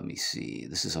Let me see.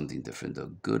 This is something different. The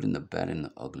good and the bad and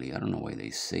the ugly. I don't know why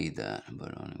they say that,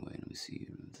 but anyway, let me see.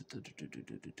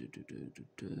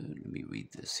 Let me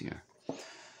read this here.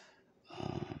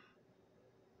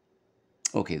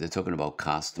 Okay, they're talking about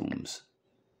costumes.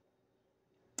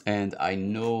 And I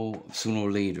know sooner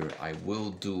or later I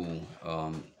will do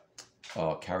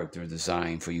character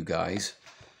design for you guys.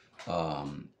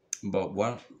 But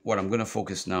what I'm gonna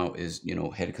focus now is, you know,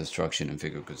 head construction and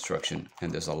figure construction,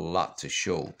 and there's a lot to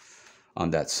show on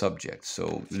that subject.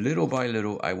 So little by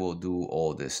little, I will do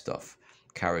all this stuff,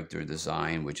 character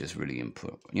design, which is really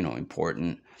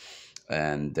important.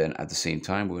 And then at the same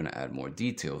time, we're gonna add more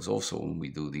details also when we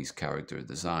do these character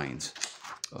designs.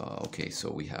 Okay,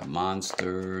 so we have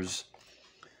monsters.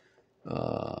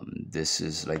 This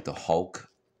is like the Hulk,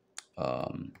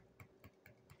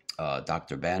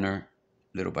 Dr. Banner,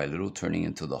 little by little turning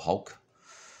into the Hulk,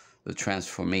 the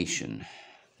transformation.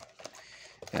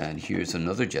 And here's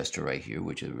another gesture right here,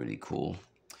 which is really cool.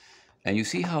 And you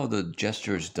see how the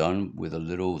gesture is done with a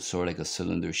little sort of like a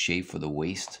cylinder shape for the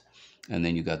waist. And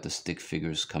then you got the stick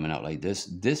figures coming out like this.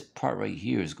 This part right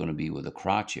here is going to be with the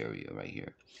crotch area right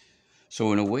here.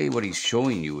 So in a way, what he's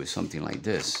showing you is something like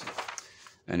this.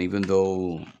 And even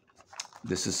though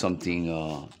this is something,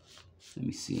 let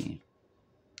me see.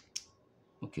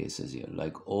 Okay, it says here,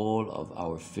 like all of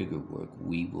our figure work,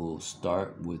 we will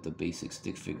start with the basic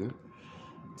stick figure.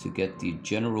 To get the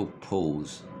general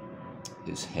pose,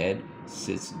 his head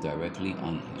sits directly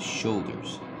on his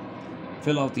shoulders.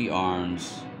 Fill out the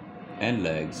arms and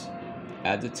legs,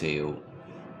 add the tail,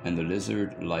 and the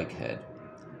lizard-like head.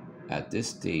 At this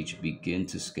stage, begin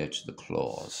to sketch the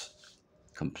claws.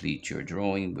 Complete your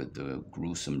drawing with the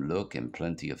gruesome look and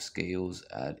plenty of scales.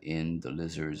 Add in the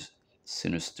lizard's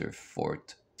sinister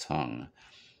forked tongue,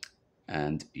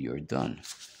 and you're done.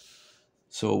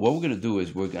 So what we're going to do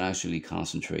is we're going to actually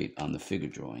concentrate on the figure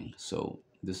drawing. So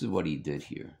this is what he did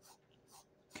here.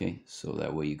 Okay, so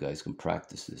that way you guys can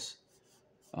practice this.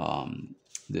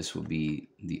 This will be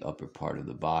the upper part of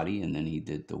the body, and then he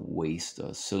did the waist,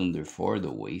 cylinder for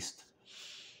the waist.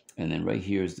 And then right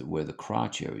here is where the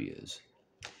crotch area is.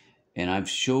 And I've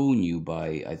shown you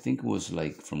by, I think it was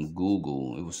like from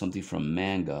Google, it was something from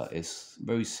Manga. It's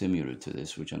very similar to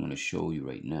this, which I'm going to show you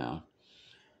right now.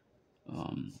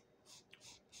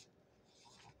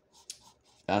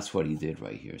 That's what he did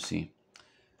right here, see?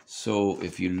 So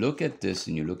if you look at this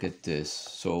and you look at this,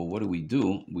 so what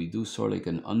do? We do sort of like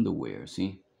an underwear,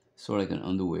 see? Sort of like an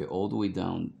underwear all the way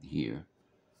down here.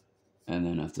 And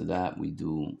then after that, we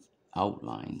do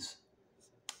outlines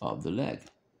of the leg.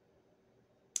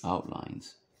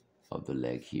 Outlines of the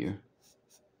leg here.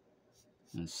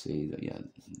 Let's say that, yeah,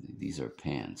 these are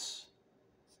pants.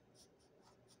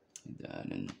 Like that,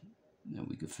 and then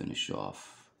we could finish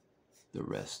off the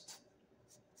rest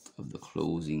of the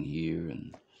closing here,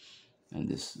 and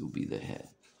this will be the head.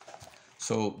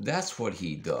 So that's what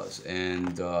he does.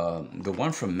 And the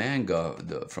one from Manga,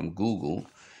 from Google,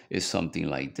 is something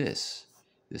like this.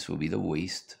 This will be the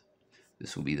waist.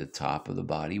 This will be the top of the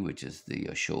body, which is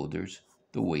the shoulders,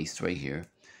 the waist right here.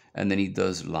 And then he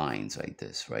does lines like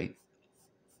this, right?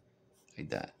 Like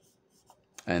that.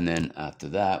 And then after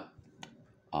that,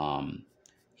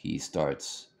 he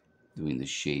starts doing the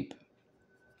shape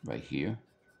right here.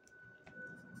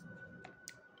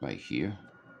 Right here.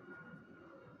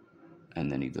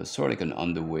 And then he does sort of like an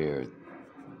underwear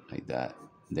like that.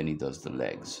 Then he does the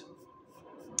legs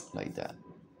like that.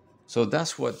 So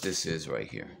that's what this is right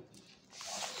here.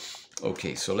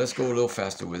 Okay, so let's go a little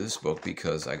faster with this book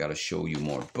because I got to show you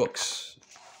more books.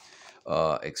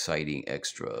 Exciting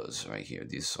extras right here.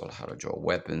 These are how to draw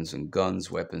weapons and guns.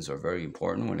 Weapons are very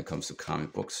important when it comes to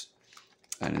comic books.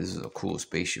 And this is a cool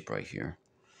spaceship right here.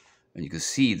 And you can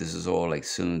see this is all like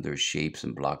cylinder shapes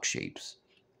and block shapes.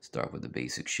 Start with the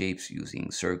basic shapes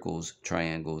using circles,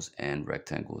 triangles, and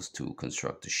rectangles to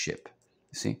construct a ship.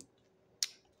 You see?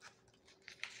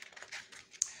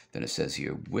 Then it says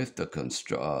here, with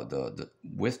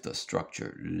the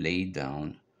structure laid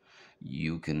down,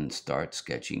 you can start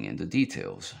sketching in the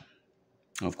details.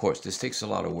 Of course, this takes a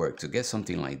lot of work. To get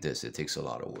something like this, it takes a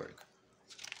lot of work.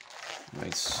 All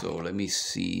right, so let me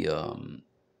see.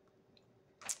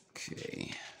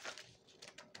 Okay,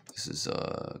 this is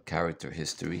character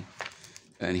history,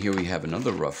 and here we have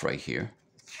another rough right here,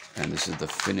 and this is the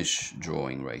finished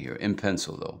drawing right here in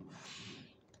pencil though.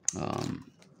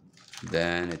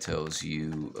 Then it tells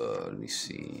you, let me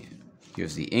see,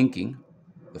 here's the inking,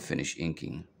 the finished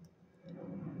inking.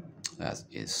 That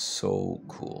is so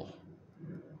cool.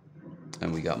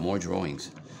 And we got more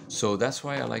drawings. So that's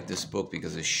why I like this book,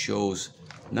 because it shows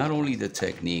not only the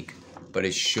technique, but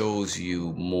it shows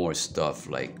you more stuff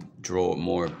like draw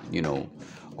more, you know,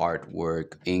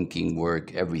 artwork, inking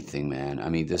work, everything, man. I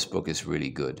mean, this book is really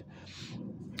good.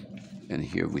 And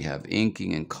here we have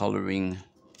inking and coloring.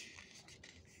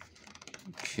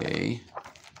 Okay.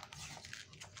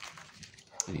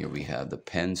 And here we have the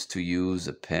pens to use,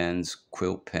 the pens,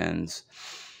 quilt pens,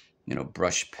 you know,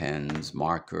 brush pens,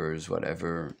 markers,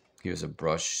 whatever. Here's a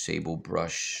brush, sable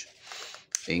brush,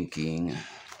 inking,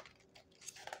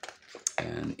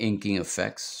 and inking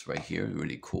effects right here.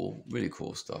 Really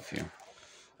cool stuff here.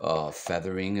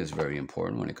 Feathering is very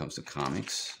important when it comes to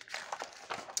comics.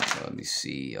 Let me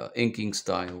see, inking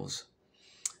styles.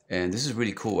 And this is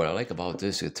really cool. What I like about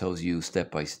this, it tells you step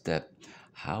by step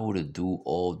how to do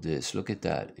all this. Look at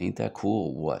that. Ain't that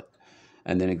cool? What?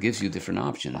 And then it gives you different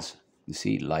options. You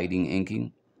see, lighting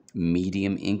inking,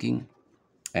 medium inking,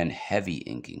 and heavy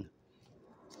inking.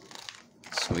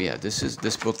 So yeah,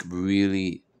 this book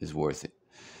really is worth it.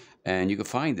 And you can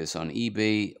find this on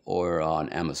eBay or on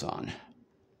Amazon.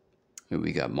 Here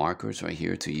we got markers right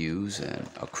here to use and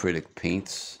acrylic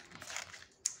paints.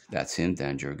 That's him,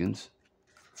 Dan Jurgens.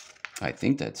 I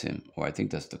think that's him, or I think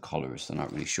that's the colorist. I'm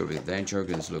not really sure because Dan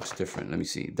Jurgens looks different. Let me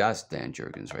see. That's Dan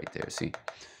Jurgens right there. See,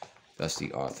 that's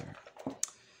the author.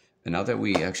 And now that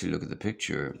we actually look at the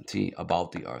picture, see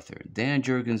about the author. Dan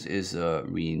Jurgens is a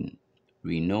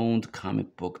renowned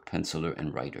comic book penciler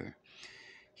and writer.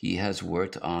 He has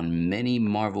worked on many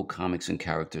Marvel comics and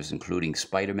characters, including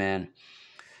Spider-Man,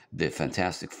 the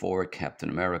Fantastic Four,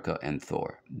 Captain America, and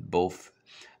Thor, both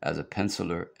as a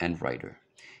penciler and writer.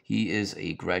 He is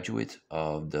a graduate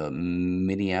of the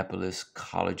Minneapolis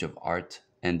College of Art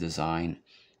and Design,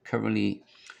 currently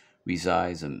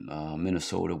resides in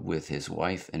Minnesota with his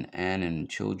wife and Anne and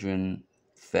children,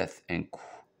 Theth and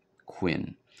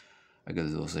Quinn. I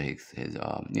guess those are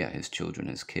his children,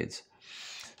 his kids.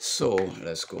 So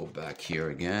let's go back here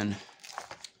again.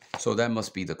 So that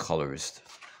must be the colorist.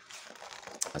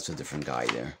 That's a different guy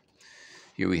there.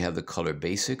 Here we have the color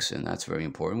basics, and that's very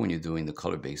important when you're doing the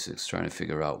color basics, trying to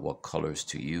figure out what colors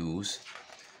to use,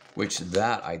 which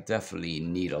that I definitely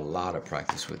need a lot of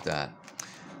practice with that.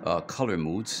 Color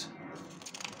moods.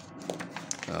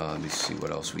 Let me see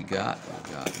what else we got.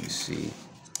 Let me see.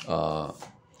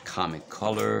 Comic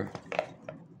color.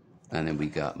 And then we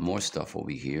got more stuff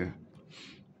over here.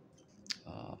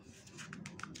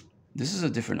 This is a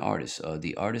different artist.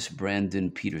 The artist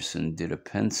Brandon Peterson did a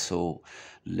pencil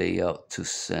layout to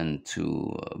send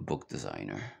to a book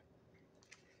designer.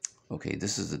 Okay,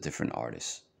 this is a different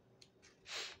artist.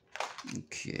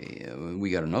 Okay,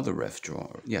 we got another rough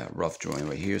drawing. Yeah, rough drawing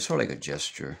right here. Sort of like a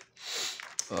gesture.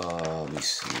 Let me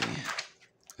see.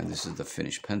 And this is the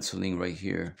finished penciling right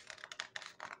here.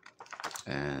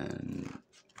 And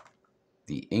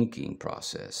the inking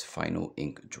process, final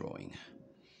ink drawing.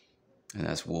 And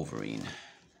that's Wolverine.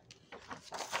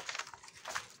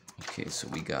 Okay, so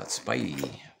we got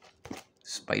Spidey,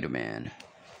 Spider-Man,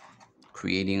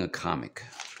 creating a comic.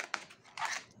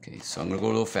 Okay, so I'm gonna go a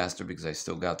little faster because I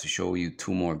still got to show you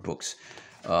two more books.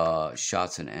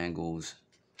 Shots and angles.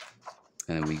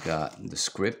 And then we got the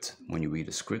script, when you read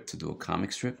a script to do a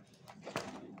comic strip.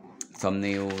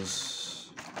 Thumbnails.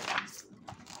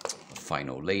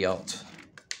 Final layout.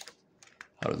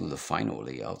 How to do the final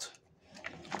layout.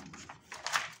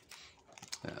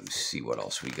 Let me see what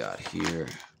else we got here.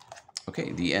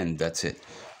 Okay, the end, that's it.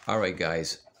 All right,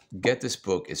 guys, get this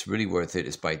book. It's really worth it.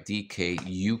 It's by DK.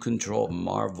 You Can Draw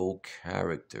Marvel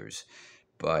Characters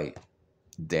by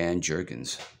Dan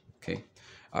Jurgens. Okay.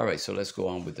 All right, so let's go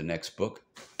on with the next book.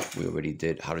 We already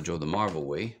did How to Draw the Marvel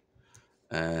Way.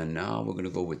 And now we're going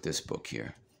to go with this book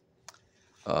here.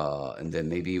 And then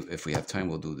maybe if we have time,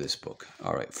 we'll do this book.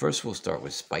 All right, first we'll start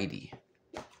with Spidey.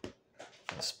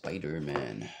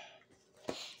 Spider-Man.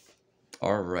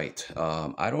 All right.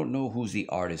 I don't know who's the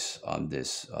artist on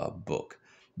this book,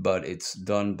 but it's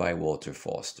done by Walter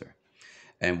Foster.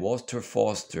 And Walter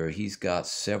Foster, he's got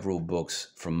several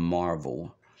books from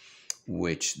Marvel,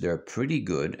 which they're pretty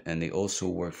good, and they also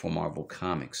work for Marvel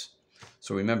Comics.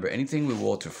 So remember, anything with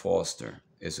Walter Foster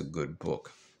is a good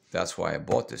book. That's why I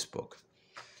bought this book.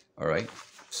 All right.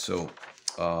 So,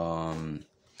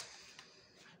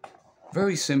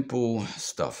 very simple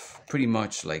stuff, pretty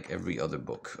much like every other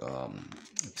book.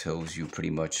 It tells you pretty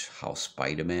much how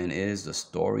Spider-Man is, the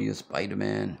story of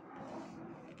Spider-Man,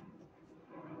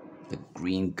 the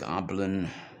Green Goblin,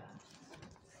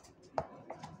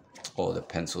 all the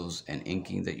pencils and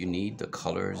inking that you need, the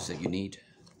colors that you need.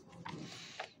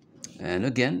 And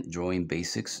again, drawing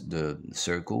basics, the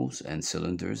circles and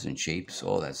cylinders and shapes,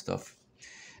 all that stuff.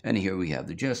 And here we have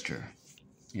the gesture.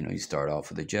 You know, you start off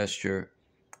with a gesture.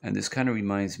 And this kind of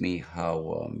reminds me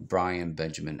how Brian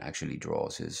Benjamin actually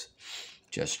draws his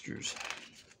gestures,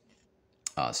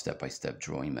 step-by-step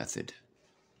drawing method.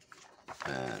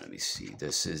 Let me see.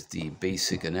 This is the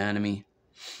basic anatomy.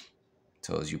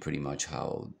 Tells you pretty much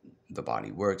how the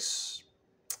body works,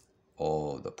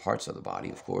 all the parts of the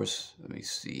body, of course. Let me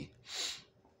see.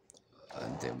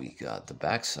 And then we got the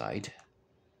backside,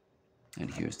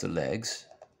 and here's the legs,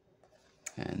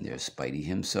 and there's Spidey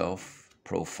himself,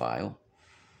 profile.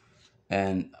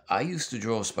 And I used to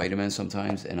draw Spider-Man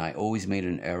sometimes, and I always made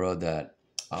an error that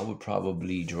I would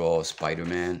probably draw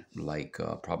Spider-Man like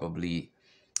probably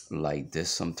like this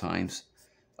sometimes.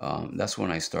 That's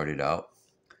when I started out.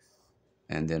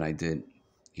 And then I did,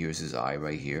 here's his eye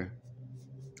right here.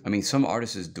 I mean, some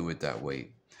artists do it that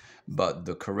way. But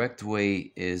the correct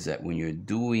way is that when you're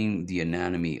doing the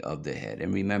anatomy of the head,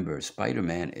 and remember,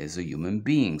 Spider-Man is a human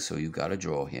being, so you got to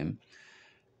draw him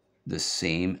the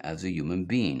same as a human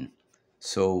being.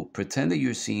 So pretend that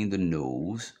you're seeing the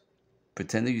nose,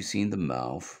 pretend that you're seeing the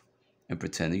mouth, and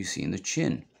pretend that you're seeing the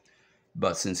chin.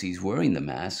 But since he's wearing the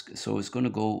mask, so it's going to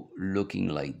go looking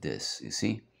like this, you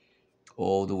see?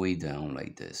 All the way down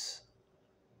like this.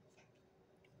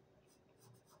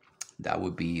 That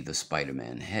would be the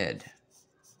Spider-Man head.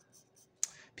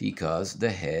 Because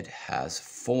the head has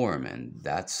form, and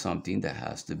that's something that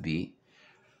has to be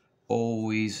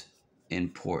always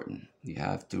important. You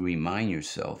have to remind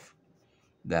yourself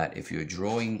that if you're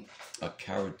drawing a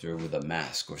character with a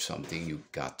mask or something, you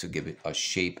got to give it a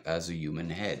shape as a human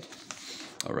head.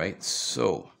 All right,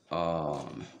 so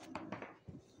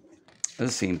the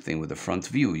same thing with the front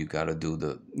view. You got to do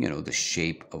the, the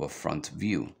shape of a front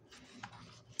view.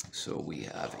 So we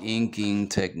have inking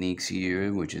techniques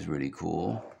here, which is really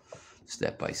cool.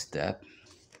 Step by step.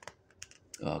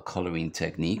 Coloring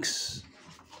techniques.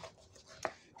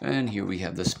 And here we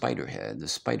have the spider head, the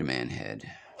Spider-Man head.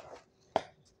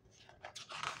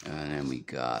 And then we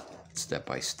got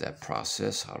step-by-step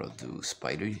process, how to do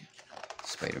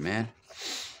Spider-Man.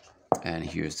 And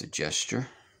here's the gesture,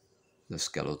 the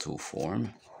skeletal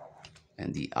form,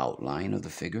 and the outline of the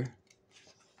figure.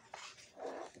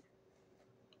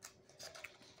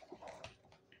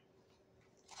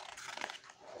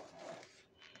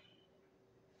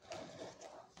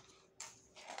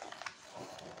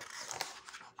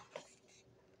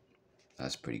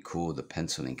 That's pretty cool. The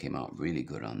penciling came out really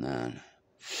good on that.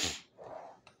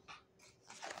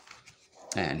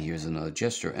 And here's another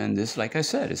gesture. And this, like I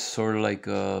said, is sort of like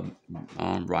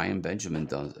Ryan Benjamin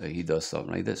does. He does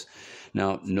something like this.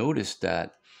 Now, notice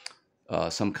that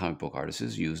some comic book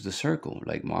artists use the circle,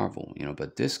 like Marvel,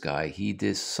 But this guy, he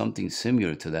did something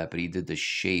similar to that, but he did the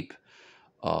shape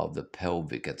of the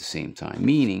pelvic at the same time.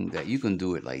 Meaning that you can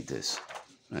do it like this.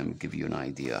 Let me give you an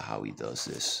idea how he does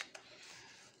this.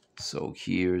 So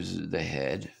here's the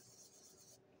head.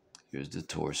 Here's the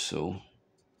torso.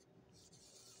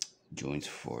 Joints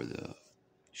for the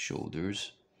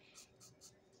shoulders.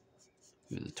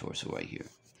 Here's the torso right here.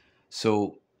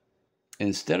 So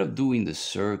instead of doing the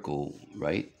circle,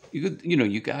 right? You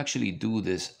could actually do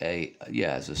this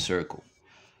as a circle.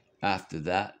 After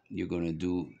that, you're going to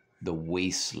do the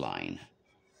waistline,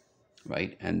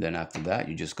 right? And then after that,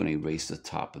 you're just going to erase the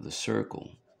top of the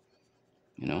circle,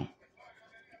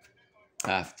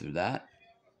 After that,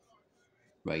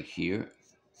 right here,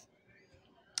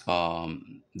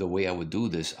 the way I would do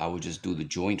this, I would just do the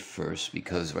joint first,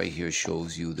 because right here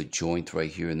shows you the joint right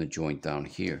here and the joint down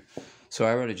here. So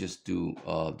I rather just do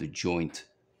the joint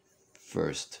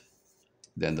first,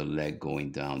 then the leg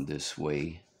going down this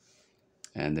way.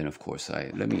 And then of course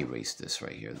let me erase this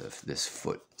right here, this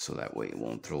foot, so that way it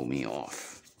won't throw me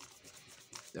off.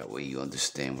 That way you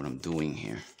understand what I'm doing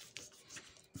here.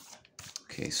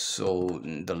 Okay, so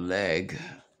the leg,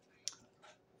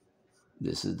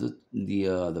 this is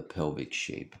the pelvic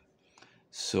shape.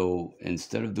 So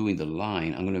instead of doing the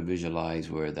line, I'm going to visualize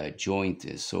where that joint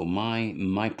is. So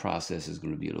my process is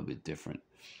going to be a little bit different.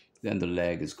 Then the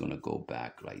leg is going to go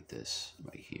back like this,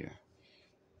 right here.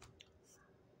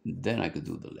 Then I could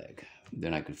do the leg.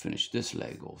 Then I could finish this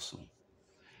leg also.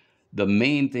 The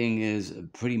main thing is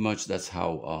pretty much that's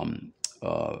how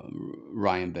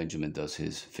Ryan Benjamin does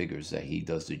his figures, that he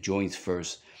does the joints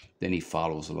first, then he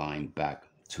follows the line back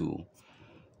to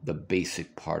the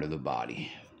basic part of the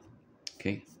body.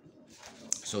 Okay,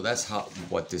 so that's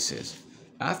what this is.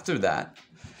 After that,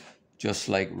 just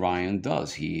like Ryan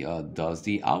does, he does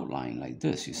the outline like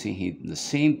this. You see, the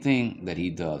same thing that he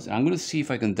does. And I'm going to see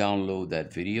if I can download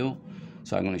that video.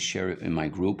 So I'm going to share it in my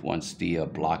group once the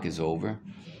block is over.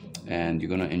 And you're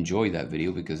going to enjoy that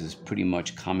video because it's pretty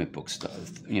much comic book stuff,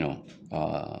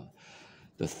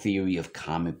 the theory of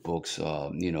comic books,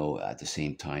 at the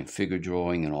same time, figure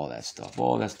drawing and all that stuff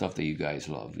that you guys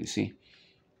love, you see.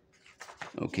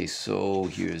 Okay, so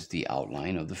here's the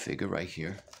outline of the figure right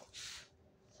here.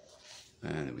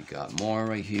 And we got more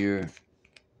right here.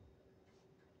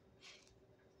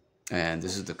 And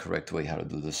this is the correct way how to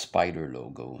do the spider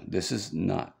logo. This is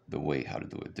not the way how to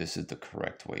do it. This is the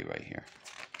correct way right here.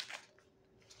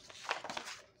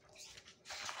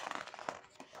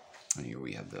 And here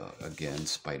we have the, again,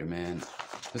 Spider-Man.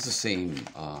 It's the same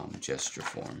gesture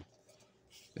form.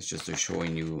 It's just they're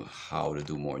showing you how to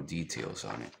do more details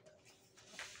on it.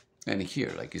 And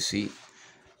here, like you see,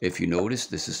 if you notice,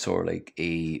 this is sort of like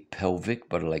a pelvic,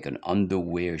 but like an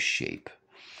underwear shape.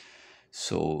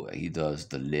 So he does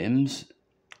the limbs,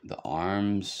 the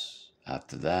arms.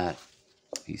 After that,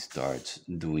 he starts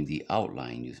doing the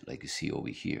outline, like you see over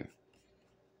here.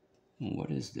 What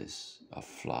is this? A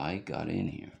fly got in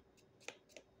here.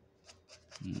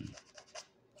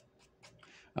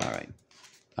 All right.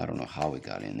 I don't know how it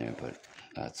got in there, but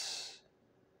that's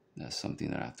something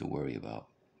that I have to worry about.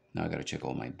 Now I got to check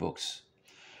all my books.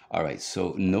 All right,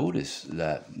 so notice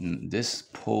that this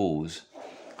pose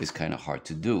is kind of hard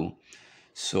to do.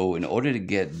 So in order to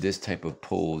get this type of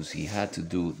pose, he had to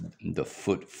do the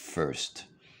foot first,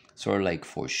 sort of like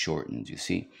foreshortened, you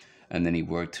see? And then he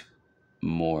worked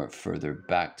more further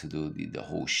back to do the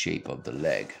whole shape of the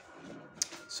leg.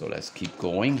 So let's keep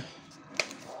going.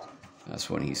 That's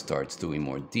when he starts doing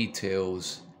more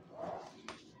details.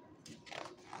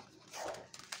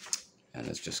 And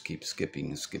let's just keep skipping,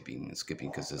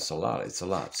 because it's a lot. It's a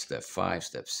lot. Step 5,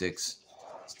 step 6,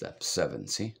 step 7,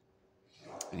 see?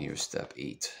 And here's step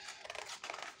 8.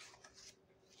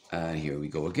 And here we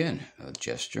go again, a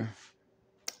gesture.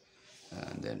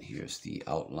 And then here's the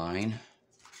outline.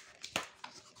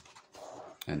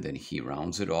 And then he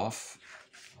rounds it off.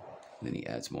 Then he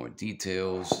adds more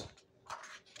details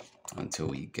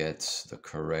until he gets the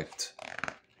correct,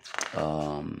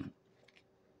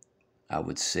 I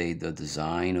would say, the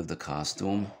design of the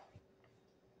costume.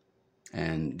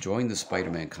 And drawing the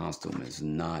Spider-Man costume is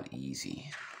not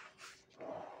easy.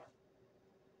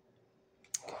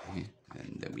 Okay,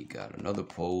 and then we got another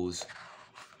pose.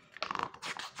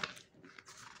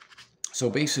 So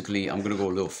basically, I'm gonna go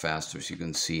a little faster so you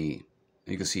can see.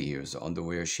 You can see here's the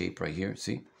underwear shape right here.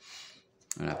 See,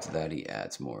 and after that he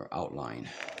adds more outline.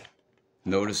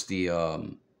 Notice the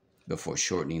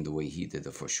foreshortening, the way he did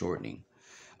the foreshortening.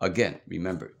 Again,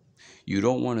 remember, you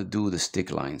don't want to do the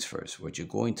stick lines first. What you're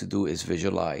going to do is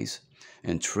visualize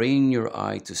and train your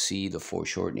eye to see the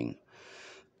foreshortening.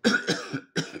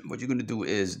 What you're going to do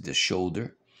is the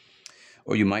shoulder,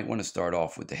 or you might want to start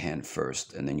off with the hand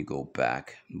first, and then you go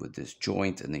back with this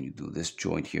joint, and then you do this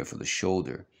joint here for the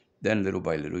shoulder. Then little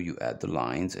by little, you add the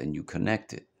lines and you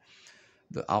connect it,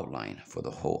 the outline for the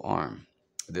whole arm.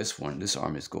 This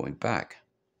arm is going back.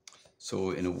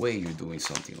 So in a way, you're doing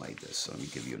something like this. So let me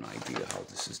give you an idea how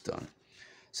this is done.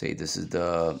 Say this is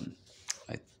the,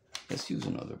 let's use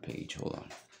another page. Hold on.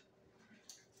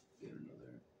 Get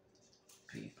another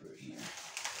paper here.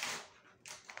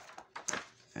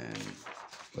 And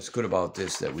what's good about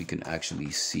this that we can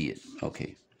actually see it.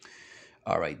 Okay.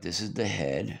 All right, this is the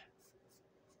head.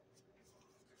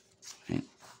 Okay.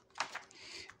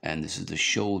 And this is the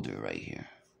shoulder right here.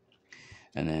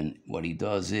 And then what he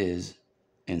does is,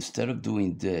 instead of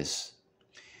doing this,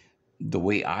 the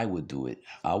way I would do it,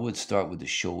 I would start with the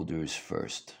shoulders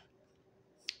first.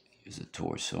 Here's the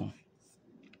torso.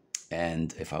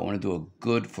 And if I want to do a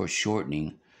good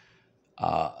foreshortening,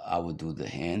 I would do the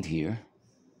hand here.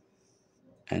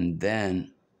 And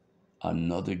then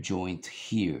another joint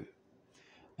here.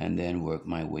 And then work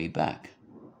my way back.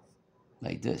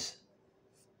 Like this.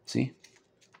 See?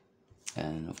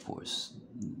 And of course,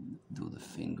 do the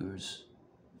fingers.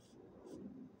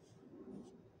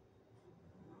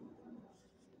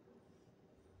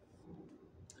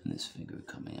 And this finger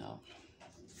coming out.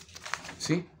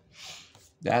 See?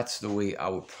 That's the way I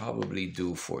would probably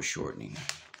do foreshortening.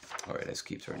 All right, let's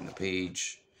keep turning the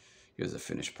page. Here's the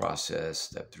finished process.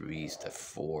 Step 3, step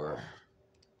 4.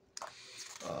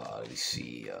 Let me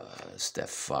see. Step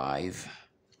 5.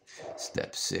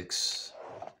 Step 6.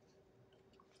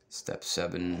 Step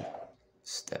 7.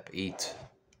 Step 8.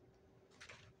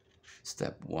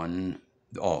 Step 1.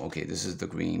 Oh, okay, this is the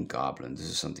Green Goblin. This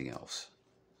is something else.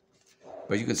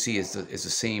 But you can see it's the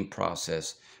same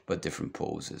process, but different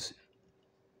poses.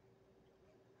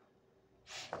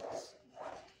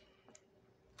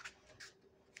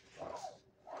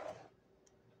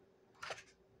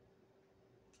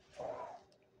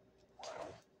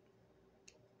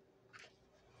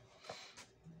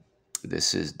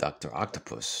 This is Dr.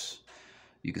 Octopus.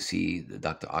 You can see the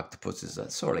Dr. Octopus is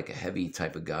sort of like a heavy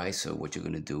type of guy. So what you're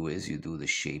going to do is you do the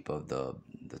shape of the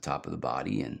top of the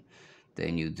body, and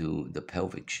Then you do the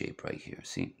pelvic shape right here.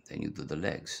 See? Then you do the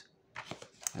legs.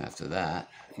 After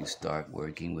that, you start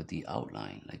working with the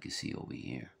outline, like you see over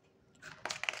here.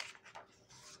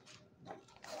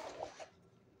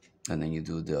 And then you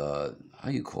do the, how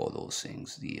you call those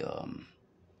things? The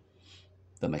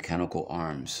mechanical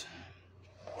arms,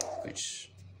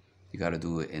 which you got to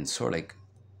do it in sort of like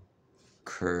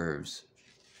curves.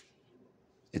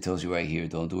 It tells you right here,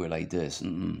 don't do it like this.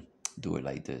 Do it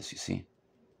like this, you see?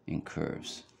 In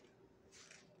curves.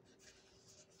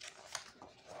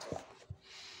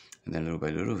 And then little by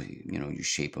little, you know, you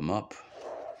shape them up.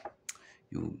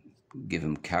 You give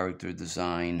them character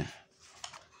design.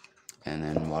 And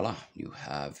then voila, you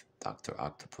have Dr.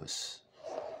 Octopus.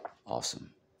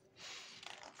 Awesome.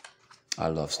 I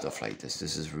love stuff like this.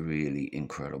 This is really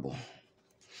incredible.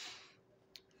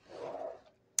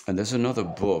 And there's another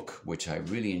book which I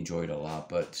really enjoyed a lot,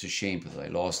 but it's a shame because I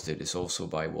lost it. It's also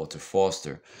by Walter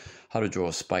Foster, How to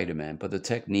Draw Spider-Man. But the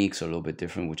techniques are a little bit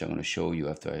different, which I'm going to show you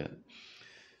after I...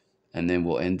 And then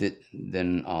we'll end it.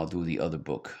 Then I'll do the other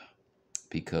book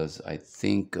because I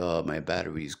think my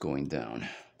battery is going down.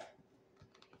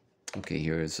 Okay,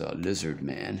 here is Lizard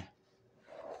Man.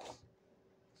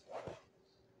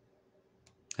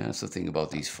 And that's the thing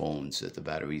about these phones, that the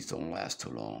batteries don't last too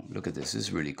long. Look at this. This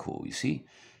is really cool. You see?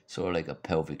 Sort of like a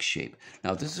pelvic shape.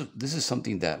 Now, this is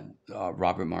something that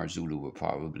Robert Marzullo will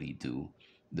probably do.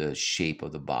 The shape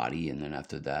of the body. And then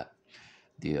after that,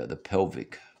 the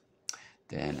pelvic.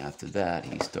 Then after that,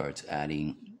 he starts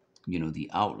adding, you know,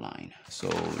 the outline. So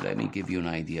let me give you an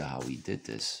idea how he did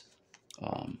this.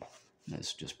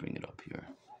 Let's just bring it up here.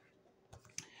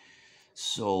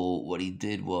 So what he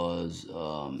did was,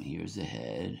 here's the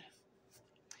head,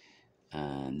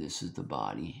 and this is the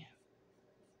body,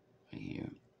 right here.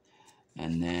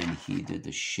 And then he did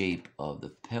the shape of the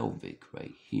pelvic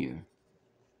right here,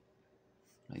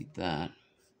 like that.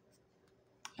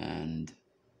 And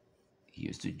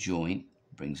here's the joint,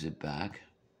 brings it back.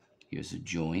 Here's the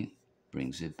joint,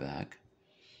 brings it back.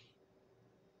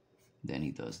 Then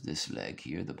he does this leg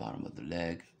here, the bottom of the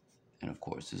leg. And of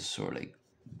course, this is sort of like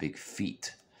big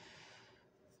feet.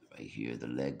 Right here, the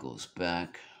leg goes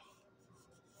back.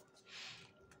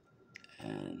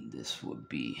 And this would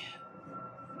be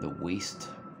the waist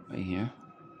right here.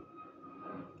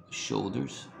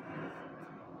 Shoulders.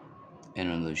 And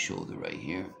another shoulder right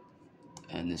here.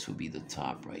 And this would be the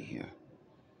top right here.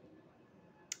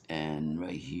 And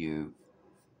right here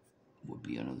would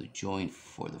be another joint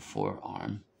for the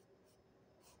forearm.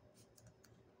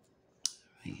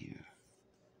 Right here.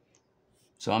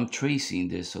 So I'm tracing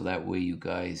this so that way you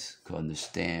guys can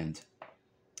understand.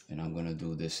 And I'm going to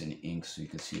do this in ink so you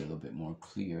can see a little bit more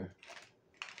clear.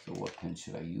 So what pen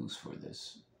should I use for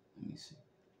this? Let me see.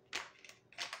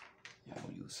 Yeah,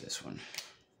 I'll use this one.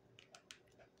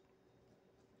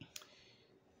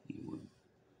 You would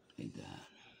like that.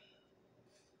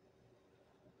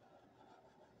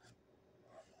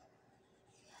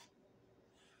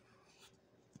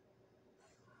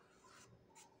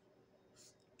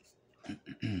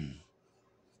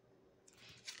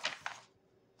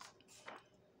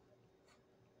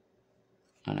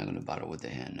 I'm not going to bother with the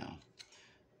hand now.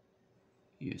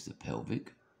 Here's the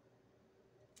pelvic.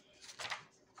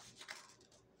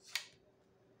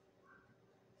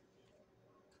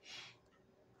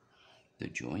 The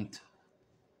joint.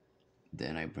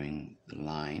 Then I bring the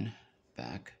line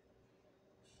back.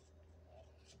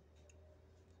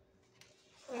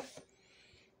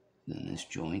 Then this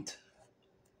joint.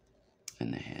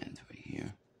 And the hand right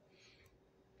here.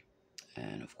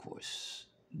 And of course,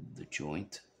 the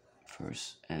joint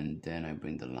first. And then I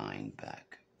bring the line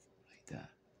back like that.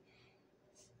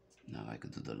 Now I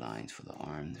could do the lines for the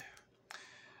arm there.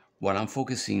 What I'm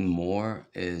focusing more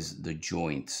is the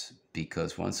joints,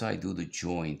 because once I do the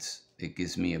joints, it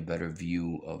gives me a better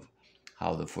view of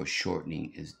how the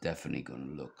foreshortening is definitely going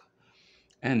to look.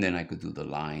 And then I could do the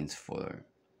lines for,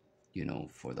 you know,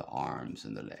 for the arms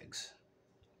and the legs.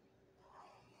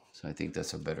 So I think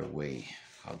that's a better way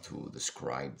how to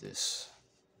describe this.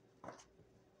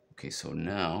 Okay, so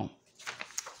now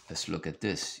let's look at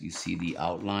this. You see the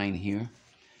outline here?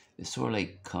 It sort of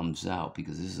like comes out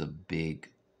because this is a big,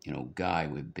 you know, guy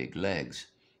with big legs.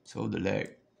 So the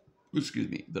leg, excuse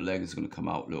me, the leg is going to come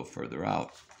out a little further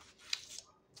out.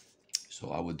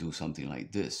 So I would do something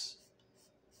like this.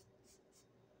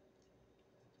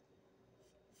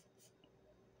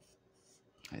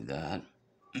 Like that.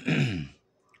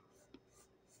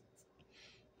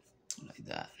 Like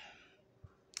that.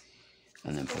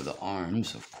 And then for the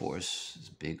arms, of course, it's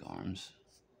big arms.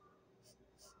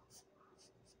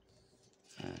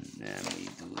 And then we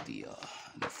do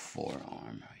the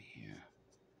forearm right here.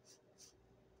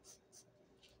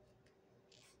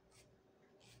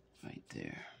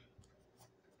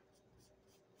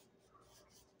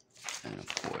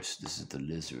 horse. This is the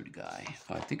lizard guy.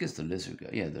 I think it's the lizard guy.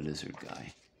 Yeah, the lizard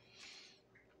guy.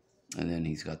 And then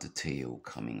he's got the tail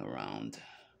coming around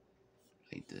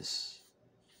like this.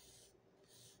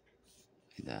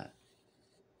 Like that.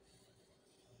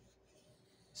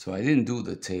 So I didn't do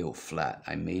the tail flat.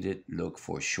 I made it look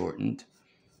foreshortened.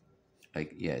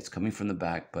 Like, yeah, it's coming from the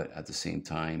back, but at the same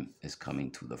time, it's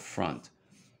coming to the front.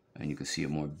 And you can see it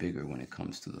more bigger when it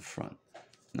comes to the front.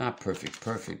 Not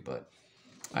perfect, but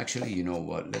actually, you know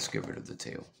what? Let's get rid of the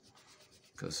tail.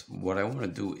 Because what I want to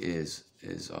do is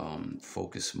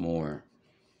focus more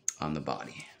on the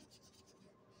body.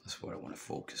 That's what I want to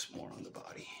focus more on the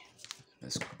body.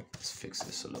 Let's fix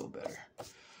this a little better.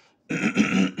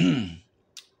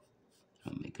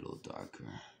 I'll make it a little darker.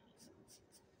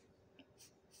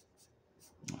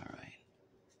 All right.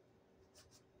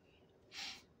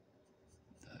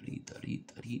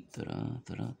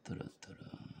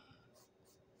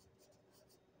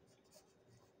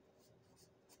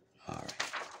 All right.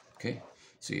 Okay.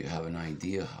 So you have an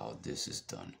idea how this is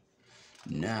done.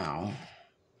 Now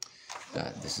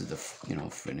that this is the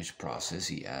finished process,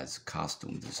 he adds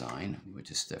costume design, which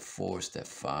is step 4. Step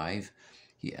 5,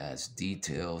 he adds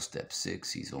details. Step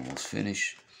 6, he's almost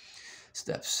finished.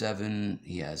 Step 7,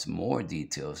 he has more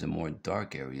details and more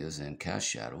dark areas and cast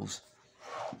shadows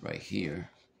right here.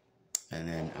 And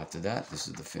then after that, this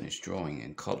is the finished drawing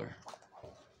in color.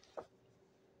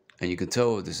 And you can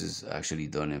tell this is actually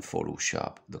done in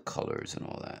Photoshop, the colors and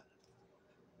all that.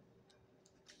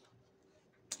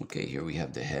 Okay, here we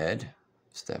have the head.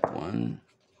 Step 1,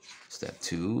 step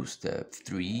 2, step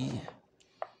 3.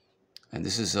 And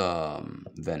this is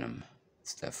Venom.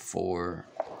 Step 4,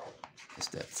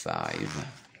 step 5.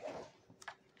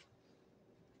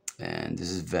 And this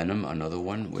is Venom, another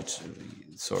one, which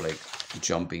is sort of like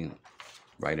jumping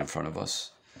right in front of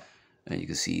us. And you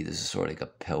can see this is sort of like a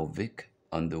pelvic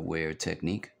underwear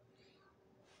technique.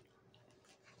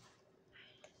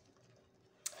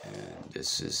 And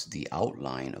this is the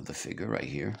outline of the figure right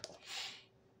here.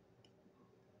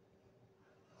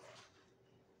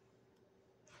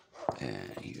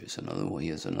 And here's another one.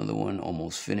 Here's another one,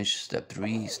 almost finished. Step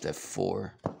 3, step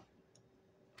 4,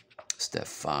 step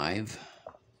 5,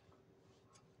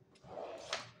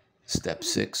 step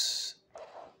 6,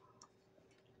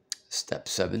 step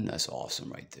 7. That's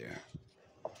awesome right there.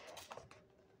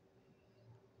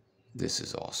 This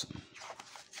is awesome.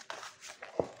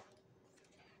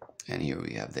 And here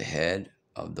we have the head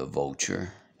of the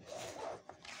vulture.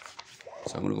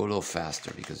 So I'm going to go a little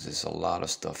faster because there's a lot of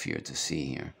stuff here to see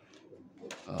here.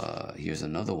 Here's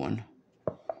another one,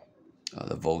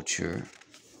 the vulture.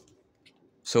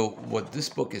 So what this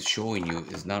book is showing you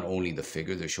is not only the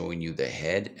figure, they're showing you the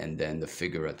head and then the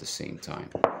figure at the same time.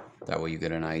 That way you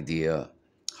get an idea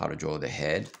how to draw the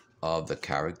head of the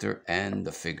character and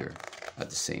the figure at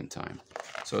the same time.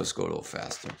 So let's go a little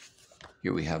faster.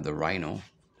 Here we have the rhino.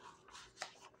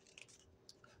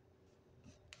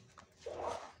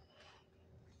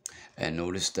 And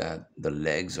notice that the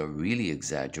legs are really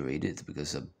exaggerated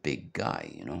because a big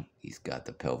guy, you know. He's got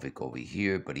the pelvic over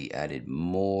here, but he added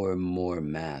more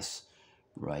mass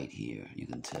right here. You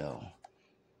can tell.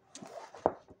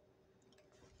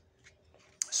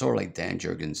 Sort of like Dan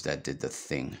Jurgens that did The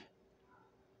Thing.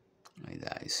 Like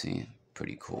that, you see?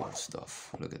 Pretty cool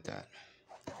stuff. Look at that.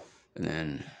 And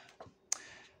then,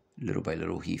 little by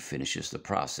little, he finishes the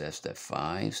process. Step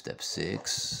 5, step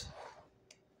 6.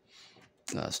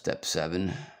 Step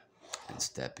 7 and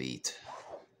step 8.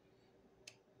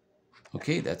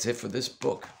 Okay, that's it for this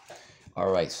book. All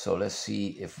right, so let's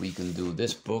see if we can do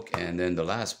this book, and then the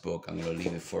last book I'm going to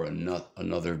leave it for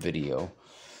another video.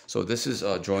 So this is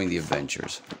Drawing the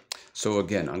Adventures. So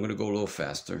again, I'm going to go a little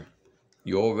faster.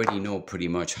 You already know pretty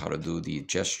much how to do the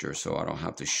gesture, so I don't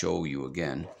have to show you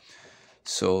again.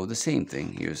 So the same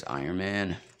thing. Here's Iron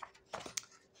Man.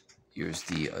 Here's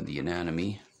the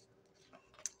anatomy.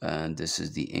 And this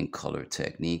is the ink color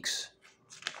techniques.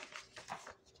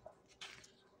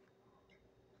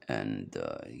 And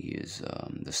here's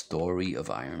the story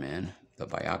of Iron Man, the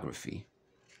biography.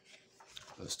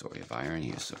 The story of Iron.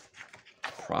 Here's the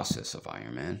process of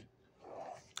Iron Man.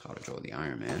 How to draw the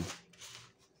Iron Man.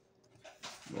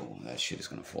 Whoa, that shit is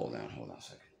going to fall down. Hold on a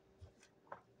second.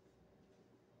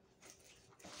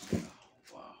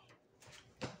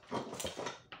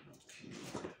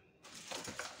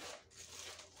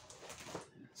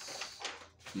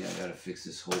 Yeah, I gotta fix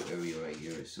this whole area right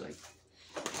here. It's like,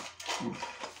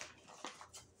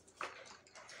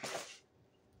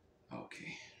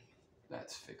 okay,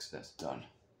 that's fixed. That's done.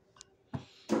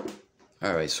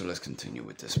 All right, so let's continue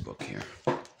with this book here.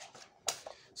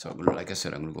 So I'm gonna, like I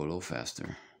said, I'm gonna go a little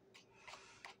faster.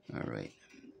 All right,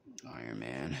 Iron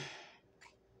Man.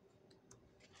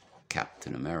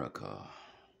 Captain America.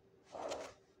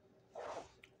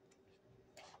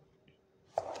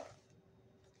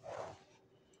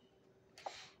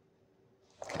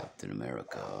 Captain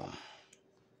America.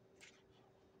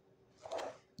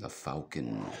 The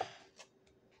Falcon.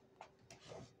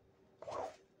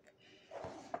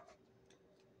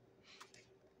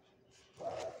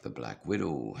 The Black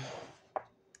Widow.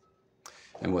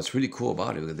 And what's really cool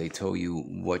about it, they tell you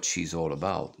what she's all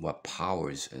about, what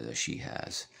powers she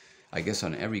has, I guess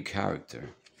on every character.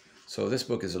 So this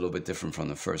book is a little bit different from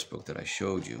the first book that I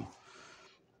showed you.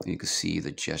 You can see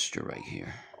the gesture right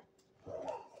here.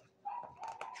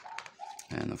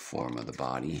 And the form of the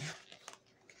body.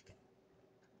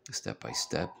 Step by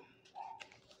step.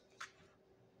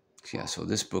 Yeah, so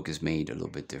this book is made a little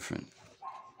bit different.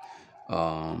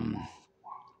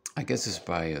 I guess it's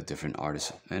by a different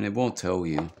artist, and it won't tell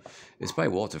you. It's by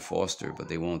Walter Foster, but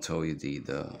they won't tell you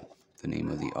the name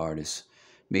of the artist.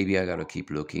 Maybe I gotta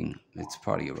keep looking. It's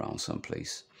probably around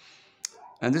someplace.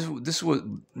 And this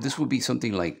would be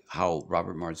something like how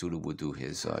Robert Marzullo would do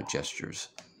his gestures.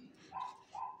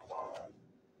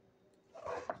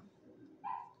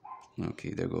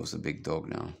 Okay, there goes the big dog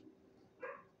now.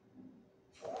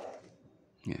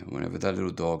 Yeah, whenever that little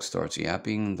dog starts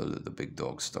yapping, the big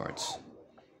dog starts.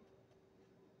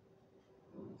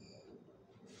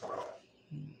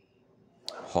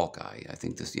 Hawkeye, I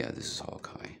think this is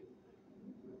Hawkeye.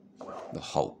 The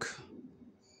Hulk.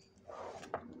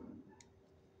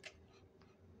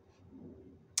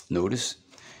 Notice,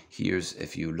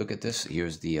 if you look at this,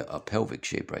 here's the pelvic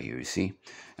shape right here, you see?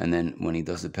 And then when he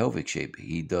does the pelvic shape,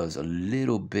 he does a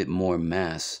little bit more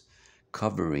mass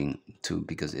covering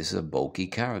because it's a bulky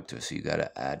character, so you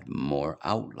gotta add more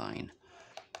outline.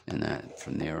 And that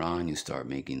from there on, you start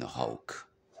making the Hulk.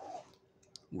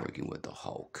 Working with the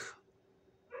Hulk.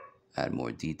 Add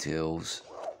more details,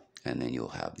 and then you'll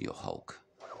have your Hulk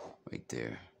right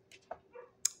there.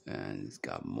 And it's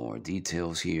got more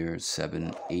details here.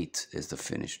 7, 8 is the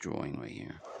finished drawing right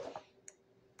here.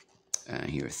 And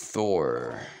here,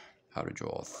 Thor. How to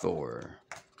draw Thor.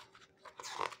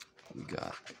 We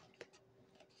got,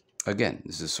 again,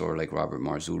 this is sort of like Robert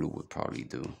Marzullo would probably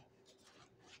do.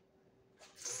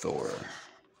 Thor.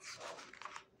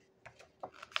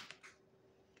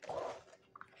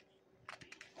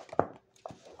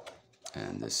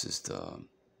 And this is the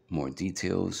more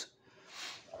details.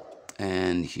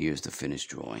 And here's the finished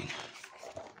drawing.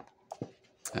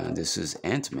 And this is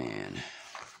Ant-Man.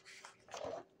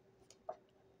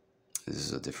 This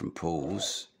is a different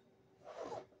pose.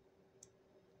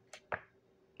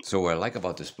 So what I like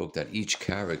about this book, that each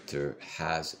character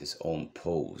has its own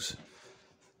pose.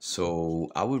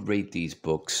 So I would rate these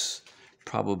books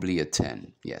probably a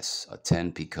 10. Yes, a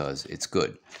 10 because it's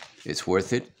good. It's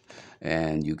worth it.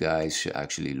 And you guys should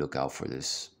actually look out for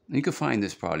this. You can find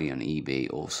this probably on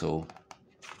eBay also.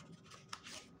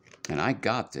 And I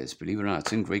got this, believe it or not,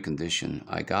 it's in great condition.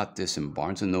 I got this in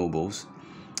Barnes & Noble's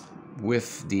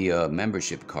with the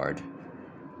membership card.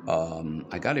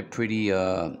 I got it pretty,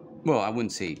 well, I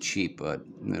wouldn't say cheap, but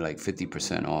like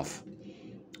 50% off.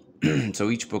 So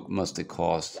each book must have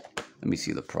cost, let me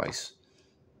see the price.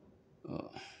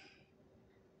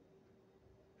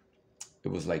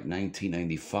 It was like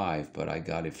 $19.95, but I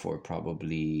got it for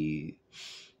probably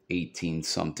 18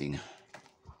 something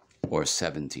or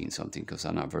 17 something, because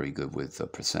I'm not very good with the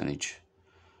percentage.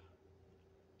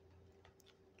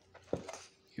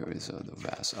 Here is the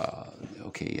Wasp.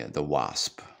 Okay, yeah, the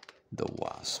Wasp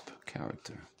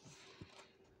character.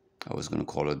 I was gonna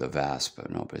call it the Wasp,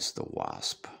 but no, but it's the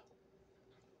Wasp.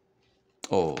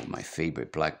 Oh, my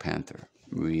favorite, Black Panther.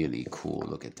 Really cool.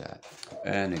 Look at that.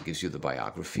 And it gives you the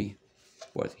biography,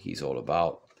 what he's all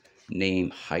about, name,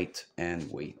 height, and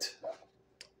weight.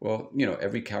 Well, you know,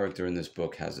 every character in this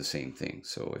book has the same thing.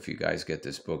 So if you guys get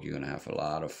this book, you're going to have a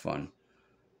lot of fun.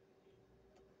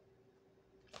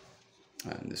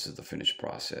 And this is the finished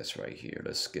process right here.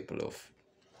 Let's skip a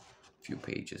few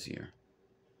pages here,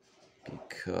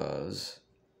 because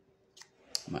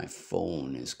my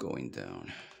phone is going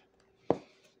down.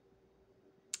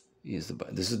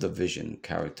 This is the Vision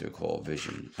character called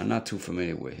Vision. I'm not too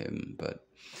familiar with him, but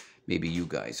maybe you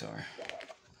guys are.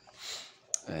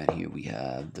 And here we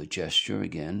have the gesture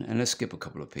again. And let's skip a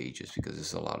couple of pages because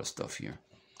there's a lot of stuff here.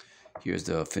 Here's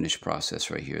the finished process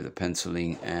right here, the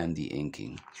penciling and the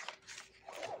inking.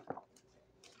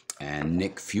 And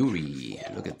Nick Fury,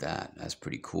 look at that. That's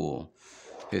pretty cool.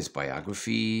 His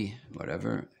biography,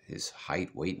 whatever, his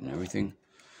height, weight, and everything.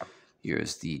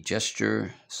 Here's the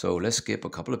gesture. So let's skip a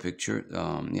couple of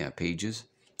pages.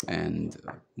 and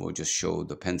we'll just show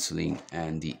the penciling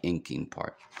and the inking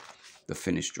part, the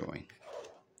finished drawing.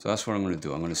 So that's what I'm going to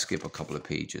do. I'm going to skip a couple of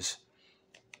pages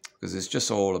because it's just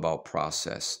all about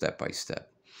process, step by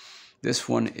step. This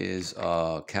one is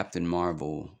Captain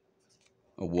Marvel,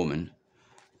 a woman,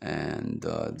 and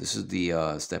this is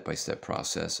the step-by-step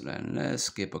process. And let's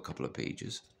skip a couple of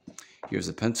pages. Here's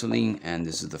the penciling, and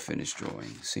this is the finished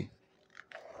drawing. See,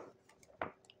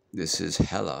 this is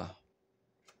Hela.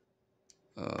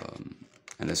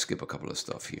 And let's skip a couple of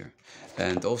stuff here.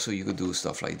 And also you could do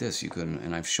stuff like this. You can,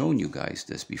 and I've shown you guys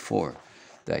this before,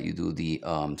 that you do the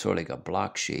sort of like a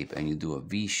block shape and you do a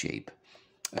V shape.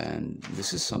 And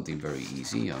this is something very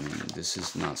easy. I mean, this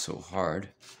is not so hard.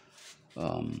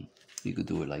 You could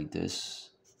do it like this,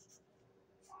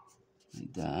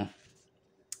 like that.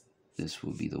 This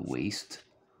will be the waist,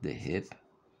 the hip,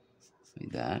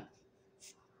 like that.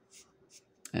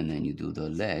 And then you do the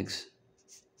legs,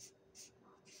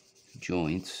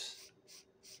 joints,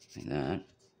 like that,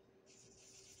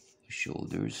 the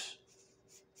shoulders,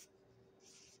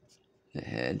 the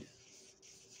head,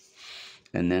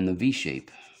 and then the V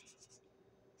shape.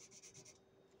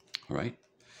 All right.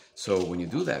 So when you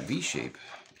do that V shape,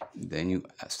 then you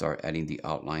start adding the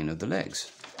outline of the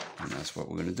legs, and that's what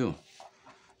we're going to do.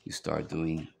 You start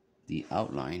doing the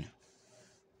outline.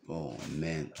 Oh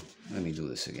man, let me do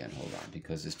this again. Hold on,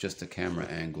 because it's just a camera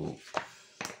angle.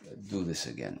 Do this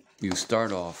again. You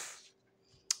start off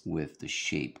with the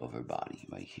shape of her body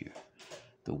right here,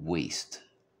 the waist,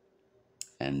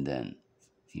 and then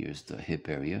here's the hip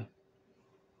area,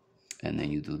 and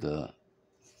then you do the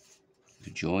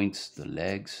joints, the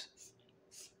legs,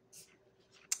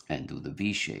 and do the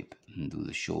V shape, and do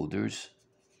the shoulders,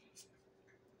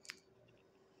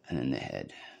 and then the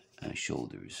head and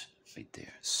shoulders right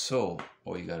there. So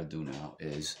all you got to do now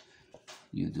is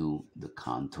you do the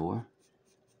contour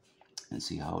and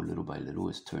see how little by little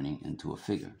it's turning into a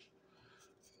figure.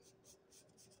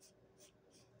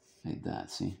 Like that,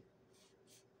 see?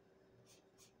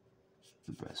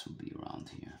 The breast will be around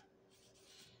here.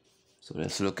 So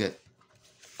let's look at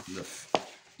the,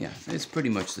 yeah, it's pretty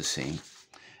much the same,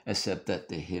 except that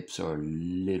the hips are a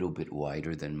little bit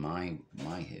wider than my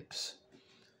hips.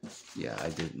 Yeah, I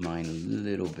did mine a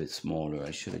little bit smaller.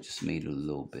 I should have just made it a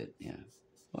little bit, yeah.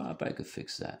 Well, but I could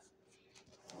fix that.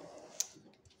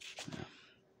 Yeah.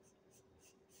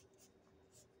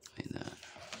 Like that.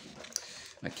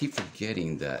 I keep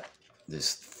forgetting that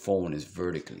this phone is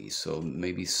vertically, so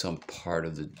maybe some part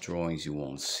of the drawings you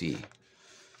won't see.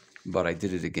 But I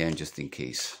did it again just in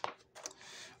case.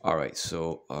 All right,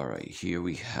 so, all right, here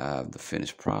we have the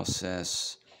finished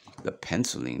process. The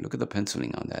penciling, look at the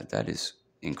penciling on that. That is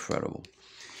incredible.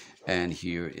 And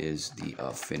here is the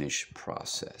finished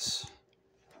process.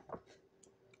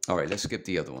 All right, let's skip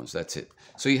the other ones. That's it.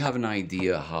 So you have an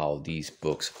idea how these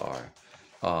books are.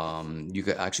 You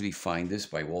can actually find this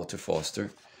by Walter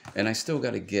Foster. And I still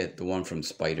got to get the one from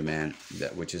Spider-Man,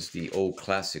 which is the old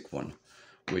classic one,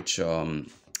 which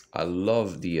I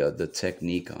love the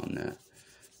technique on that.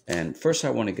 And first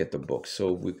I want to get the book.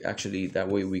 So we actually, that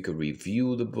way we could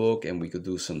review the book and we could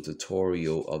do some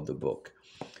tutorial of the book.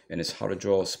 And it's How to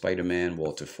Draw Spider-Man,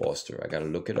 Walter Foster. I got to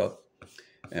look it up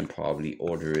and probably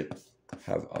order it.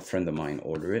 Have a friend of mine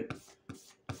order it.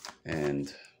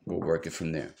 And we'll work it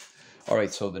from there. All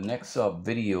right, so the next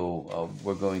video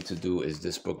we're going to do is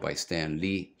this book by Stan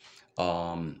Lee.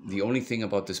 The only thing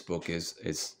about this book is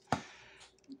it's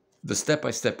the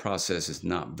step-by-step process is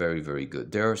not very, very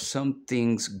good. There are some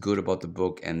things good about the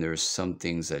book, and there's some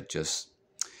things that just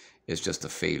is just a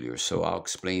failure. So I'll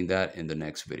explain that in the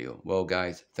next video. Well,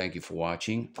 guys, thank you for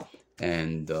watching,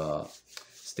 and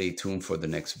stay tuned for the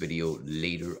next video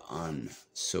later on.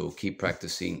 So keep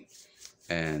practicing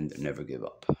and never give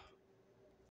up.